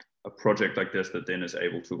project like this that then is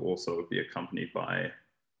able to also be accompanied by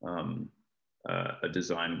a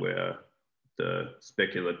design where the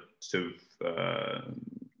speculative,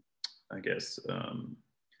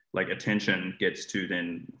 like attention gets to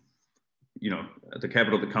then, the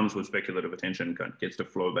capital that comes with speculative attention gets to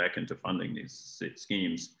flow back into funding these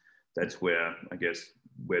schemes. That's where, I guess,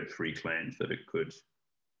 Web3 claims that it could,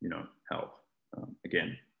 help.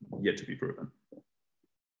 Again, yet to be proven.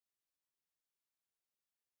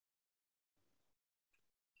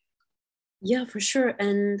 Yeah, for sure.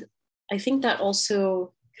 And I think that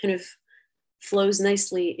also kind of flows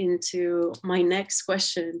nicely into my next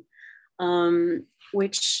question,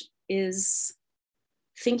 which is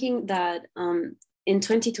thinking that in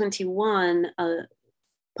 2021, a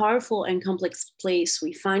powerful and complex place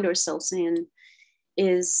we find ourselves in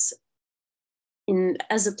is,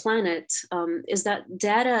 as a planet, is that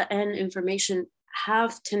data and information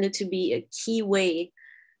have tended to be a key way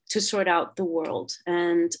to sort out the world.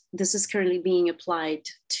 And this is currently being applied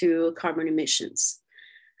to carbon emissions,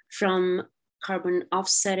 from carbon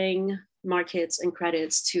offsetting markets and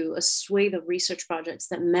credits to a swathe of research projects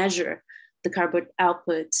that measure the carbon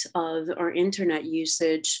output of our internet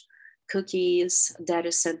usage, cookies,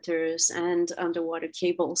 data centers, and underwater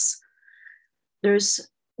cables. There's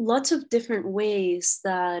lots of different ways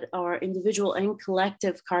that our individual and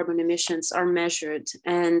collective carbon emissions are measured.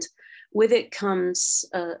 And with it comes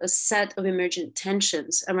a set of emergent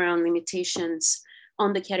tensions around limitations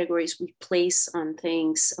on the categories we place on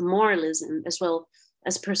things, moralism, as well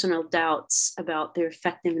as personal doubts about their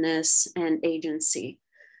effectiveness and agency.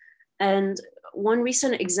 And one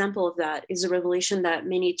recent example of that is the revelation that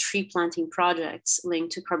many tree planting projects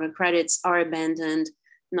linked to carbon credits are abandoned,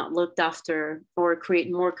 not looked after, or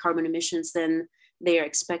create more carbon emissions than they are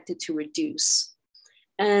expected to reduce.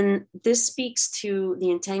 And this speaks to the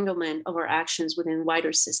entanglement of our actions within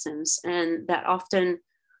wider systems, and that often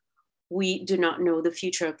we do not know the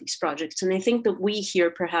future of these projects. And I think that we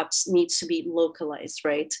here perhaps needs to be localized,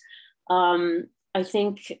 right? I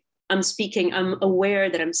think I'm aware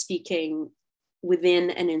that I'm speaking within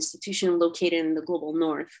an institution located in the global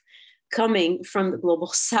north. Coming from the global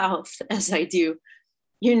south, as I do,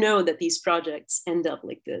 you know that these projects end up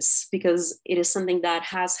like this because it is something that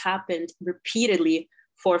has happened repeatedly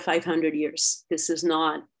for 500 years. This is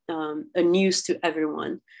not a news to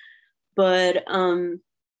everyone. But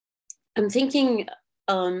I'm thinking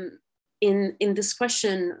in this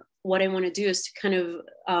question, what I want to do is to kind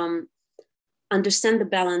of understand the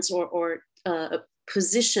balance or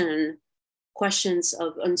position questions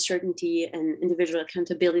of uncertainty and individual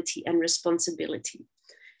accountability and responsibility.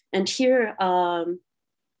 And here,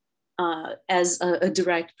 as a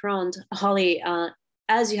direct prompt, Holly,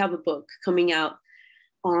 as you have a book coming out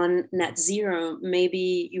on net zero,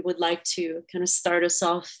 maybe you would like to kind of start us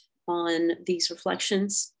off on these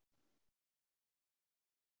reflections.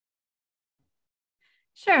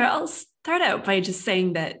 Sure, I'll start out by just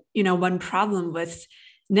saying that, one problem with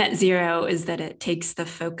net zero is that it takes the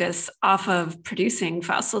focus off of producing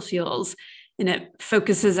fossil fuels and it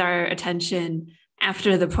focuses our attention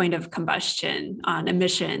after the point of combustion on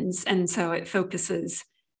emissions. And so it focuses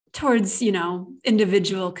towards,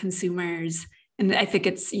 individual consumers. And I think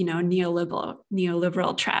it's,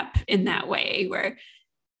 neoliberal trap in that way where,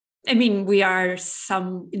 we are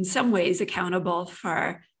in some ways accountable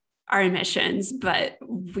for our emissions, but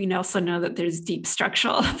we also know that there's deep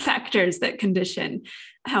structural factors that condition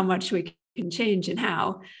how much we can change and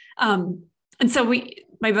how. And so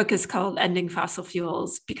my book is called Ending Fossil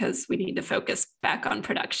Fuels because we need to focus back on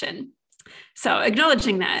production. So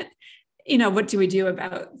acknowledging that, what do we do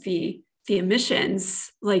about the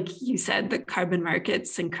emissions? Like you said, the carbon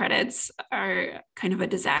markets and credits are kind of a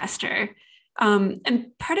disaster.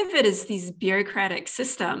 And part of it is these bureaucratic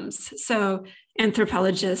systems. So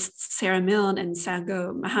anthropologists Sarah Milne and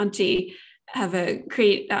Sango Mahanti have a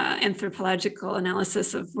great anthropological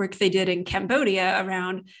analysis of work they did in Cambodia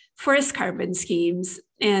around forest carbon schemes.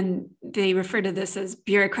 And they refer to this as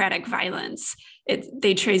bureaucratic violence.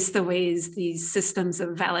 They trace the ways these systems of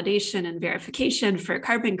validation and verification for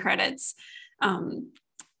carbon credits,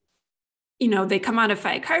 they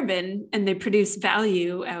commodify carbon and they produce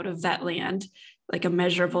value out of that land, like a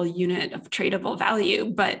measurable unit of tradable value.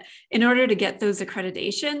 But in order to get those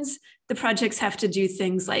accreditations, the projects have to do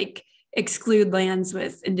things like exclude lands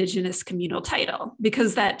with indigenous communal title,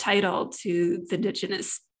 because that title to the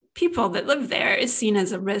indigenous people that live there is seen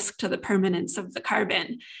as a risk to the permanence of the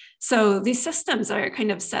carbon. So these systems are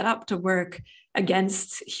kind of set up to work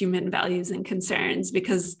against human values and concerns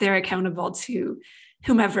because they're accountable to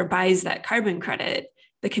whomever buys that carbon credit.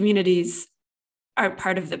 The communities are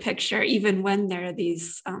part of the picture, even when there are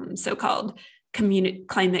these so-called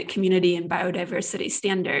climate, community, and biodiversity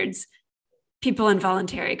standards. People in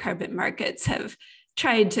voluntary carbon markets have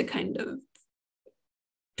tried to kind of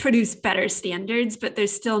produce better standards, but they're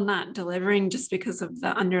still not delivering just because of the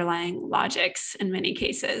underlying logics in many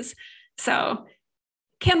cases. So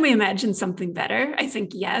can we imagine something better? I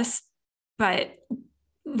think yes, but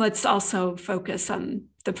let's also focus on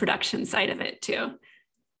the production side of it too.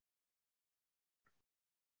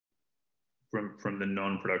 From the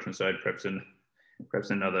non-production side, perhaps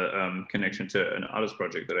another connection to an artist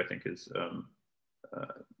project that I think is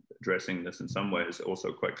addressing this in some ways,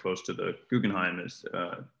 also quite close to the Guggenheim, is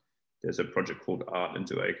there's a project called Art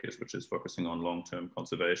into Acres, which is focusing on long-term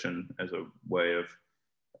conservation as a way of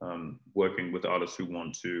working with artists who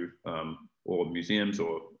want to, or museums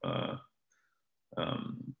or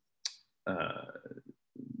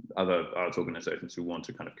other arts organizations who want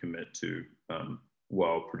to kind of commit to,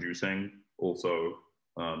 while producing, also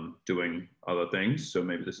doing other things. So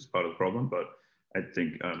maybe this is part of the problem, but I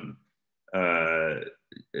think,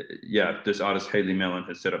 yeah, this artist Hayley Mellon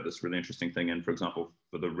has set up this really interesting thing. And for example,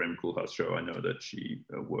 for the Rem Koolhaas show, I know that she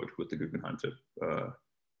worked with the Guggenheim to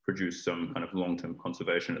produce some kind of long-term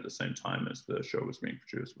conservation at the same time as the show was being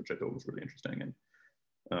produced, which I thought was really interesting.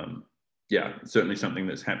 And yeah, certainly something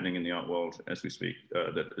that's happening in the art world as we speak,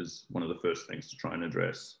 that is one of the first things to try and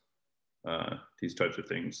address these types of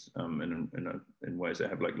things in ways that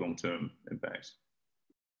have like long-term impacts.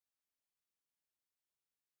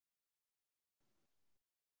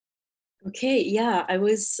 Okay, yeah, I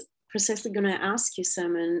was precisely going to ask you,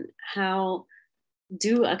 Simon, how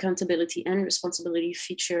do accountability and responsibility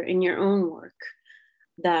feature in your own work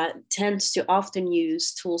that tends to often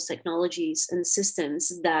use tools, technologies, and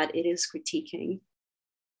systems that it is critiquing?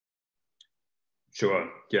 Sure,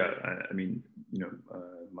 yeah, I mean, you know,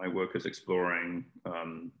 my work is exploring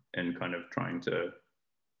and kind of trying to,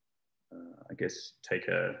 I guess, take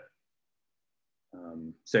a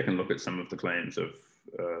second look at some of the claims of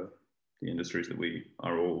the industries that we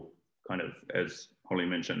are all kind of, as Holly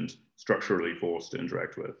mentioned, structurally forced to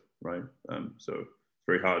interact with, right? So it's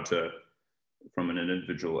very hard to, from an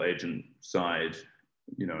individual agent side,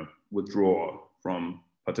 you know, withdraw from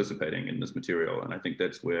participating in this material. And I think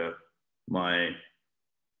that's where my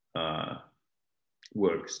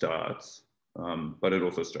work starts, but it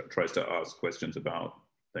also tries to ask questions about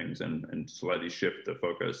things and slightly shift the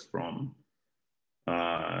focus from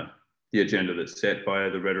the agenda that's set by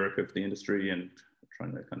the rhetoric of the industry and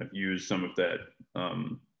trying to kind of use some of that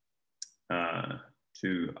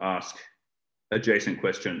to ask adjacent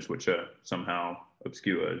questions which are somehow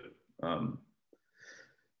obscured.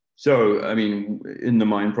 So, I mean, in the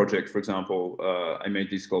Mine project, for example, I made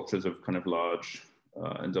these sculptures of kind of large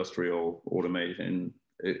industrial automation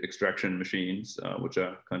extraction machines, which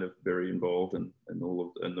are kind of very involved in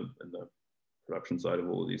the production side of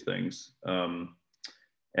all of these things.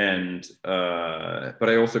 But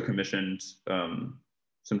I also commissioned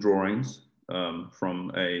some drawings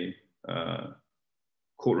from a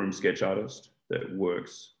courtroom sketch artist that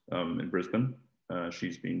works in Brisbane.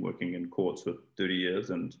 She's been working in courts for 30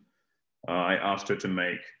 years, and I asked her to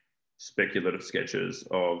make speculative sketches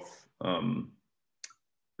of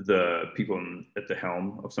the people at the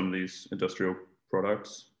helm of some of these industrial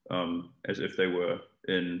products, as if they were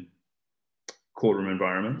in courtroom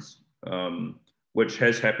environments, which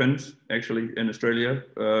has happened actually in Australia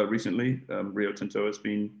recently. Rio Tinto has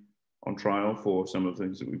been on trial for some of the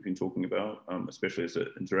things that we've been talking about, especially as it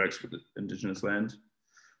interacts with the indigenous land,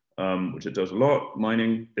 which it does a lot,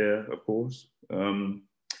 mining there, of course.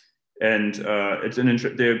 It's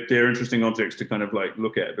they're interesting objects to kind of like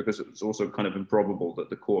look at, because it's also kind of improbable that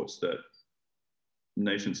the courts, that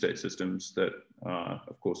nation state systems that are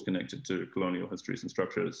of course connected to colonial histories and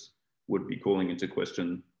structures, would be calling into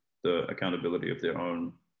question the accountability of their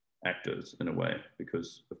own actors in a way,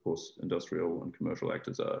 because of course industrial and commercial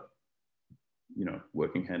actors are, you know,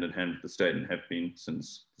 working hand in hand with the state and have been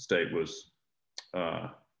since the state was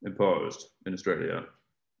imposed in Australia.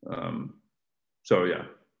 So yeah,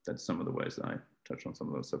 that's some of the ways that I touch on some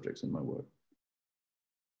of those subjects in my work.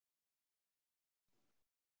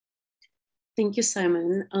 Thank you,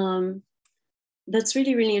 Simon. That's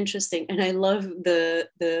really, really interesting. And I love the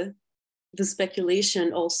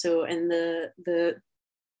speculation also, and the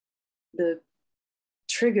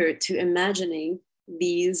trigger to imagining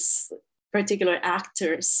these particular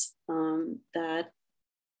actors that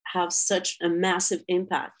have such a massive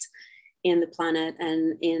impact in the planet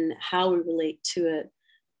and in how we relate to it,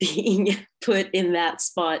 being put in that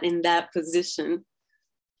spot, in that position.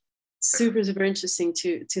 Super, super interesting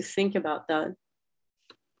to think about that.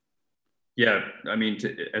 Yeah, I mean,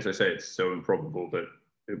 as I say, it's so improbable that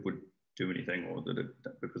it would do anything, or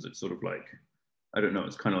because it's sort of like, I don't know,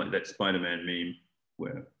 it's kind of like that Spider-Man meme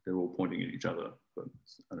where they're all pointing at each other, but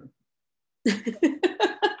I don't know.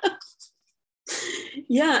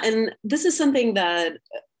 Yeah, and this is something that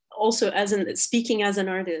also, speaking as an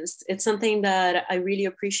artist, it's something that I really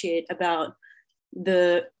appreciate about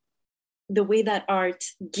the way that art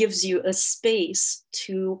gives you a space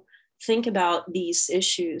to think about these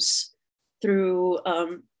issues through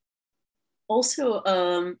also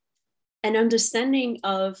an understanding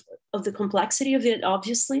of the complexity of it,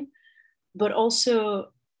 obviously, but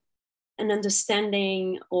also an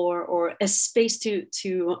understanding or a space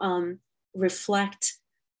to reflect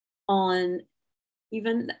on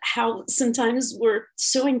even how sometimes we're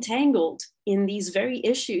so entangled in these very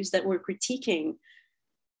issues that we're critiquing,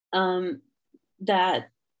 that,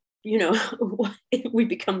 you know, we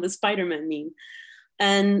become the Spider-Man meme.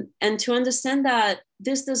 And to understand that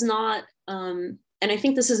this does not, and I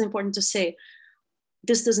think this is important to say,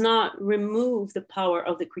 this does not remove the power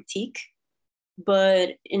of the critique,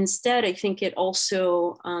 but instead, I think it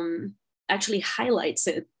also actually highlights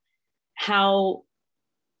it, how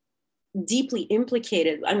deeply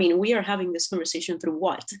implicated. I mean, we are having this conversation through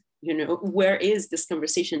what? You know, where is this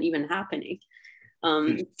conversation even happening?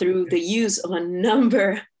 Through the use of a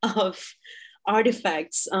number of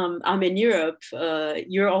artifacts. I'm in Europe.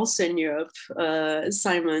 You're also in Europe,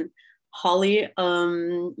 Simon. Holly,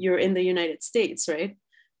 you're in the United States, right?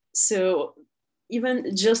 So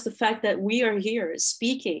even just the fact that we are here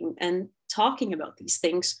speaking and talking about these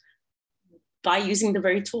things by using the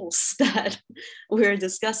very tools that we're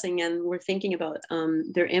discussing, and we're thinking about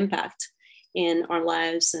their impact in our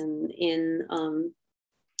lives and in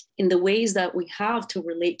the ways that we have to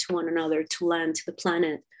relate to one another, to land, to the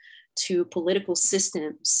planet, to political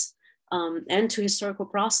systems, and to historical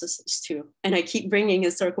processes too. And I keep bringing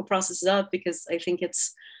historical processes up because I think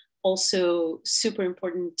it's also super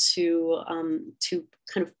important to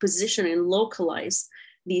kind of position and localize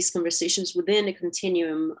these conversations within a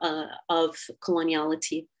continuum of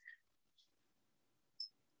coloniality.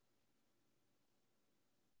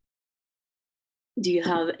 Do you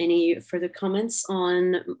have any further comments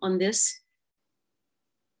on this?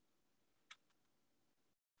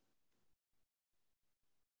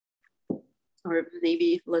 Or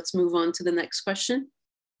maybe let's move on to the next question,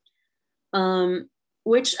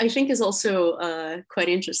 which I think is also quite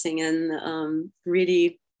interesting and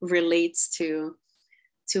really relates to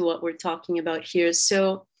what we're talking about here.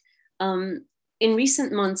 So in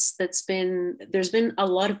recent months, there's been a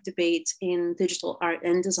lot of debate in digital art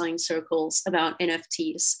and design circles about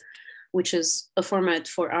NFTs, which is a format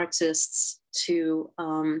for artists to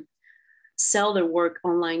sell their work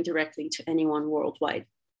online directly to anyone worldwide.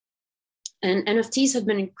 And NFTs have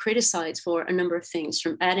been criticized for a number of things,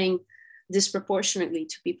 from adding disproportionately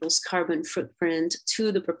to people's carbon footprint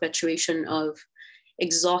to the perpetuation of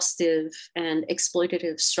exhaustive and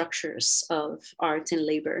exploitative structures of art and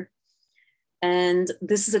labor. And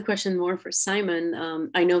this is a question more for Simon.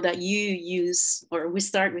 I know that you use, or we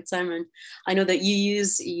start with Simon. I know that you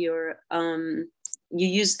use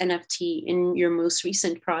NFT in your most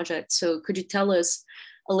recent project. So could you tell us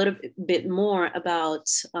a little bit more about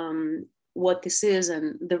what this is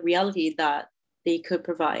and the reality that they could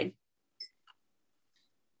provide?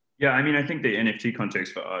 Yeah, I mean, I think the NFT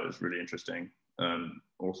context for art is really interesting.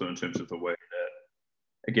 Also in terms of the way that,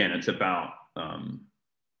 again, it's about, I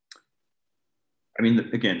mean,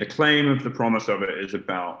 again, the claim of the promise of it is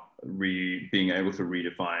about being able to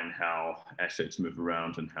redefine how assets move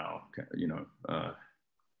around and how, you know,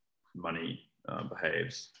 money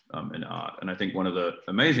behaves in art. And I think one of the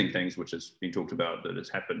amazing things which has been talked about that has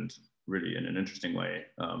happened really in an interesting way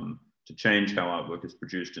to change how artwork is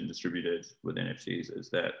produced and distributed with NFTs is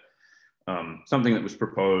that something that was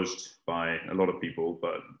proposed by a lot of people,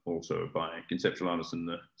 but also by conceptual artists in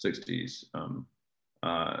the 60s,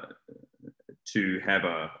 to have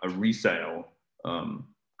a resale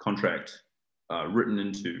contract written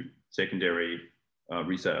into secondary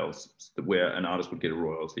resales where an artist would get a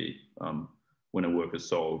royalty when a work is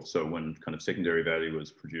sold. So when kind of secondary value is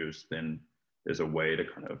produced, then there's a way to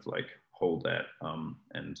kind of like hold that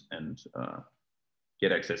and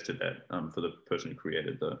get access to that for the person who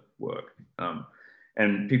created the work.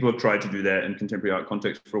 And people have tried to do that in contemporary art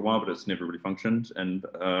context for a while, but it's never really functioned. And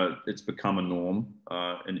it's become a norm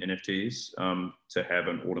in NFTs to have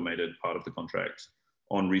an automated part of the contract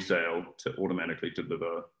on resale to automatically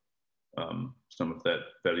deliver some of that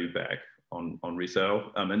value back on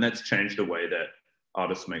resale. And that's changed the way that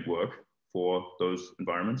artists make work for those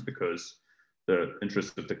environments, because the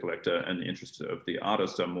interests of the collector and the interests of the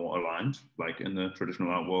artist are more aligned. Like in the traditional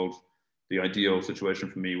art world, the ideal situation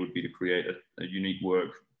for me would be to create a unique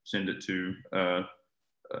work, send it to a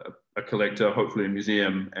collector, hopefully a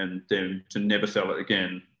museum, and then to never sell it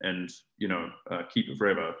again and keep it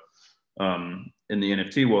forever. In the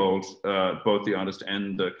NFT world, both the artist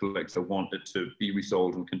and the collector want it to be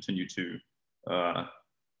resold and continue to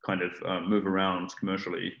kind of move around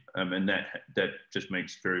commercially, and that just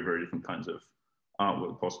makes very, very different kinds of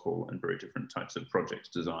artwork possible and very different types of projects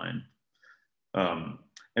design.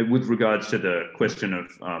 And with regards to the question of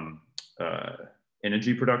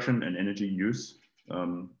energy production and energy use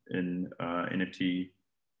in NFT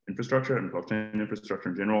infrastructure and blockchain infrastructure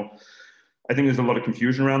in general, I think there's a lot of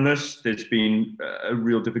confusion around this. There's been a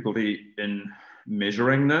real difficulty in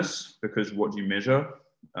measuring this, because what do you measure?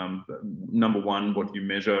 Number one, what do you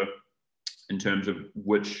measure in terms of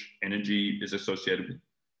which energy is associated with,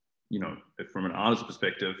 from an artist's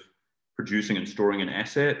perspective, producing and storing an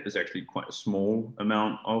asset is actually quite a small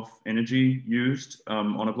amount of energy used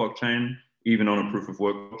on a blockchain, even on a proof of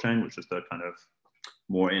work blockchain, which is the kind of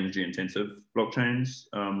more energy intensive blockchains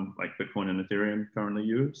like Bitcoin and Ethereum currently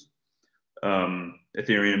use.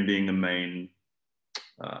 Ethereum being the main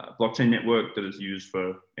blockchain network that is used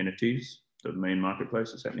for NFTs, the main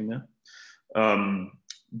marketplace is happening there.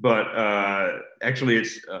 But actually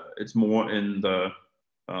it's more in the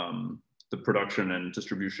production and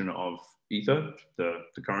distribution of Ether, the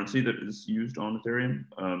currency that is used on Ethereum.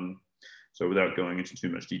 So without going into too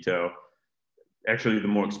much detail, actually the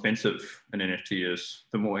more expensive an NFT is,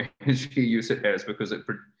 the more energy use it has, because it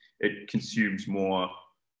consumes more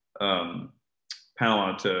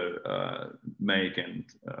power to make and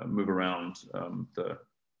move around the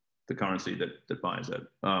currency that buys it.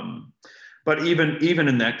 But even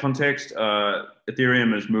in that context,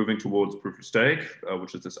 Ethereum is moving towards proof of stake,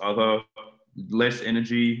 which is this other less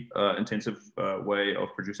energy intensive way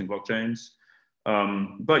of producing blockchains.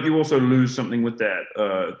 But you also lose something with that.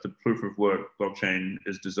 The proof of work blockchain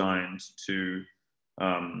is designed to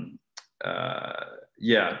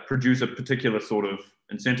produce a particular sort of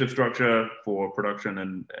incentive structure for production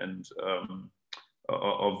and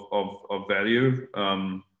of value,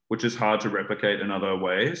 which is hard to replicate in other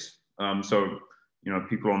ways. So,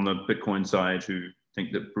 people on the Bitcoin side who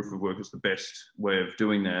think that proof of work is the best way of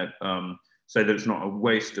doing that say that it's not a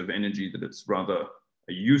waste of energy, that it's rather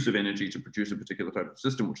a use of energy to produce a particular type of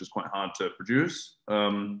system, which is quite hard to produce. I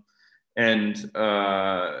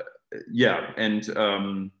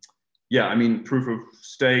mean, proof of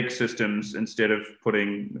stake systems, instead of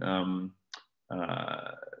putting,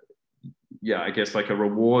 I guess like a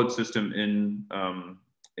reward system in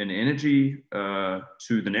energy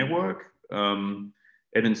to the network,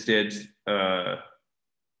 it instead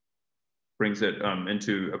brings it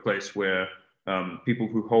into a place where people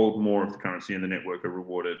who hold more of the currency in the network are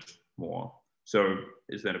rewarded more. So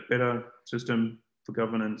is that a better system for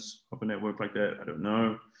governance of a network like that? I don't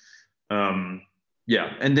know. And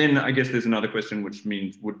then I guess there's another question, which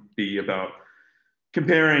would be about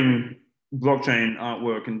comparing blockchain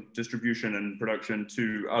artwork and distribution and production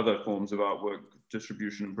to other forms of artwork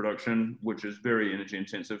distribution and production, which is very energy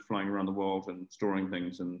intensive, flying around the world and storing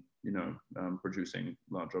things and producing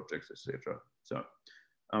large objects, etc. So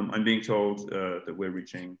I'm being told that we're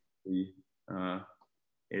reaching the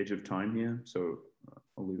edge of time here, so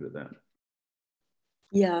I'll leave it at that.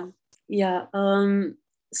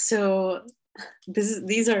 So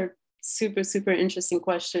these are super interesting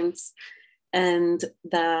questions, and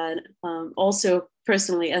that also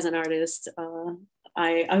personally as an artist,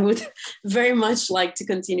 I would very much like to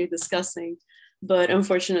continue discussing, but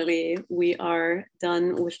unfortunately we are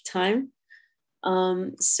done with time.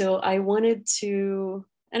 So I wanted to,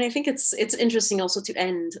 and I think it's interesting also to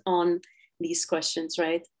end on these questions,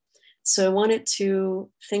 right? So I wanted to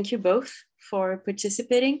thank you both for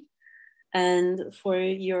participating and for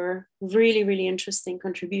your really interesting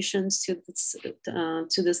contributions to this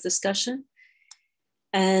discussion.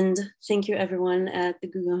 And thank you everyone at the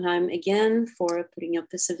Guggenheim again for putting up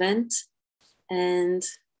this event. And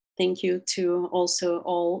thank you to also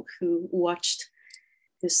all who watched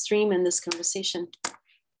this stream and this conversation.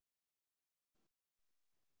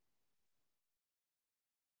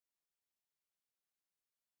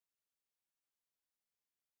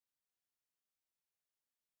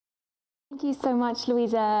 Thank you so much,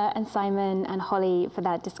 Louisa and Simon and Holly, for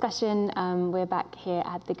that discussion. We're back here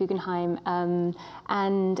at the Guggenheim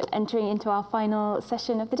and entering into our final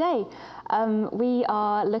session of the day. We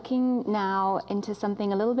are looking now into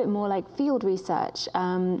something a little bit more like field research.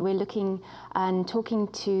 We're looking and talking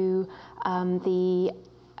to the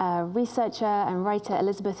researcher and writer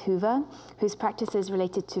Elizabeth Hoover, whose practice is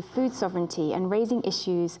related to food sovereignty and raising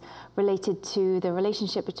issues related to the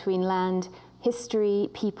relationship between land, history,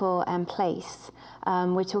 people, and place.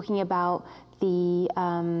 We're talking about the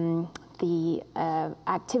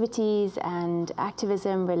activities and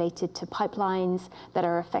activism related to pipelines that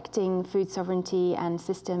are affecting food sovereignty and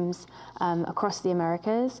systems across the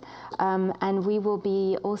Americas. And we will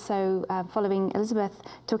be also, following Elizabeth,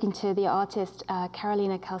 talking to the artist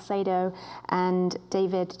Carolina Calcedo and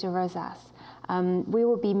David de Rosas. We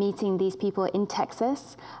will be meeting these people in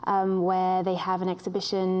Texas, where they have an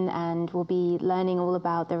exhibition, and we'll be learning all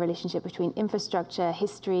about the relationship between infrastructure,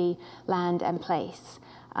 history, land, and place.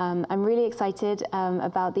 I'm really excited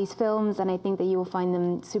about these films, and I think that you will find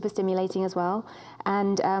them super stimulating as well.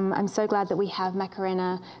 And I'm so glad that we have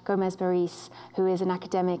Macarena Gomez-Baris, who is an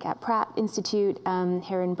academic at Pratt Institute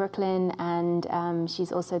here in Brooklyn, and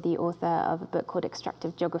she's also the author of a book called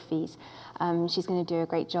Extractive Geographies. She's going to do a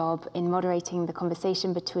great job in moderating the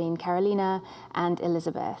conversation between Carolina and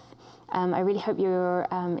Elizabeth. I really hope you're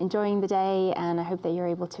enjoying the day, and I hope that you're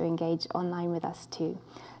able to engage online with us too.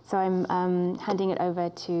 So I'm handing it over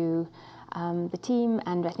to the team,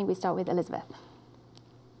 and I think we start with Elizabeth.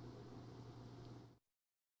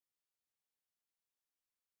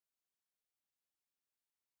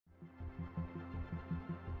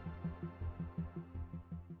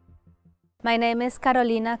 My name is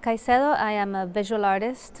Carolina Caicedo. I am a visual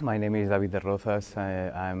artist. My name is David de Rosas.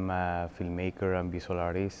 I'm a filmmaker and visual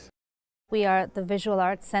artist. We are at the Visual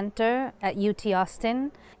Arts Center at UT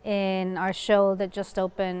Austin in our show that just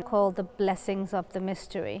opened called The Blessings of the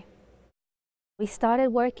Mystery. We started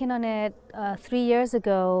working on it 3 years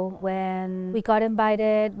ago when we got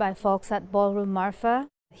invited by folks at Ballroom Marfa.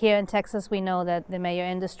 Here in Texas, we know that the major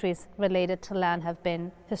industries related to land have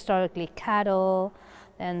been historically cattle,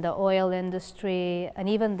 and the oil industry, and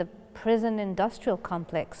even the prison industrial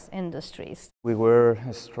complex industries. We were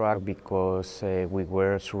struck because we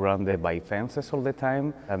were surrounded by fences all the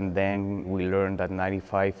time, and then we learned that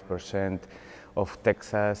 95% of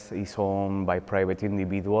Texas is owned by private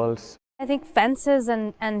individuals. I think fences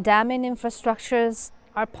and damming infrastructures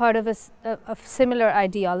are part of a similar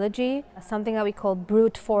ideology, something that we call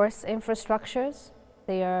brute force infrastructures.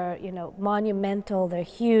 They are, monumental, they're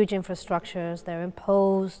huge infrastructures, they're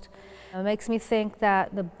imposed. It makes me think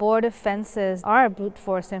that the border fences are brute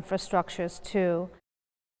force infrastructures too.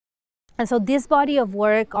 And so this body of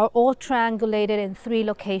work are all triangulated in 3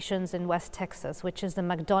 locations in West Texas, which is the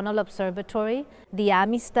McDonald Observatory, the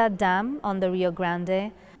Amistad Dam on the Rio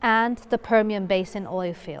Grande, and the Permian Basin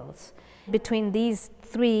oil fields. Between these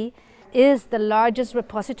 3 is the largest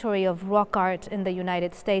repository of rock art in the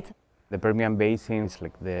United States. The Permian Basin is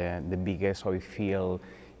like the biggest oil field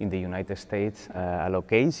in the United States, a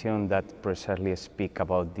location that precisely speaks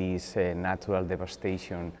about this natural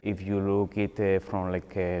devastation. If you look at it from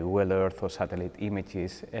like Google Earth or satellite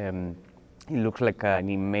images, it looks like an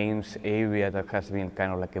immense area that has been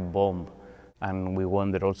kind of like a bomb. And we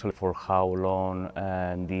wonder also for how long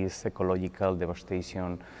this ecological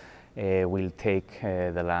devastation will take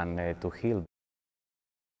the land to heal.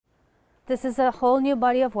 This is a whole new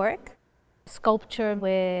body of work. Sculpture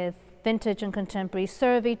with vintage and contemporary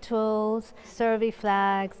survey tools, survey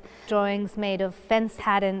flags, drawings made of fence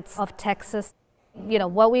patents of Texas.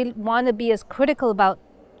 What we want to be is critical about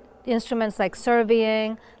instruments like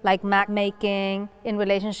surveying, like map making, in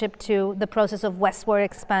relationship to the process of westward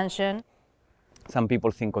expansion. Some people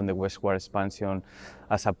think on the westward expansion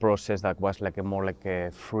as a process that was more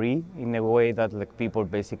free, in a way that people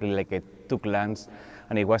basically took lands,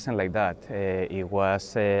 and it wasn't like that. It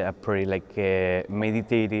was a pretty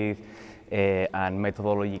meditative and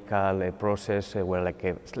methodological process where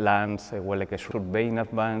lands were surveyed in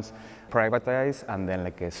advance, privatized, and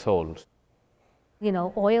then sold.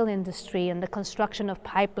 Oil industry and the construction of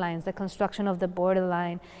pipelines, the construction of the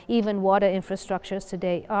borderline, even water infrastructures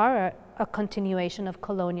today are a continuation of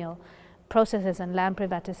colonial processes and land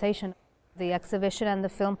privatization. The exhibition and the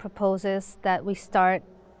film proposes that we start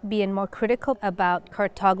being more critical about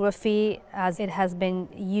cartography as it has been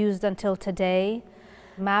used until today.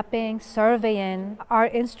 Mapping, surveying are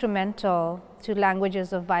instrumental to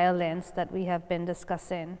languages of violence that we have been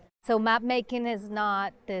discussing. So map making is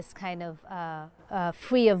not this kind of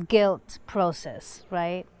free of guilt process,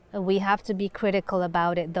 right? We have to be critical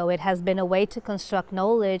about it, though. It has been a way to construct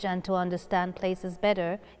knowledge and to understand places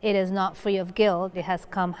better. It is not free of guilt. It has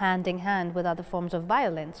come hand in hand with other forms of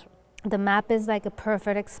violence. The map is like a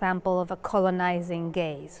perfect example of a colonizing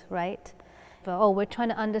gaze, right? Oh, we're trying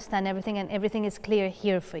to understand everything and everything is clear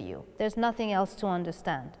here for you. There's nothing else to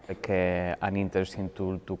understand. Like an interesting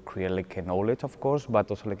tool to create like a knowledge, of course,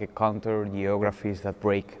 but also like a counter geographies that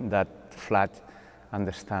break that flat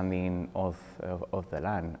understanding of the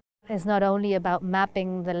land. It's not only about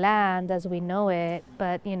mapping the land as we know it,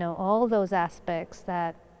 but all those aspects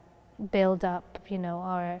that build up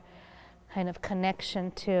our kind of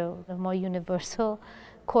connection to the more universal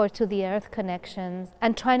core to the earth connections,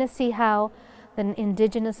 and trying to see how the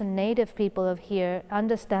indigenous and native people of here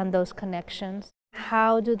understand those connections.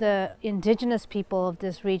 How do the indigenous people of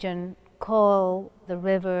this region call the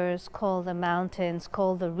rivers, call the mountains,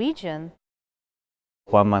 call the region?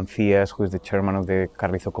 Juan Mancias, who is the chairman of the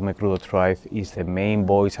Carrizo Come Crudo tribe, is the main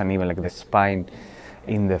voice and even like the spine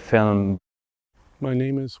in the film. My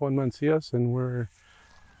name is Juan Mancias, and we're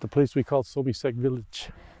the place we call Somisec Village.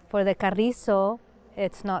 For the Carrizo,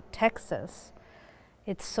 it's not Texas,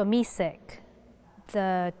 it's Somisec.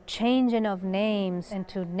 The changing of names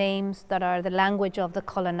into names that are the language of the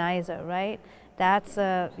colonizer, right? That's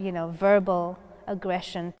a verbal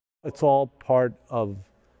aggression. It's all part of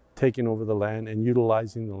taking over the land and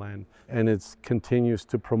utilizing the land, and it continues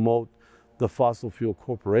to promote the fossil fuel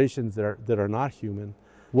corporations that are not human.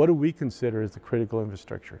 What do we consider as the critical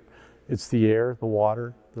infrastructure? It's the air, the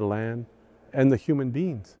water, the land, and the human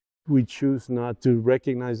beings. We choose not to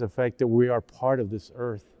recognize the fact that we are part of this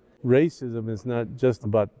earth. Racism is not just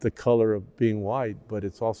about the color of being white, but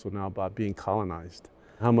it's also now about being colonized.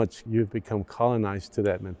 How much you've become colonized to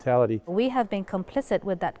that mentality. We have been complicit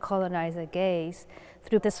with that colonizer gaze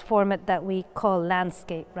through this format that we call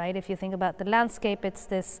landscape, right? If you think about the landscape, it's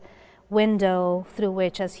this window through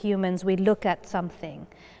which as humans we look at something.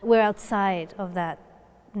 We're outside of that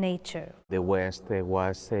nature. The West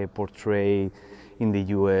was portrayed in the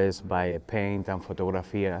US by paint and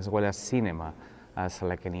photography as well as cinema as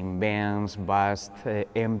like an immense, vast,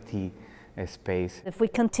 empty space. If we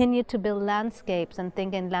continue to build landscapes and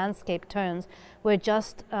think in landscape terms, we're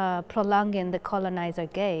just prolonging the colonizer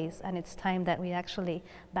gaze, and it's time that we actually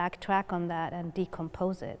backtrack on that and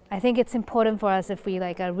decompose it. I think it's important for us, if we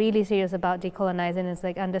are really serious about decolonizing, is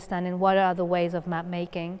understanding what are the ways of map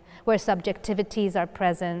making, where subjectivities are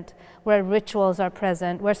present, where rituals are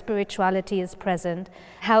present, where spirituality is present.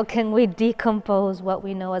 How can we decompose what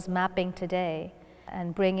we know as mapping today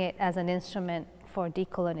and bring it as an instrument for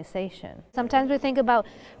decolonization? Sometimes we think about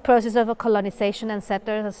process of colonization and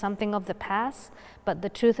settlers as something of the past, but the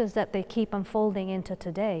truth is that they keep unfolding into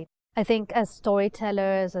today. I think as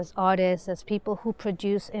storytellers, as artists, as people who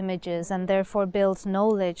produce images and therefore builds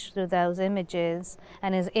knowledge through those images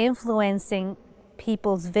and is influencing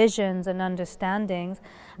people's visions and understandings,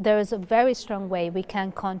 there is a very strong way we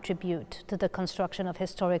can contribute to the construction of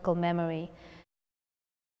historical memory.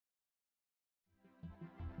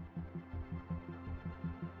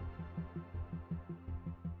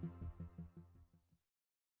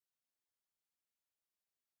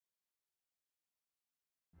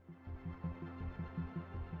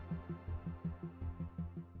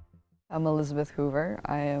 I'm Elizabeth Hoover.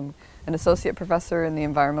 I am an associate professor in the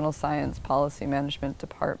Environmental Science Policy Management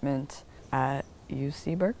Department at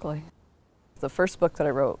UC Berkeley. The first book that I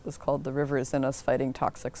wrote was called The River is in Us, Fighting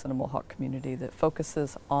Toxics in a Mohawk Community, that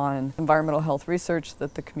focuses on environmental health research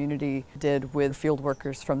that the community did with field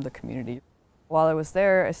workers from the community. While I was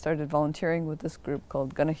there, I started volunteering with this group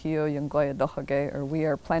called Ganahio Yangoya Dohage, or We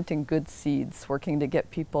Are Planting Good Seeds, working to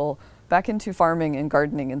get people back into farming and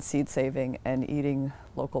gardening and seed saving and eating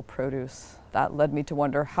local produce. That led me to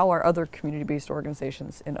wonder, how are other community-based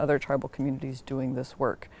organizations in other tribal communities doing this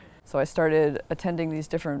work? So I started attending these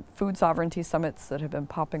different food sovereignty summits that have been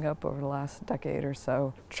popping up over the last decade or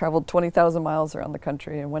so. Traveled 20,000 miles around the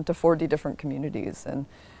country and went to 40 different communities and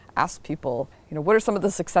asked people, what are some of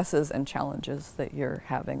the successes and challenges that you're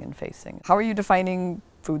having and facing? How are you defining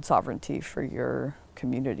food sovereignty for your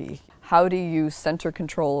community? How do you center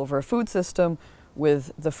control over a food system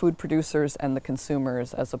with the food producers and the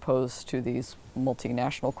consumers, as opposed to these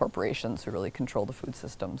multinational corporations who really control the food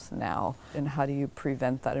systems now? And how do you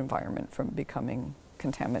prevent that environment from becoming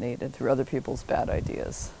contaminated through other people's bad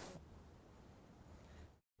ideas?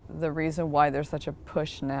 The reason why there's such a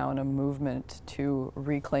push now and a movement to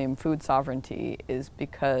reclaim food sovereignty is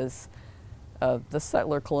because the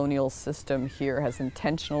settler colonial system here has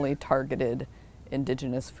intentionally targeted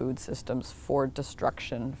indigenous food systems for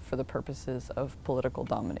destruction for the purposes of political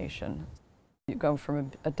domination. You go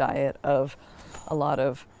from a diet of a lot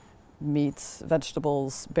of meats,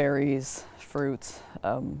 vegetables, berries, fruits,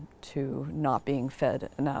 to not being fed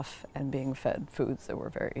enough and being fed foods that were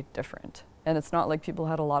very different. And it's not like people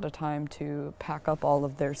had a lot of time to pack up all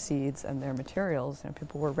of their seeds and their materials. You know,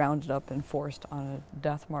 people were rounded up and forced on a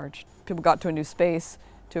death march. People got to a new space,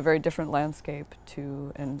 to a very different landscape,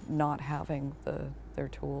 and not having their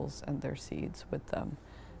tools and their seeds with them.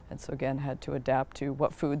 And so again, had to adapt to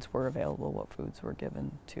what foods were available, what foods were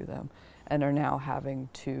given to them, and are now having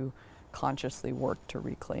to consciously work to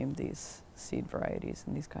reclaim these seed varieties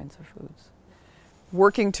and these kinds of foods.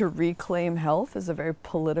 Working to reclaim health is a very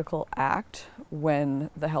political act when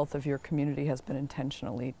the health of your community has been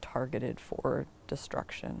intentionally targeted for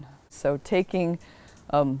destruction. So taking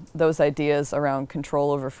those ideas around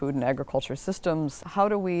control over food and agriculture systems, how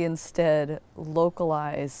do we instead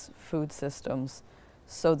localize food systems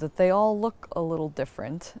so that they all look a little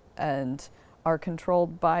different and are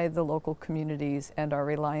controlled by the local communities and are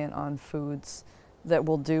reliant on foods that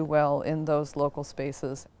will do well in those local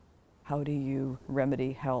spaces? How do you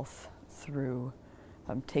remedy health through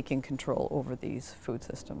taking control over these food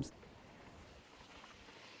systems?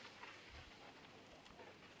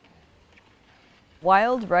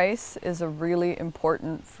 Wild rice is a really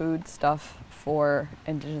important foodstuff for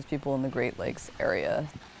Indigenous people in the Great Lakes area.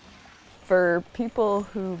 For people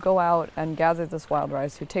who go out and gather this wild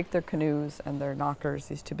rice, who take their canoes and their knockers,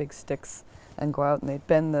 these two big sticks, and go out and they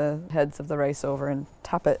bend the heads of the rice over and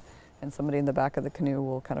tap it, and somebody in the back of the canoe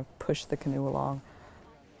will kind of push the canoe along.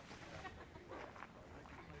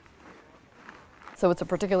 So it's a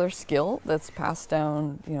particular skill that's passed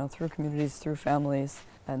down, through communities, through families,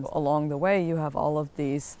 and along the way you have all of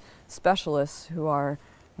these specialists who are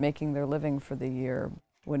making their living for the year.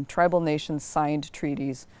 When tribal nations signed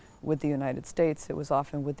treaties with the United States, it was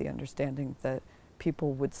often with the understanding that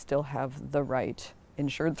people would still have the right,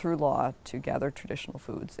 ensured through law, to gather traditional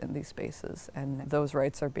foods in these spaces, and those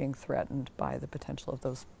rights are being threatened by the potential of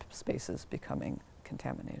those spaces becoming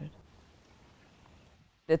contaminated.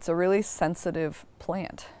 It's a really sensitive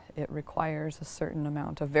plant. It requires a certain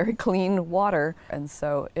amount of very clean water, and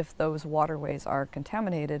so if those waterways are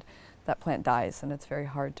contaminated, that plant dies, and it's very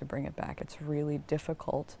hard to bring it back. It's really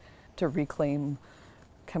difficult to reclaim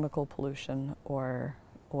chemical pollution or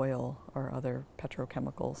oil or other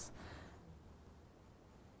petrochemicals.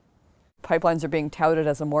 Pipelines are being touted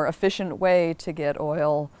as a more efficient way to get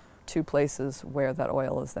oil to places where that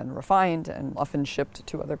oil is then refined and often shipped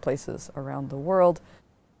to other places around the world.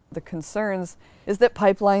 The concerns is that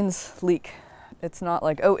pipelines leak. It's not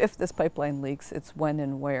like, oh, if this pipeline leaks, it's when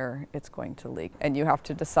and where it's going to leak. And you have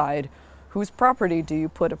to decide whose property do you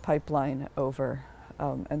put a pipeline over.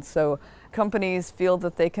 And so companies feel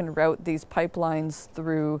that they can route these pipelines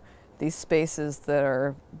through these spaces that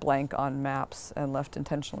are blank on maps and left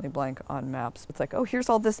intentionally blank on maps. It's like, oh, here's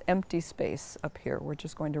all this empty space up here. We're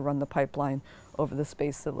just going to run the pipeline over the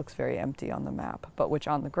space that looks very empty on the map, but which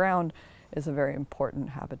on the ground is a very important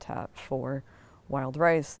habitat for wild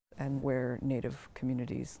rice, and where Native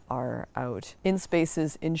communities are out in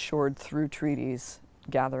spaces insured through treaties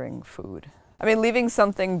gathering food. I mean, leaving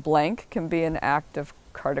something blank can be an act of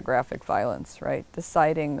cartographic violence, right?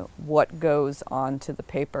 Deciding what goes onto the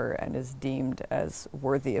paper and is deemed as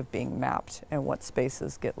worthy of being mapped and what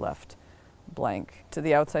spaces get left blank. To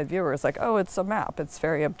the outside viewer, it's like, oh, it's a map. It's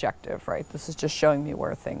very objective, right? This is just showing me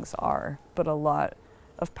where things are. But a lot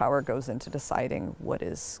of power goes into deciding what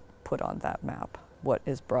is put on that map, what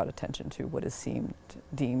is brought attention to, what is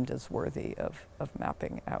deemed as worthy of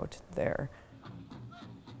mapping out there.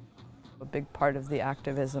 A big part of the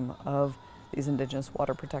activism of these Indigenous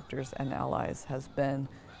water protectors and allies has been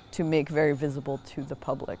to make very visible to the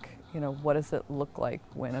public, what does it look like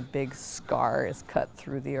when a big scar is cut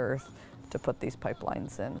through the earth to put these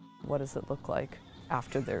pipelines in? What does it look like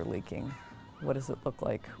after they're leaking? What does it look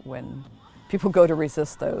like when people go to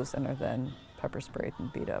resist those and are then pepper sprayed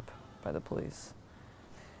and beat up by the police?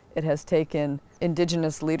 It has taken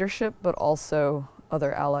Indigenous leadership, but also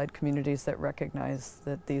other allied communities that recognize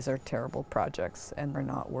that these are terrible projects and are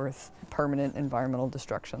not worth permanent environmental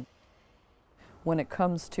destruction. When it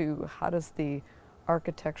comes to how does the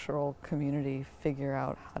architectural community figure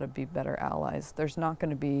out how to be better allies, there's not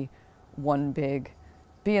going to be one big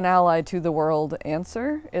be an ally to the world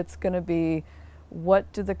answer. It's going to be,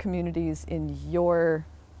 what do the communities in your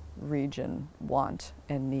region want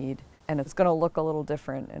and need? And it's going to look a little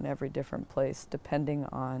different in every different place depending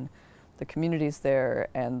on the communities there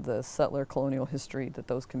and the settler colonial history that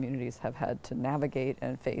those communities have had to navigate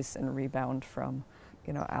and face and rebound from.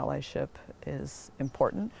 Allyship is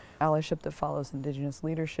important. Allyship that follows Indigenous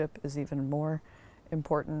leadership is even more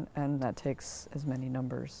important, and that takes as many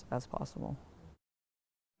numbers as possible.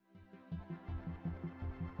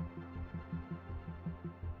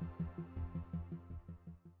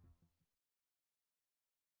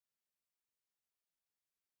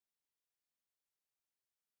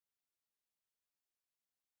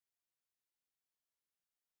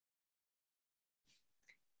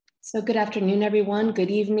 So good afternoon, everyone. Good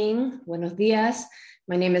evening. Buenos dias.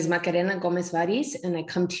 My name is Macarena Gomez Varis, and I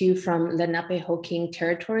come to you from Lenape-Hoking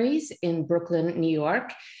territories in Brooklyn, New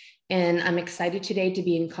York. And I'm excited today to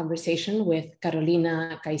be in conversation with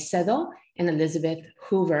Carolina Caicedo and Elizabeth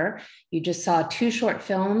Hoover. You just saw 2 short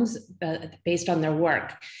films based on their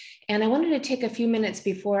work. And I wanted to take a few minutes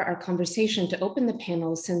before our conversation to open the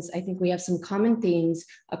panel, since I think we have some common themes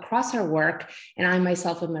across our work. And I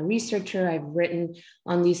myself am a researcher. I've written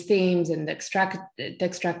on these themes and the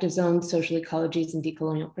extractive zones, social ecologies, and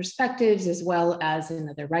decolonial perspectives, as well as in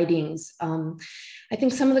other writings. I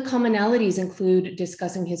think some of the commonalities include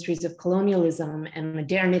discussing histories of colonialism and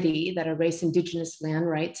modernity that erase indigenous land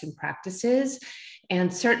rights and practices,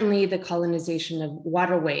 and certainly the colonization of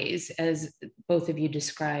waterways, as both of you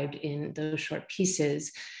described in those short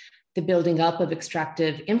pieces, the building up of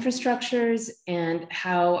extractive infrastructures, and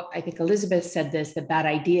how, I think Elizabeth said this, the bad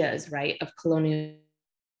ideas, right, of colonial.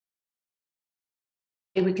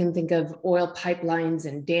 We can think of oil pipelines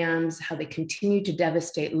and dams, how they continue to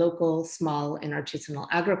devastate local, small, and artisanal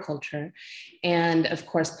agriculture, and of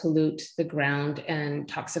course, pollute the ground and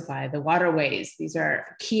toxify the waterways. These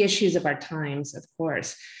are key issues of our times, of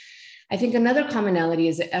course. I think another commonality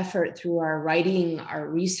is the effort through our writing, our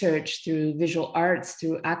research, through visual arts,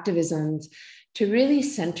 through activisms, to really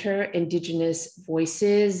center indigenous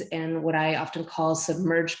voices and what I often call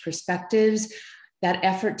submerged perspectives. That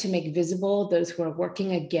effort to make visible those who are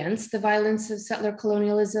working against the violence of settler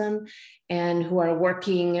colonialism and who are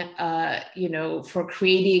working, for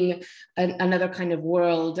creating another kind of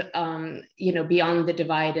world, beyond the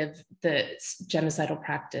divide of the genocidal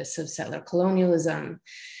practice of settler colonialism.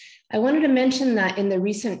 I wanted to mention that in the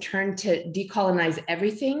recent turn to decolonize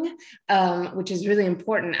everything, which is really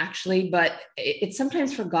important actually, but it's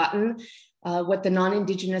sometimes forgotten what the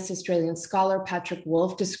non-Indigenous Australian scholar Patrick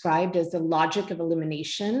Wolfe described as the logic of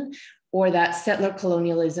elimination, or that settler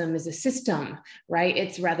colonialism is a system, right?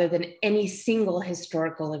 It's rather than any single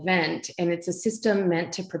historical event, and it's a system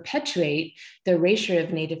meant to perpetuate the erasure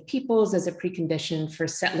of Native peoples as a precondition for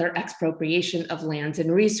settler expropriation of lands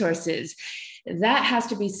and resources. That has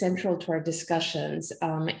to be central to our discussions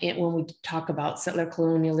when we talk about settler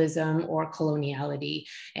colonialism or coloniality,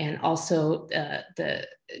 and also the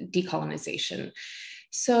decolonization.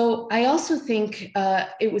 So I also think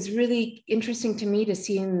it was really interesting to me to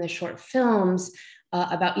see in the short films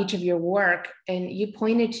about each of your work, and you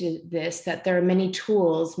pointed to this, that there are many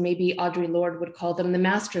tools, maybe Audre Lorde would call them the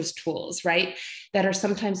master's tools, right, that are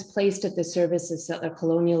sometimes placed at the service of settler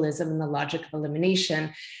colonialism and the logic of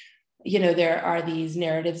elimination. There are these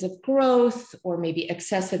narratives of growth, or maybe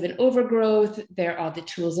excessive and overgrowth. There are the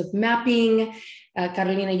tools of mapping.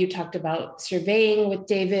 Carolina, you talked about surveying with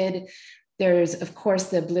David. There's, of course,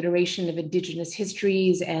 the obliteration of indigenous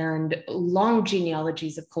histories and long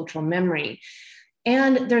genealogies of cultural memory.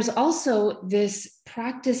 And there's also this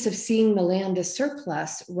practice of seeing the land as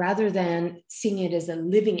surplus rather than seeing it as a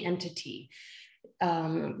living entity.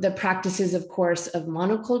 The practices, of course, of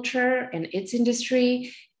monoculture and its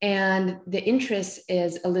industry, and the interest,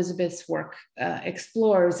 as Elizabeth's work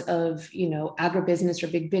explores, of agribusiness or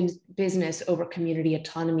big business over community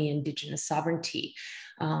autonomy, indigenous sovereignty,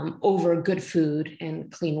 over good food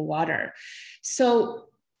and clean water. So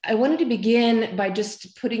I wanted to begin by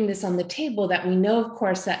just putting this on the table, that we know, of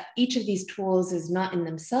course, that each of these tools is not in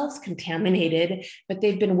themselves contaminated, but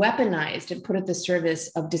they've been weaponized and put at the service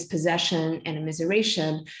of dispossession and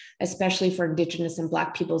immiseration, especially for Indigenous and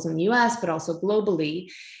Black peoples in the US, but also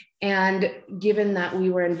globally. And given that we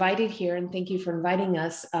were invited here, and thank you for inviting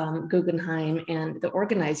us, Guggenheim and the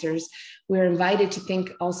organizers, we're invited to think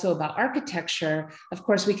also about architecture. Of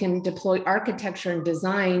course, we can deploy architecture and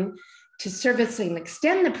design to service and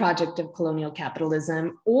extend the project of colonial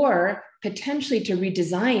capitalism, or potentially to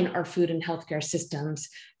redesign our food and healthcare systems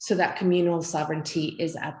so that communal sovereignty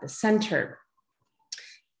is at the center.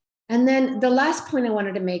 And then the last point I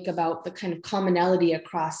wanted to make about the kind of commonality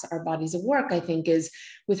across our bodies of work, I think, is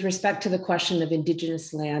with respect to the question of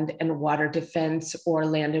Indigenous land and water defense, or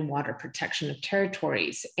land and water protection of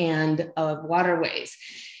territories and of waterways.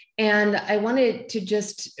 And I wanted to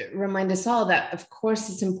just remind us all that, of course,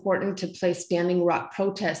 it's important to place Standing Rock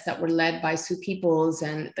protests that were led by Sioux peoples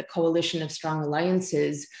and the Coalition of Strong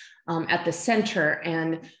Alliances at the center.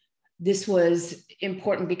 And this was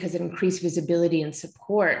important because it increased visibility and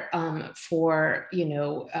support for,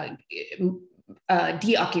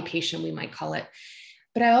 deoccupation, we might call it.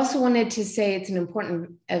 But I also wanted to say it's an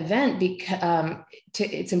important event because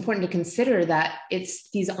it's important to consider that it's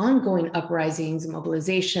these ongoing uprisings,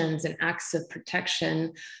 mobilizations, and acts of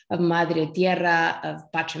protection of Madre Tierra, of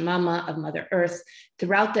Pachamama, of Mother Earth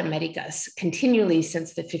throughout the Americas, continually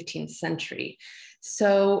since the 15th century.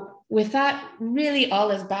 So with that really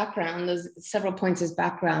all as background, those several points as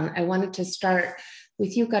background, I wanted to start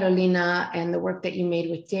with you, Carolina, and the work that you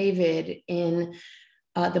made with David in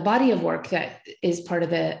the body of work that is part of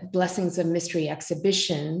the Blessings of Mystery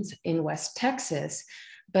exhibitions in West Texas,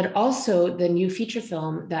 but also the new feature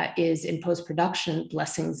film that is in post-production,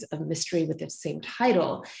 Blessings of Mystery, with the same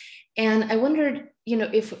title. And I wondered,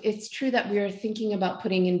 if it's true that we are thinking about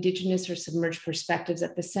putting indigenous or submerged perspectives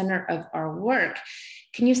at the center of our work.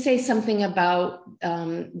 Can you say something about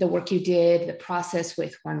the work you did, the process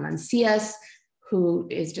with Juan Mancias, who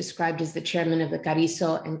is described as the chairman of the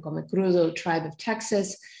Carrizo and Comecrudo tribe of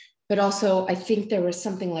Texas, but also I think there was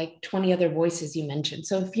something like 20 other voices you mentioned.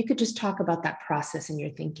 So if you could just talk about that process and your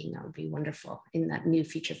thinking, that would be wonderful in that new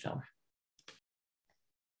feature film.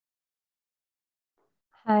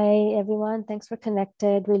 Hi, everyone. Thanks for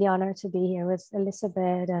connected. Really honored to be here with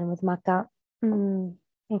Elizabeth and with Maka in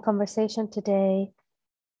conversation today.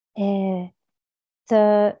 I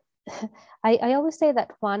always say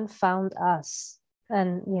that Juan found us,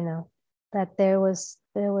 and that there was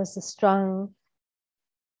a strong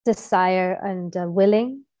desire and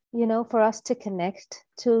willing for us to connect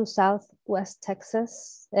to Southwest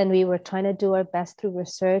Texas, and we were trying to do our best through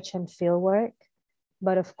research and field work.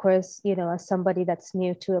 But of course, as somebody that's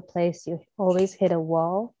new to a place, you always hit a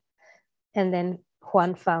wall. And then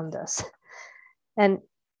Juan found us, and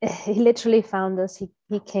he literally found us.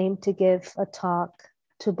 He came to give a talk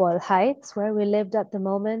to Boyle Heights, where we lived at the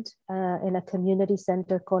moment, in a community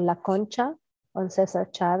center called La Concha on Cesar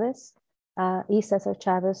Chavez, East Cesar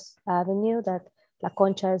Chavez Avenue, that La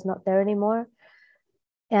Concha is not there anymore.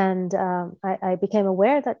 And I became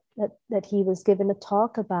aware that he was given a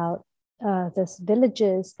talk about these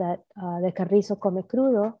villages that the Carrizo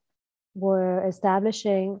Comecrudo were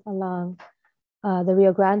establishing along the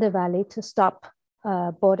Rio Grande Valley to stop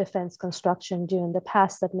border fence construction during the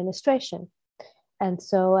past administration. And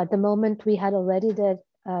so at the moment, we had already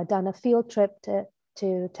done a field trip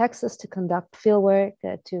to Texas to conduct field work,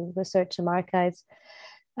 to research some archives.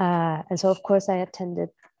 And so, of course, I attended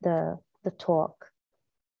the talk.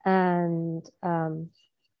 And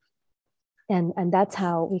that's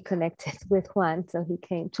how we connected with Juan. So he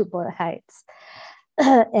came to Boyle Heights.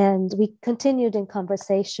 And we continued in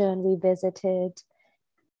conversation. We visited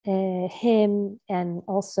him and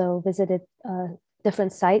also visited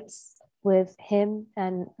different sites with him,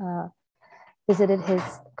 and visited his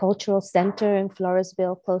cultural center in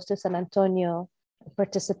Floresville, close to San Antonio,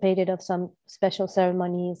 participated of some special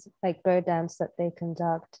ceremonies like bird dance that they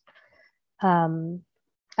conduct,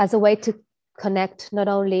 as a way to connect not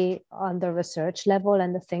only on the research level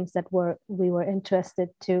and the things that we were interested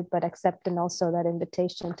to, but accepting also that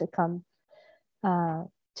invitation to come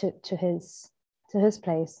to his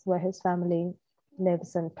place where his family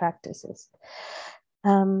lives and practices.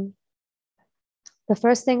 The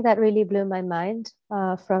first thing that really blew my mind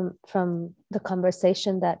from the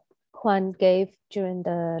conversation that Juan gave during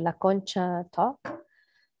the La Concha talk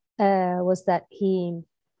was that he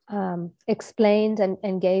explained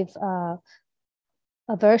and gave a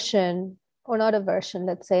version, or not a version,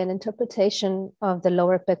 let's say an interpretation of the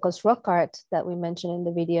Lower Pecos rock art that we mentioned in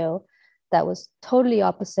the video that was totally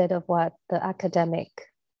opposite of what the academic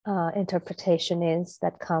interpretation is,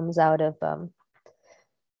 that comes out of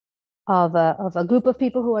a group of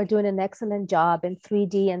people who are doing an excellent job in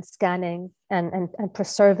 3D and scanning and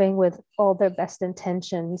preserving with all their best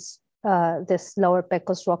intentions this Lower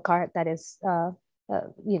Pecos rock art that is,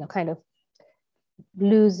 kind of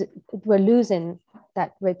we're losing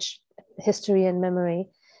that rich history and memory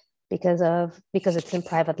because it's in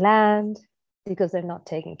private land, because they're not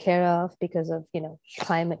taken care of, because of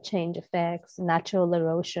climate change effects, natural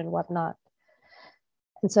erosion, whatnot.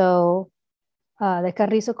 And so the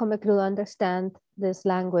Carrizo Comecrudo understand this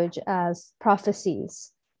language as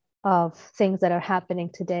prophecies of things that are happening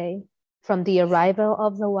today, from the arrival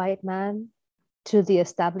of the white man to the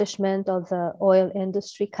establishment of the oil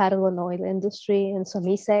industry, cattle and oil industry in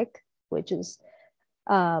Somisec, which is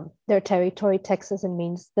their territory, Texas, and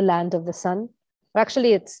means the land of the sun. Or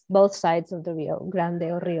actually, it's both sides of the Rio Grande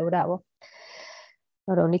or Rio Bravo,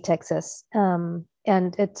 not only Texas. And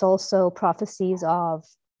it's also prophecies of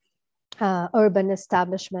urban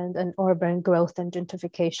establishment and urban growth and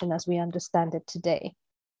gentrification as we understand it today.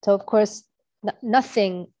 So of course,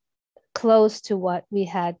 nothing close to what we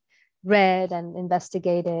had read and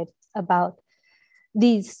investigated about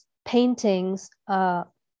these paintings,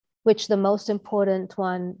 which the most important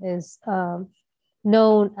one is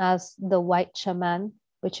known as the White Shaman,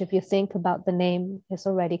 which if you think about the name is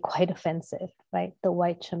already quite offensive, right? The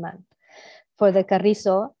White Shaman. For the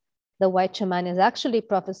Carrizo, the White Shaman is actually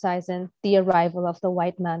prophesizing the arrival of the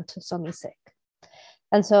white man to Somisek.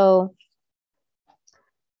 And so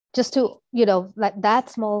just to, like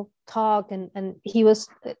that small talk, and he was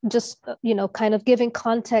just, kind of giving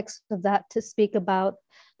context of that to speak about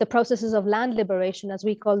the processes of land liberation, as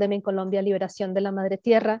we call them in Colombia, liberación de la madre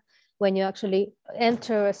tierra, when you actually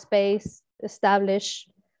enter a space, establish,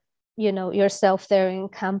 yourself there in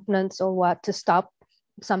encampments or what, to stop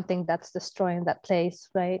something that's destroying that place,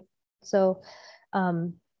 right? So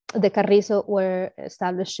the Carrizo were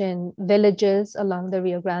establishing villages along the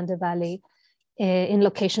Rio Grande Valley in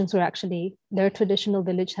locations where actually their traditional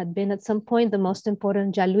village had been at some point. The most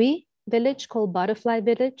important Jalui village, called Butterfly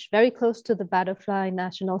Village, very close to the Butterfly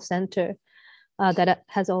National Center, that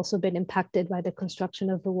has also been impacted by the construction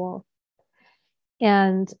of the wall.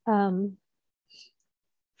 And from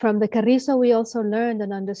the Carrizo, we also learned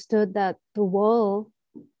and understood that the wall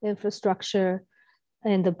infrastructure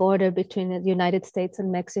in the border between the United States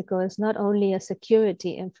and Mexico is not only a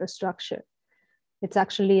security infrastructure, it's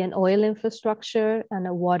actually an oil infrastructure and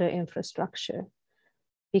a water infrastructure,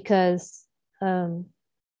 because the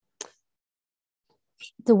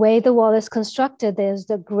way the wall is constructed, there's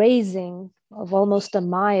the grazing of almost a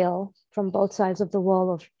mile from both sides of the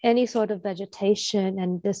wall of any sort of vegetation,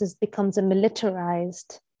 and this becomes a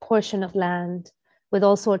militarized portion of land with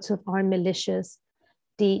all sorts of armed militias,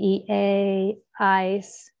 DEA,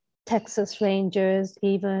 ICE, Texas Rangers,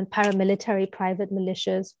 even paramilitary private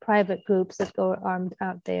militias, private groups that go armed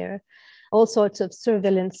out there, all sorts of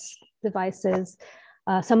surveillance devices.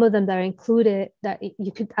 Some of them that are included that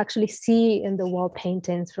you could actually see in the wall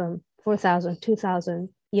paintings from 4,000, 2,000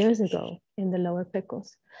 years ago in the Lower Picos.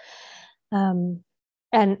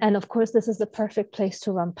 And of course, this is the perfect place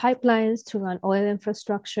to run pipelines, to run oil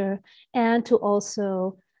infrastructure, and to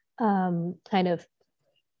also kind of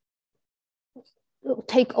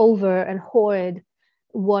take over and hoard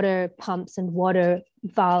water pumps and water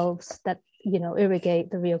valves that,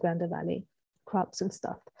 irrigate the Rio Grande Valley crops and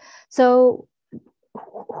stuff. So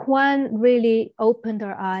Juan really opened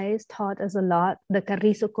our eyes, taught us a lot. The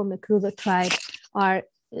Carrizo Comecrudo tribe are,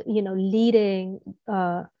 leading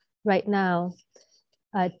right now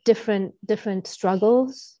different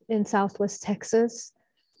struggles in Southwest Texas,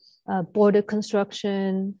 border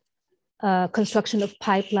construction, construction of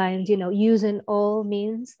pipelines, using all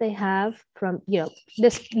means they have, from,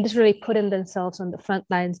 literally putting themselves on the front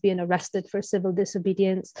lines, being arrested for civil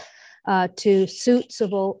disobedience, to suits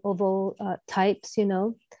of all types,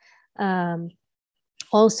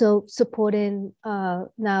 also supporting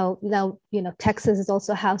now, Texas is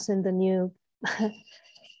also housing the new,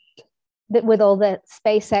 with all the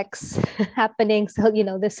SpaceX happening. So,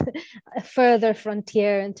 this further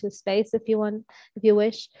frontier into space, if you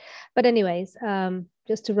wish. But anyways,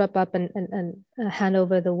 just to wrap up and hand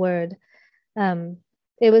over the word,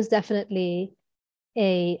 it was definitely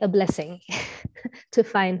a blessing to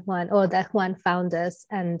find Juan, or that Juan found us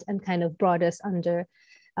and kind of brought us under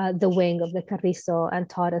the wing of the Carrizo and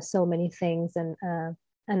taught us so many things, and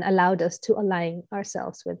allowed us to align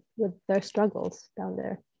ourselves with their struggles down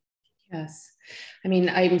there. Yes. I mean,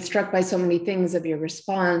 I'm struck by so many things of your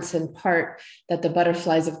response, in part that the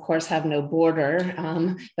butterflies, of course, have no border,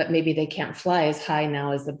 but maybe they can't fly as high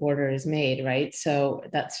now as the border is made, right? So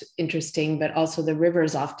that's interesting, but also the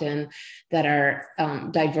rivers often that are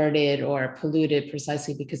diverted or polluted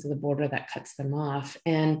precisely because of the border that cuts them off.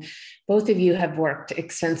 And both of you have worked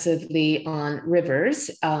extensively on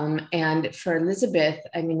rivers. And for Elizabeth,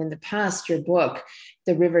 I mean, in the past, your book,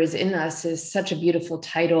 The Rivers in Us, is such a beautiful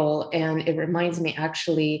title. And it reminds me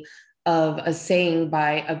actually of a saying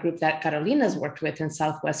by a group that Carolina's worked with in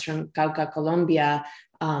Southwestern Cauca, Colombia,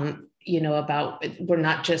 about we're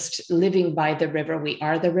not just living by the river, we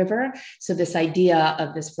are the river. So this idea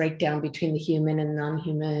of this breakdown between the human and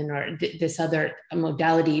non-human, or this other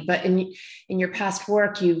modality. But in your past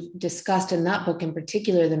work, you've discussed in that book in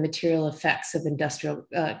particular the material effects of industrial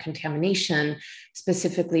contamination,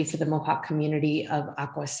 specifically for the Mohawk community of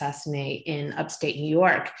Akwesasne in upstate New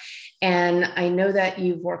York. And I know that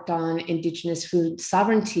you've worked on indigenous food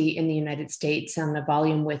sovereignty in the United States on a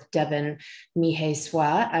volume with Devin Miheswa.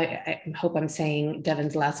 I hope I'm saying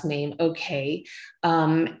Devin's last name okay.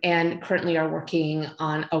 And currently are working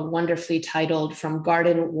on a wonderfully titled From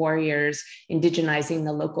Garden Warriors, Indigenizing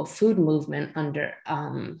the Local Food Movement under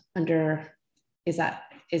is that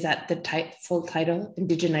the full title,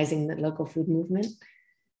 Indigenizing the Local Food Movement?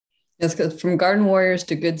 Yes, because from garden warriors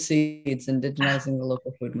to good seeds, indigenizing the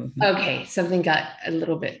local food movement. Okay, something got a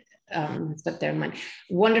little bit slipped there in mind.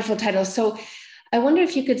 Wonderful title. So I wonder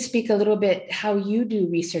if you could speak a little bit how you do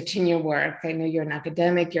research in your work. I know you're an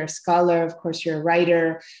academic, you're a scholar, of course, you're a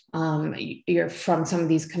writer, you're from some of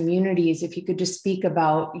these communities. If you could just speak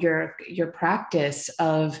about your practice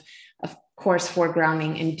of course,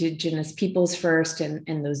 foregrounding indigenous peoples first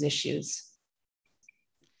and those issues.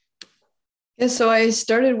 Yeah, so I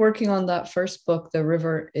started working on that first book, The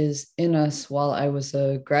River is in Us, while I was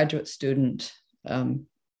a graduate student.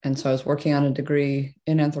 And so I was working on a degree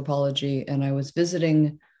in anthropology, and I was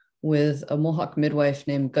visiting with a Mohawk midwife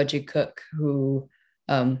named Gudgie Cook, who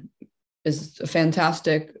is a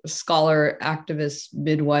fantastic scholar, activist,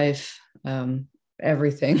 midwife,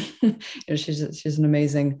 everything. She's an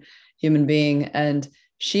amazing human being. And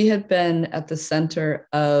she had been at the center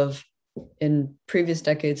of, in previous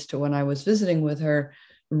decades to when I was visiting with her,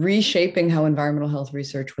 reshaping how environmental health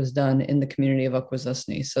research was done in the community of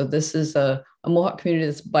Akwesasne. So this is a Mohawk community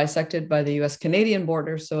that's bisected by the US-Canadian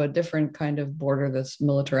border, so a different kind of border that's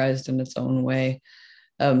militarized in its own way.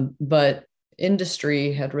 But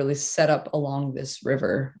industry had really set up along this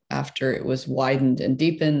river after it was widened and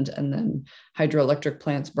deepened, and then hydroelectric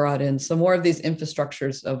plants brought in some more of these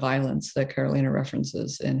infrastructures of violence that Carolina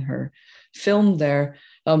references in her film there,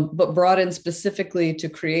 but brought in specifically to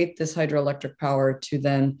create this hydroelectric power to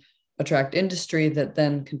then attract industry that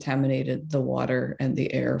then contaminated the water and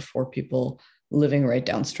the air for people living right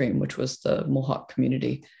downstream, which was the Mohawk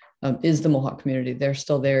community. Is the Mohawk community. They're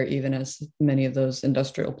still there, even as many of those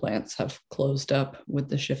industrial plants have closed up with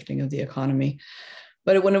the shifting of the economy.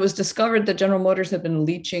 But when it was discovered that General Motors had been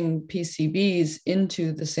leaching PCBs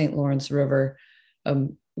into the St. Lawrence River,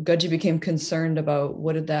 Gudgie became concerned about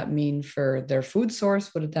what did that mean for their food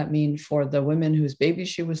source? What did that mean for the women whose babies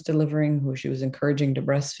she was delivering, who she was encouraging to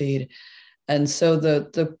breastfeed? And so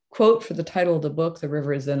the quote for the title of the book, The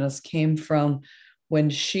River is in Us, came from when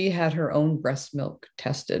she had her own breast milk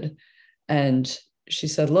tested. And she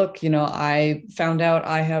said, look, I found out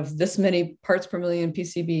I have this many parts per million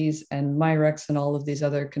PCBs and Myrex and all of these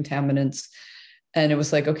other contaminants. And it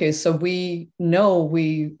was like, okay, so we know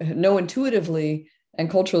intuitively and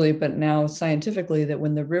culturally, but now scientifically, that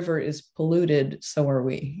when the river is polluted, so are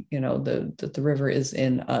we. The river is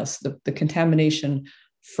in us. The contamination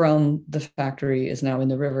from the factory is now in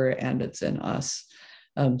the river, and it's in us.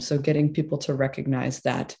 So getting people to recognize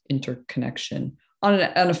that interconnection on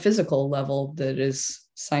a physical level that is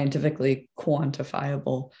scientifically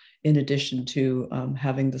quantifiable, in addition to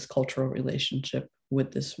having this cultural relationship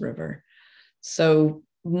with this river. So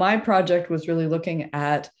my project was really looking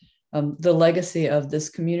at the legacy of this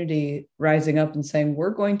community rising up and saying,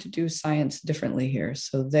 we're going to do science differently here.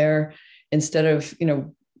 So there, instead of,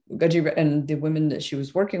 Gudgie and the women that she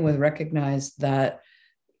was working with recognized that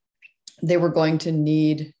they were going to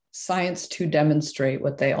need science to demonstrate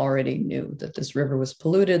what they already knew, that this river was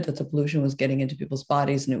polluted, that the pollution was getting into people's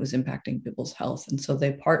bodies and it was impacting people's health. And so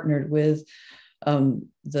they partnered with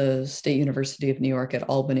the State University of New York at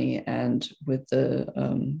Albany and with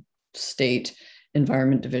the state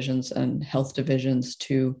environment divisions and health divisions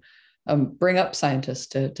to bring up scientists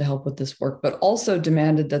to help with this work, but also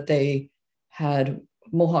demanded that they had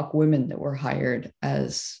Mohawk women that were hired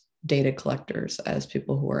as data collectors, as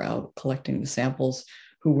people who were out collecting the samples,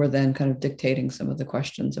 who were then kind of dictating some of the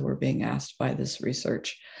questions that were being asked by this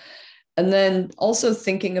research. And then also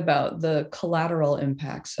thinking about the collateral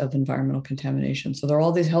impacts of environmental contamination. So there are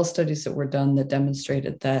all these health studies that were done that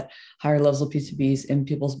demonstrated that higher levels of PCBs in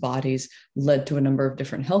people's bodies led to a number of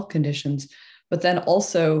different health conditions. But then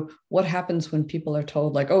also what happens when people are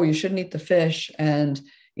told like, oh, you shouldn't eat the fish, and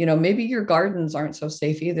maybe your gardens aren't so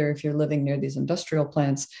safe either if you're living near these industrial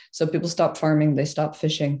plants. So people stop farming, they stop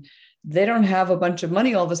fishing. They don't have a bunch of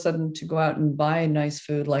money all of a sudden to go out and buy nice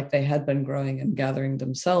food like they had been growing and gathering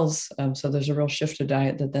themselves. So there's a real shift to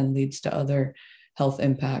diet that then leads to other health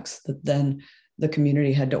impacts that then the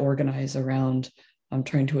community had to organize around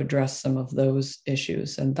trying to address some of those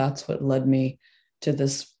issues. And that's what led me to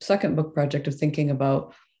this second book project of thinking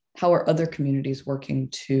about how are other communities working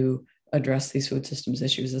to address these food systems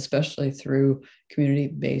issues, especially through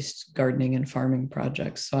community-based gardening and farming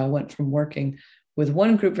projects. So I went from working with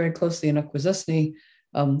one group very closely in Akwesasne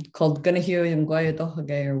called Ganahio Yungwaya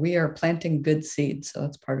Dohage, or We Are Planting Good Seeds. So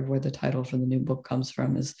that's part of where the title for the new book comes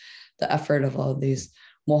from, is the effort of all of these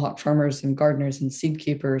Mohawk farmers and gardeners and seed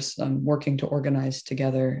keepers working to organize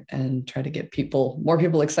together and try to get more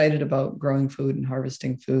people excited about growing food and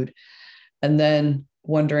harvesting food. And then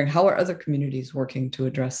wondering how are other communities working to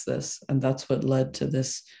address this? And that's what led to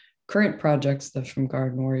this current projects, the From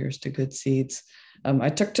Garden Warriors to Good Seeds, I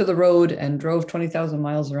took to the road and drove 20,000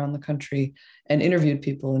 miles around the country and interviewed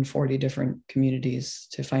people in 40 different communities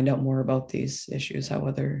to find out more about these issues, how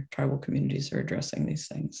other tribal communities are addressing these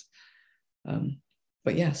things.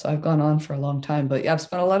 But yeah, so I've gone on for a long time, but yeah, I've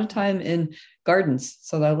spent a lot of time in gardens.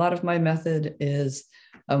 So that a lot of my method is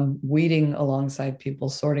weeding alongside people,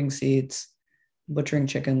 sorting seeds, butchering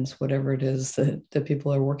chickens, whatever it is that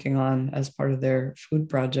people are working on as part of their food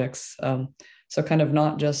projects. So kind of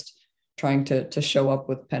not just trying to show up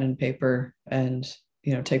with pen and paper and,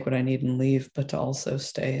 you know, take what I need and leave, but to also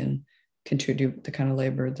stay and contribute the kind of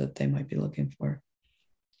labor that they might be looking for.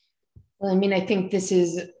 Well, I mean, I think this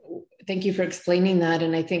is, thank you for explaining that.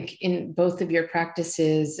 And I think in both of your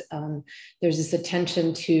practices, there's this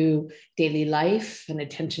attention to daily life and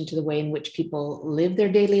attention to the way in which people live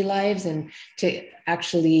their daily lives, and to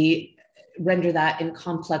actually render that in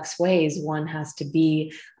complex ways, one has to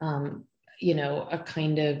be, you know, a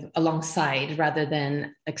kind of alongside rather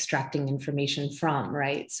than extracting information from,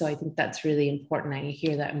 right? So I think that's really important. I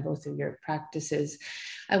hear that in both of your practices.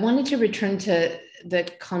 I wanted to return to the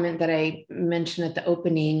comment that I mentioned at the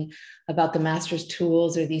opening about the master's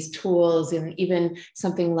tools, or these tools, and even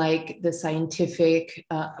something like the scientific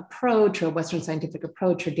approach, or Western scientific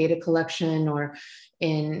approach, or data collection, or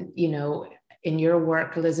in, you know, in your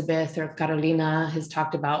work, Elizabeth, or Carolina has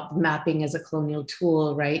talked about mapping as a colonial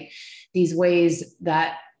tool, right? These ways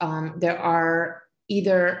that there are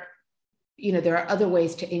either, you know, there are other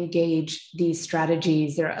ways to engage these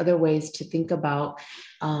strategies. There are other ways to think about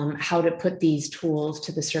how to put these tools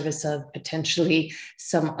to the service of potentially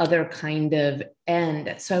some other kind of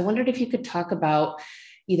end. So I wondered if you could talk about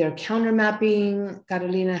either counter mapping,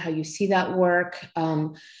 Carolina, how you see that work,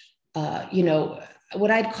 you know, what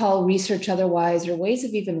I'd call research otherwise, or ways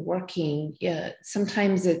of even working.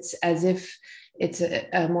 Sometimes it's as if it's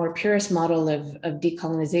a more purist model of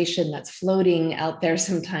decolonization that's floating out there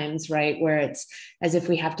sometimes, right? Where it's as if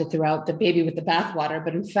we have to throw out the baby with the bathwater,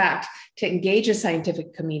 but in fact, to engage a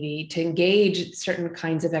scientific community, to engage certain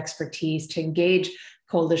kinds of expertise, to engage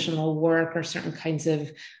coalitional work, or certain kinds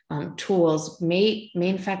of tools may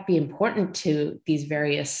in fact be important to these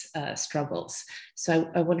various struggles. So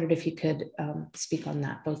I wondered if you could speak on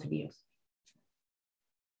that, both of you.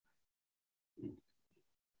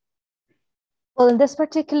 Well, in this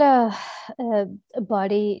particular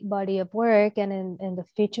body of work, and in the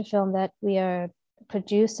feature film that we are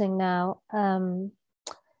producing now,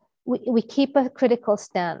 we keep a critical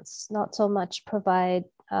stance, not so much provide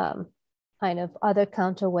kind of other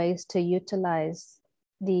counter ways to utilize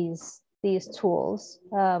these tools.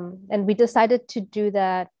 And we decided to do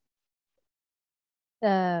that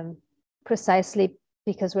precisely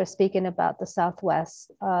because we're speaking about the Southwest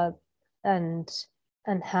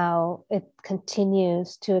and how it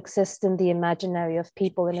continues to exist in the imaginary of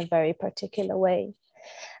people in a very particular way.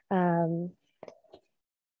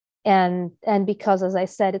 And because, as I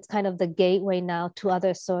said, it's kind of the gateway now to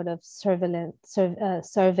other sort of surveying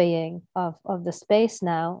of the space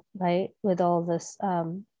now, right? With all this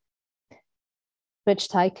rich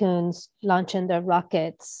tycoons launching their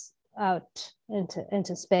rockets out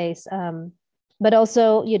into space. But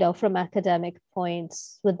also, you know, from academic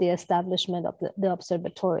points with the establishment of the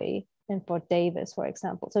observatory in Fort Davis, for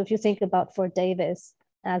example. So if you think about Fort Davis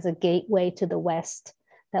as a gateway to the West,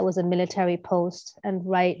 that was a military post, and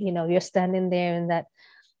right, you know, you're standing there in that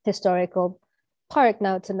historical park.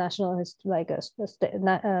 Now it's a national, like a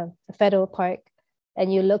federal park,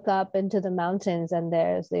 and you look up into the mountains, and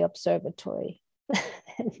there's the observatory.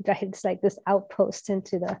 Right, it's like this outpost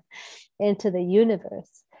into the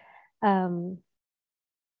universe.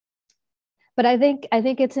 But I think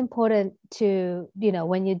it's important to, you know,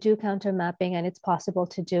 when you do counter mapping, and it's possible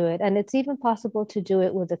to do it, and it's even possible to do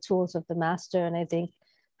it with the tools of the master. And I think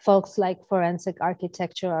folks like forensic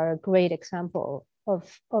architecture are a great example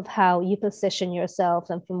of how you position yourself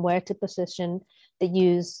and from where to position the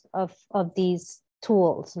use of these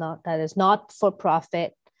tools. That is not for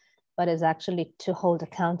profit, but is actually to hold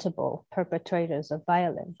accountable perpetrators of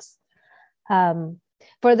violence.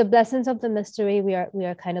 For the Blessings of the Mystery, we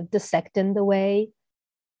are kind of dissecting the way,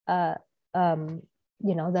 you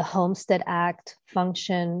know, the Homestead Act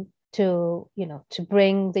function to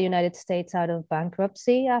bring the United States out of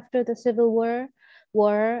bankruptcy after the Civil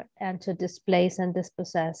War, and to displace and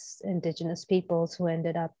dispossess indigenous peoples who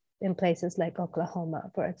ended up in places like Oklahoma,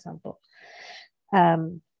 for example.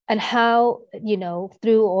 And how, you know,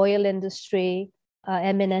 through oil industry,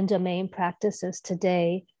 eminent domain practices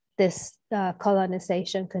today, this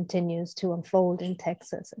colonization continues to unfold in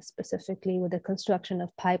Texas, specifically with the construction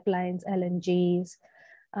of pipelines, LNGs,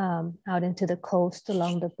 out into the coast,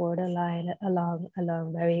 along the borderline, along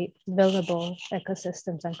very vulnerable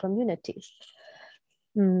ecosystems and communities.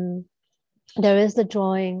 There is the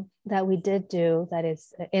drawing that we did do that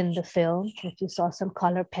is in the film. If you saw some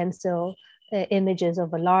color pencil images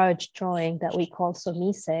of a large drawing that we call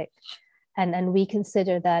somisek, and we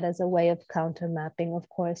consider that as a way of counter mapping, of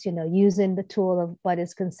course, using the tool of what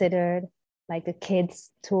is considered like a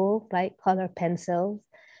kid's tool, right? Color pencils,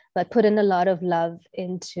 but putting a lot of love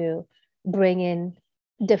into bringing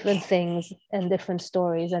different things and different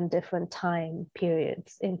stories and different time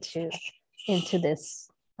periods into this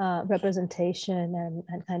representation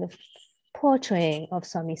and kind of portraying of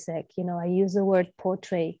somisek. I use the word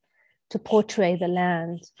portray to portray the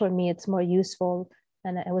land. For me, it's more useful,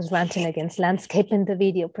 and I was ranting against landscape in the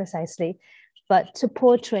video precisely, but to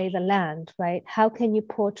portray the land, right? How can you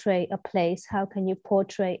portray a place? How can you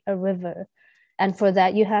portray a river? And for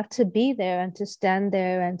that, you have to be there and to stand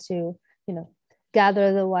there and to,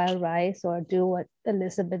 gather the wild rice or do what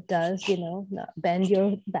Elizabeth does, bend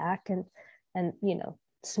your back and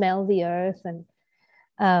smell the earth.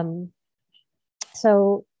 And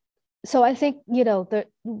so I think,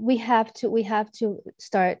 we have to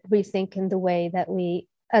start rethinking the way that we,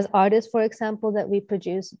 as artists, for example, that we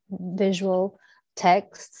produce visual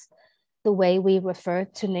texts, the way we refer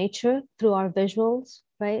to nature through our visuals,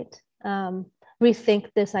 right? Rethink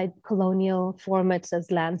this colonial formats as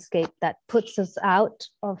landscape that puts us out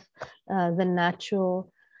of the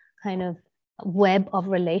natural kind of web of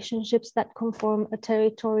relationships that conform a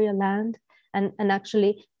territorial land, and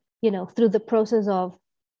actually, through the process of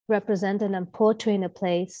representing and portraying a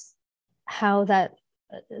place, how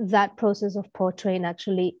that process of portraying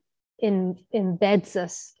actually embeds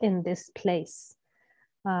us in this place.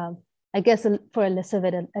 I guess for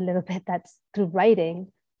Elizabeth, a little bit that's through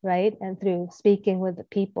writing, right? And through speaking with the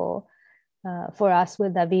people. For us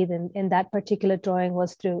with David in that particular drawing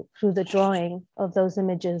was through the drawing of those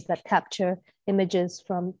images that capture images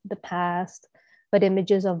from the past, but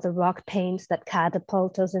images of the rock paints that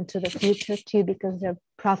catapult us into the future too, because they're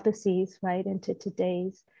prophecies, right, into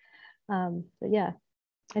today's. But yeah,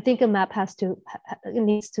 I think a map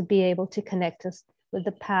needs to be able to connect us with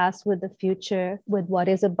the past, with the future, with what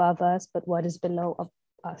is above us, but what is below of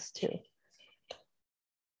us too.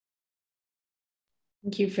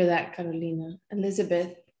 Thank you for that, Carolina.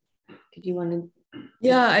 Elizabeth, did you want to?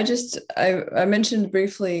 Yeah, I mentioned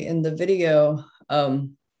briefly in the video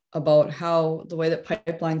about how the way that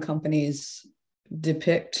pipeline companies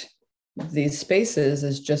depict these spaces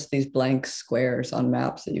is just these blank squares on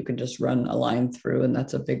maps that you can just run a line through. And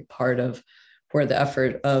that's a big part of where the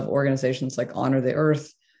effort of organizations like Honor the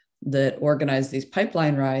Earth that organize these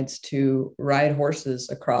pipeline rides to ride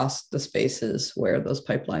horses across the spaces where those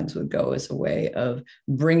pipelines would go as a way of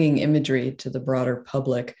bringing imagery to the broader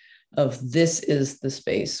public of this is the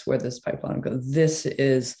space where this pipeline will go. This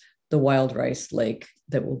is the wild rice lake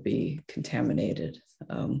that will be contaminated.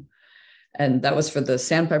 And that was for the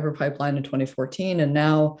Sandpiper pipeline in 2014. And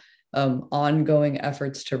now ongoing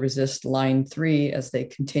efforts to resist Line 3 as they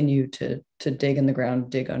continue to dig in the ground,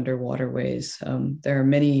 dig under waterways. There are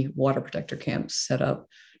many water protector camps set up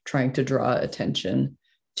trying to draw attention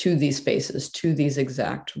to these spaces, to these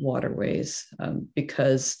exact waterways,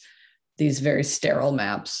 because these very sterile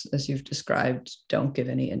maps, as you've described, don't give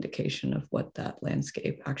any indication of what that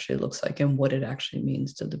landscape actually looks like and what it actually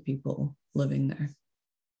means to the people living there.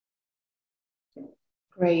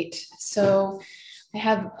 Great. So I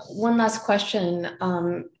have one last question,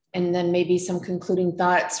 and then maybe some concluding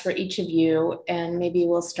thoughts for each of you. And maybe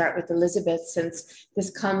we'll start with Elizabeth, since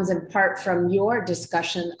this comes in part from your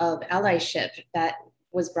discussion of allyship that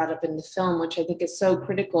was brought up in the film, which I think is so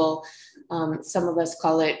critical. Some of us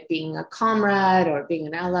call it being a comrade or being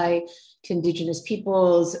an ally to Indigenous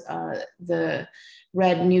peoples. The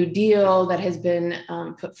Red New Deal that has been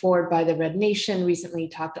put forward by the Red Nation recently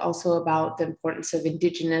talked also about the importance of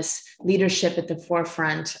Indigenous leadership at the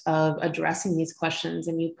forefront of addressing these questions,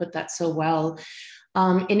 and you put that so well.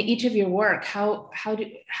 In each of your work, how do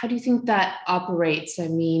you think that operates? I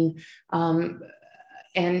mean, and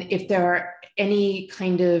if there are any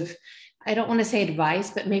kind of, I don't want to say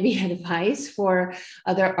advice, but maybe advice for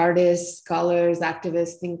other artists, scholars,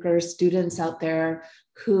 activists, thinkers, students out there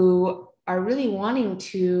who are really wanting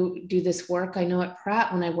to do this work. I know at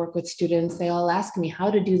Pratt, when I work with students, they all ask me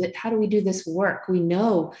how to do that. How do we do this work? We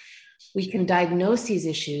know we can diagnose these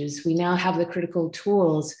issues. We now have the critical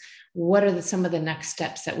tools. What are some of the next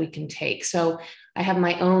steps that we can take? So I have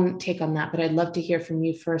my own take on that, but I'd love to hear from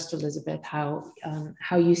you first, Elizabeth, how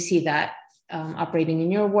you see that operating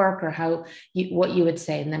in your work, or what you would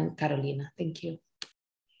say, and then Carolina. Thank you.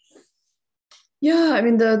 Yeah, I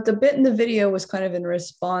mean, the bit in the video was kind of in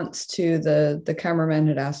response to the cameraman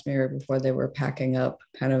had asked me before they were packing up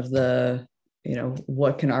kind of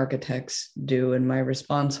what can architects do? And my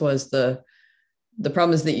response was the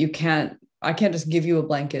problem is that I can't just give you a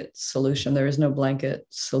blanket solution. There is no blanket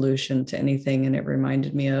solution to anything. And it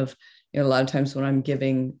reminded me of, a lot of times when I'm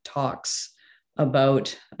giving talks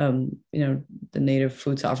about, the native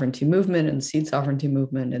food sovereignty movement and seed sovereignty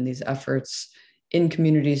movement and these efforts in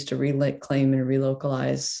communities to reclaim and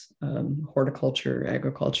relocalize horticulture,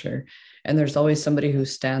 agriculture. And there's always somebody who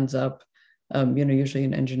stands up, usually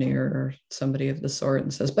an engineer or somebody of the sort,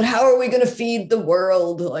 and says, but how are we going to feed the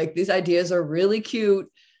world? Like, these ideas are really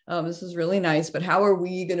cute. This is really nice, but how are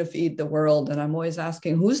we going to feed the world? And I'm always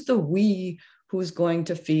asking, who's the we who's going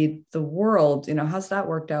to feed the world? How's that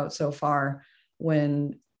worked out so far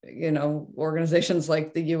when, organizations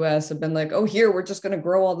like the US have been like, oh, here, we're just going to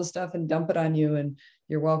grow all the stuff and dump it on you and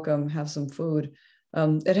you're welcome, have some food.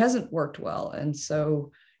 It hasn't worked well. And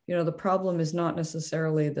so, the problem is not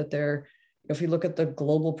necessarily that if you look at the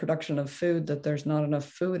global production of food, that there's not enough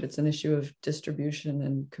food. It's an issue of distribution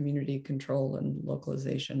and community control and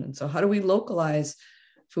localization. And so how do we localize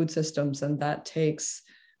food systems? And that takes,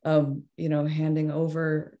 handing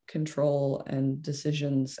over control and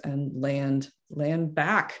decisions and land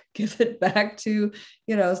back, give it back to,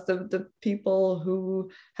 the people who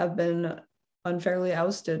have been unfairly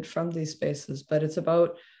ousted from these spaces. But it's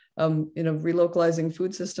about, relocalizing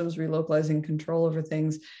food systems, relocalizing control over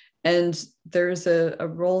things. And there's a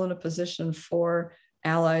role and a position for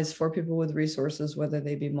allies, for people with resources, whether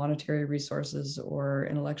they be monetary resources or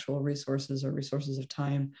intellectual resources or resources of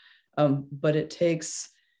time. But it takes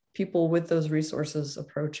people with those resources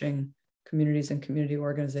approaching communities and community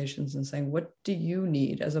organizations and saying, what do you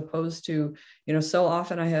need? As opposed to, so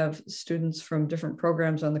often I have students from different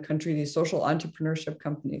programs on the country, these social entrepreneurship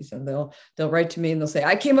companies, and they'll write to me and they'll say,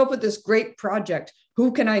 I came up with this great project.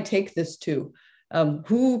 Who can I take this to?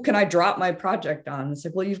 Who can I drop my project on? It's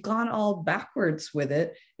like, well, you've gone all backwards with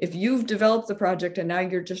it. If you've developed the project and now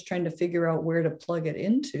you're just trying to figure out where to plug it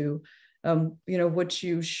into, what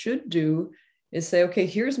you should do is say, okay,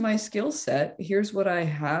 here's my skill set. Here's what I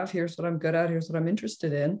have. Here's what I'm good at. Here's what I'm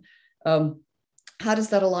interested in. How does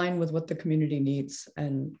that align with what the community needs?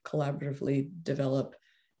 And collaboratively develop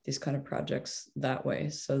these kind of projects that way,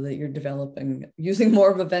 so that you're developing using more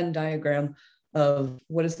of a Venn diagram of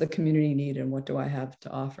what does the community need and what do I have to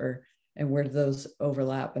offer and where do those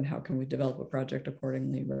overlap and how can we develop a project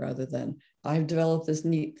accordingly, rather than I've developed this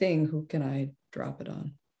neat thing, who can I drop it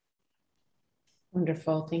on?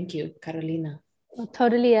 Wonderful. Thank you, Carolina. I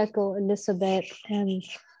totally echo Elizabeth. And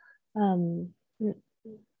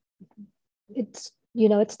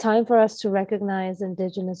it's time for us to recognize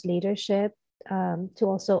Indigenous leadership, to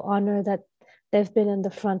also honor that they've been in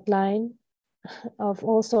the front line of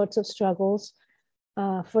all sorts of struggles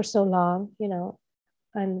for so long,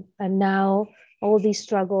 and now all these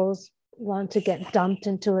struggles want to get dumped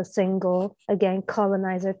into a single, again,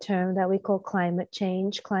 colonizer term that we call climate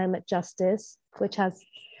change, climate justice, which has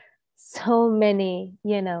so many,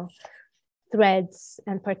 threads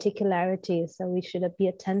and particularities. So we should be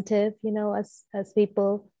attentive, as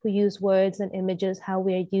people who use words and images, how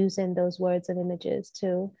we are using those words and images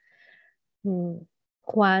to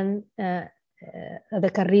Juan,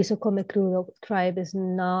 the Carrizo Come Crudo tribe is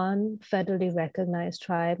non-federally recognized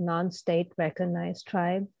tribe, non-state recognized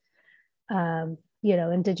tribe.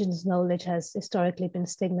 Indigenous knowledge has historically been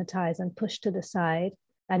stigmatized and pushed to the side,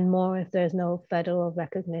 and more if there's no federal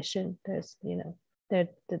recognition. There's, they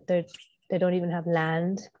don't even have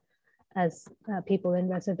land as people in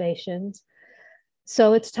reservations.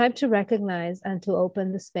 So it's time to recognize and to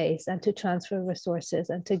open the space and to transfer resources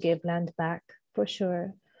and to give land back, for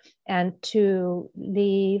sure, and to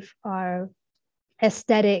leave our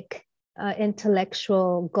aesthetic,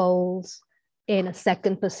 intellectual goals in a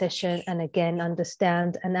second position, and again,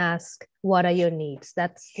 understand and ask, what are your needs?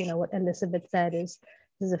 That's, what Elizabeth said is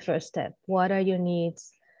the first step. What are your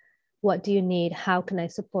needs? What do you need? How can I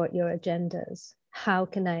support your agendas? How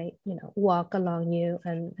can I, walk along you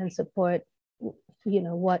and support,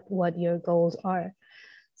 what your goals are?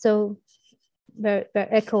 So very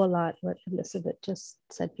echo a lot what Elizabeth just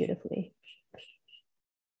said beautifully.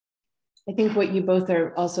 I think what you both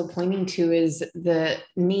are also pointing to is the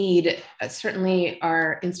need. Certainly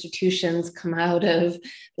our institutions come out of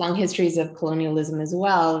long histories of colonialism as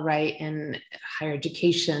well, right? And higher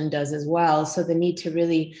education does as well. So the need to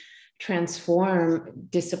really transform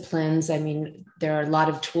disciplines. I mean, there are a lot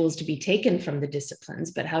of tools to be taken from the disciplines,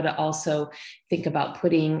 but how to also think about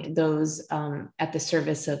putting those at the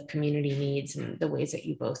service of community needs in the ways that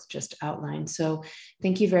you both just outlined. So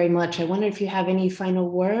thank you very much. I wonder if you have any final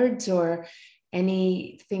words or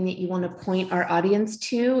anything that you want to point our audience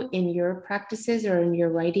to in your practices or in your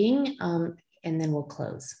writing, and then we'll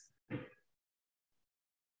close.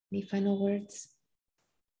 Any final words?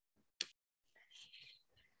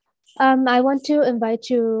 I want to invite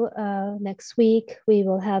you next week. We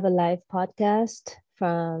will have a live podcast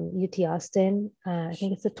from UT Austin. I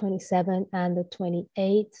think it's the 27th and the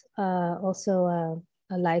 28th. Also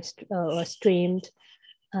a live or streamed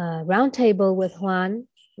roundtable with Juan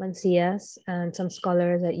Mancias and some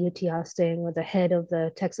scholars at UT Austin, with the head of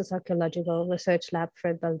the Texas Archaeological Research Lab,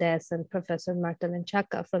 Fred Valdez, and Professor Marta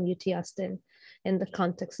Menchaca from UT Austin, in the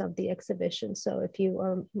context of the exhibition. So if you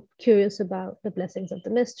are curious about the blessings of the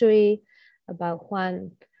mystery, about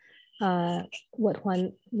Juan, what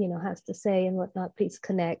Juan has to say and whatnot, please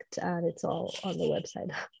connect. And it's all on the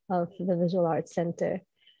website of the Visual Arts Center.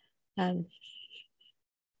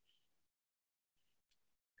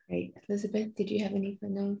 Great. Elizabeth, did you have any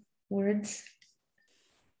final words?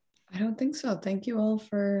 I don't think so. Thank you all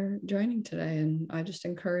for joining today. And I just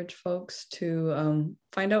encourage folks to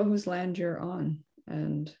find out whose land you're on.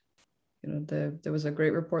 And, there was a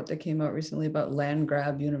great report that came out recently about land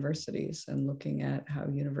grab universities and looking at how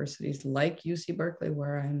universities like UC Berkeley,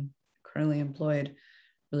 where I'm currently employed,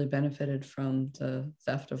 really benefited from the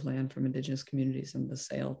theft of land from indigenous communities and the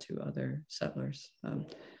sale to other settlers.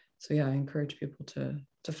 So yeah, I encourage people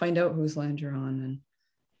to find out whose land you're on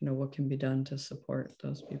and what can be done to support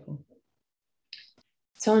those people.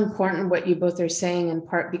 So important what you both are saying, in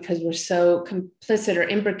part because we're so complicit or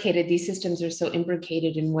imbricated. These systems are so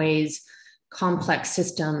imbricated in ways, complex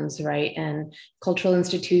systems, right? And cultural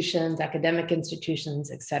institutions, academic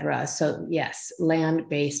institutions, et cetera. So yes,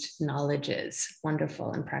 land-based knowledge is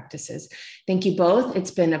wonderful and practices. Thank you both.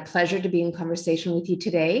 It's been a pleasure to be in conversation with you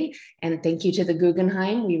today. And thank you to the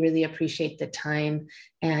Guggenheim. We really appreciate the time.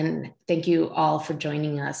 And thank you all for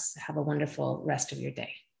joining us. Have a wonderful rest of your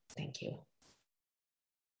day. Thank you.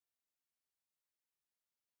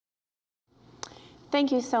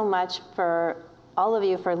 Thank you so much for all of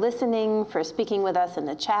you for listening, for speaking with us in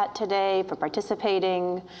the chat today, for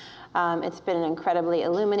participating. It's been an incredibly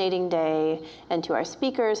illuminating day. And to our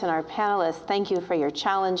speakers and our panelists, thank you for your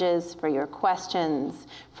challenges, for your questions,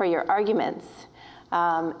 for your arguments,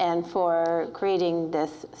 and for creating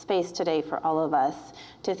this space today for all of us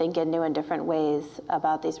to think in new and different ways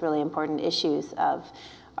about these really important issues of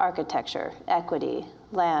architecture, equity,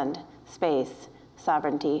 land, space,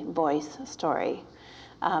 sovereignty, voice, story.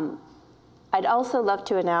 I'd also love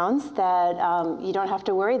to announce that you don't have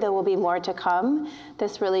to worry, there will be more to come.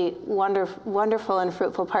 This really wonderful and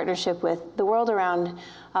fruitful partnership with the World Around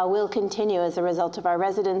will continue as a result of our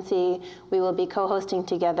residency. We will be co-hosting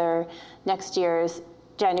together next year's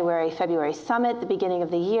January-February summit, the beginning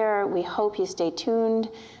of the year. We hope you stay tuned.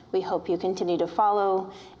 We hope you continue to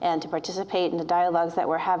follow and to participate in the dialogues that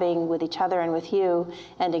we're having with each other and with you.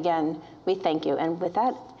 And again, we thank you. And with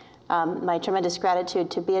that, my tremendous gratitude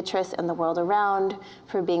to Beatrice and the World Around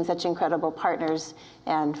for being such incredible partners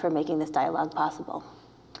and for making this dialogue possible.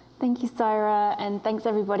 Thank you, Saira, and thanks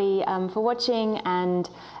everybody for watching. And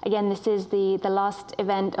again, this is the last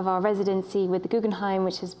event of our residency with the Guggenheim,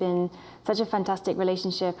 which has been such a fantastic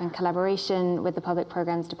relationship and collaboration with the Public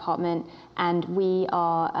Programs Department. And we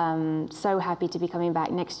are so happy to be coming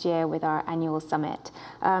back next year with our annual summit.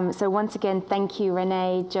 So once again, thank you,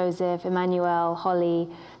 Renee, Joseph, Emmanuel, Holly,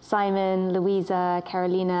 Simon, Louisa,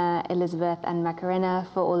 Carolina, Elizabeth, and Macarena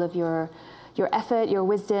for all of your effort, your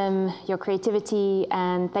wisdom, your creativity,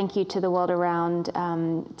 and thank you to the World Around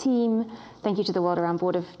team. Thank you to the World Around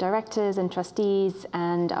Board of Directors and Trustees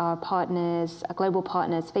and our partners, our global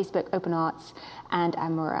partners, Facebook, Open Arts, and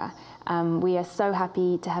Amura. We are so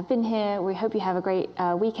happy to have been here. We hope you have a great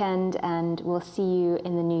weekend, and we'll see you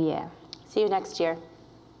in the new year. See you next year.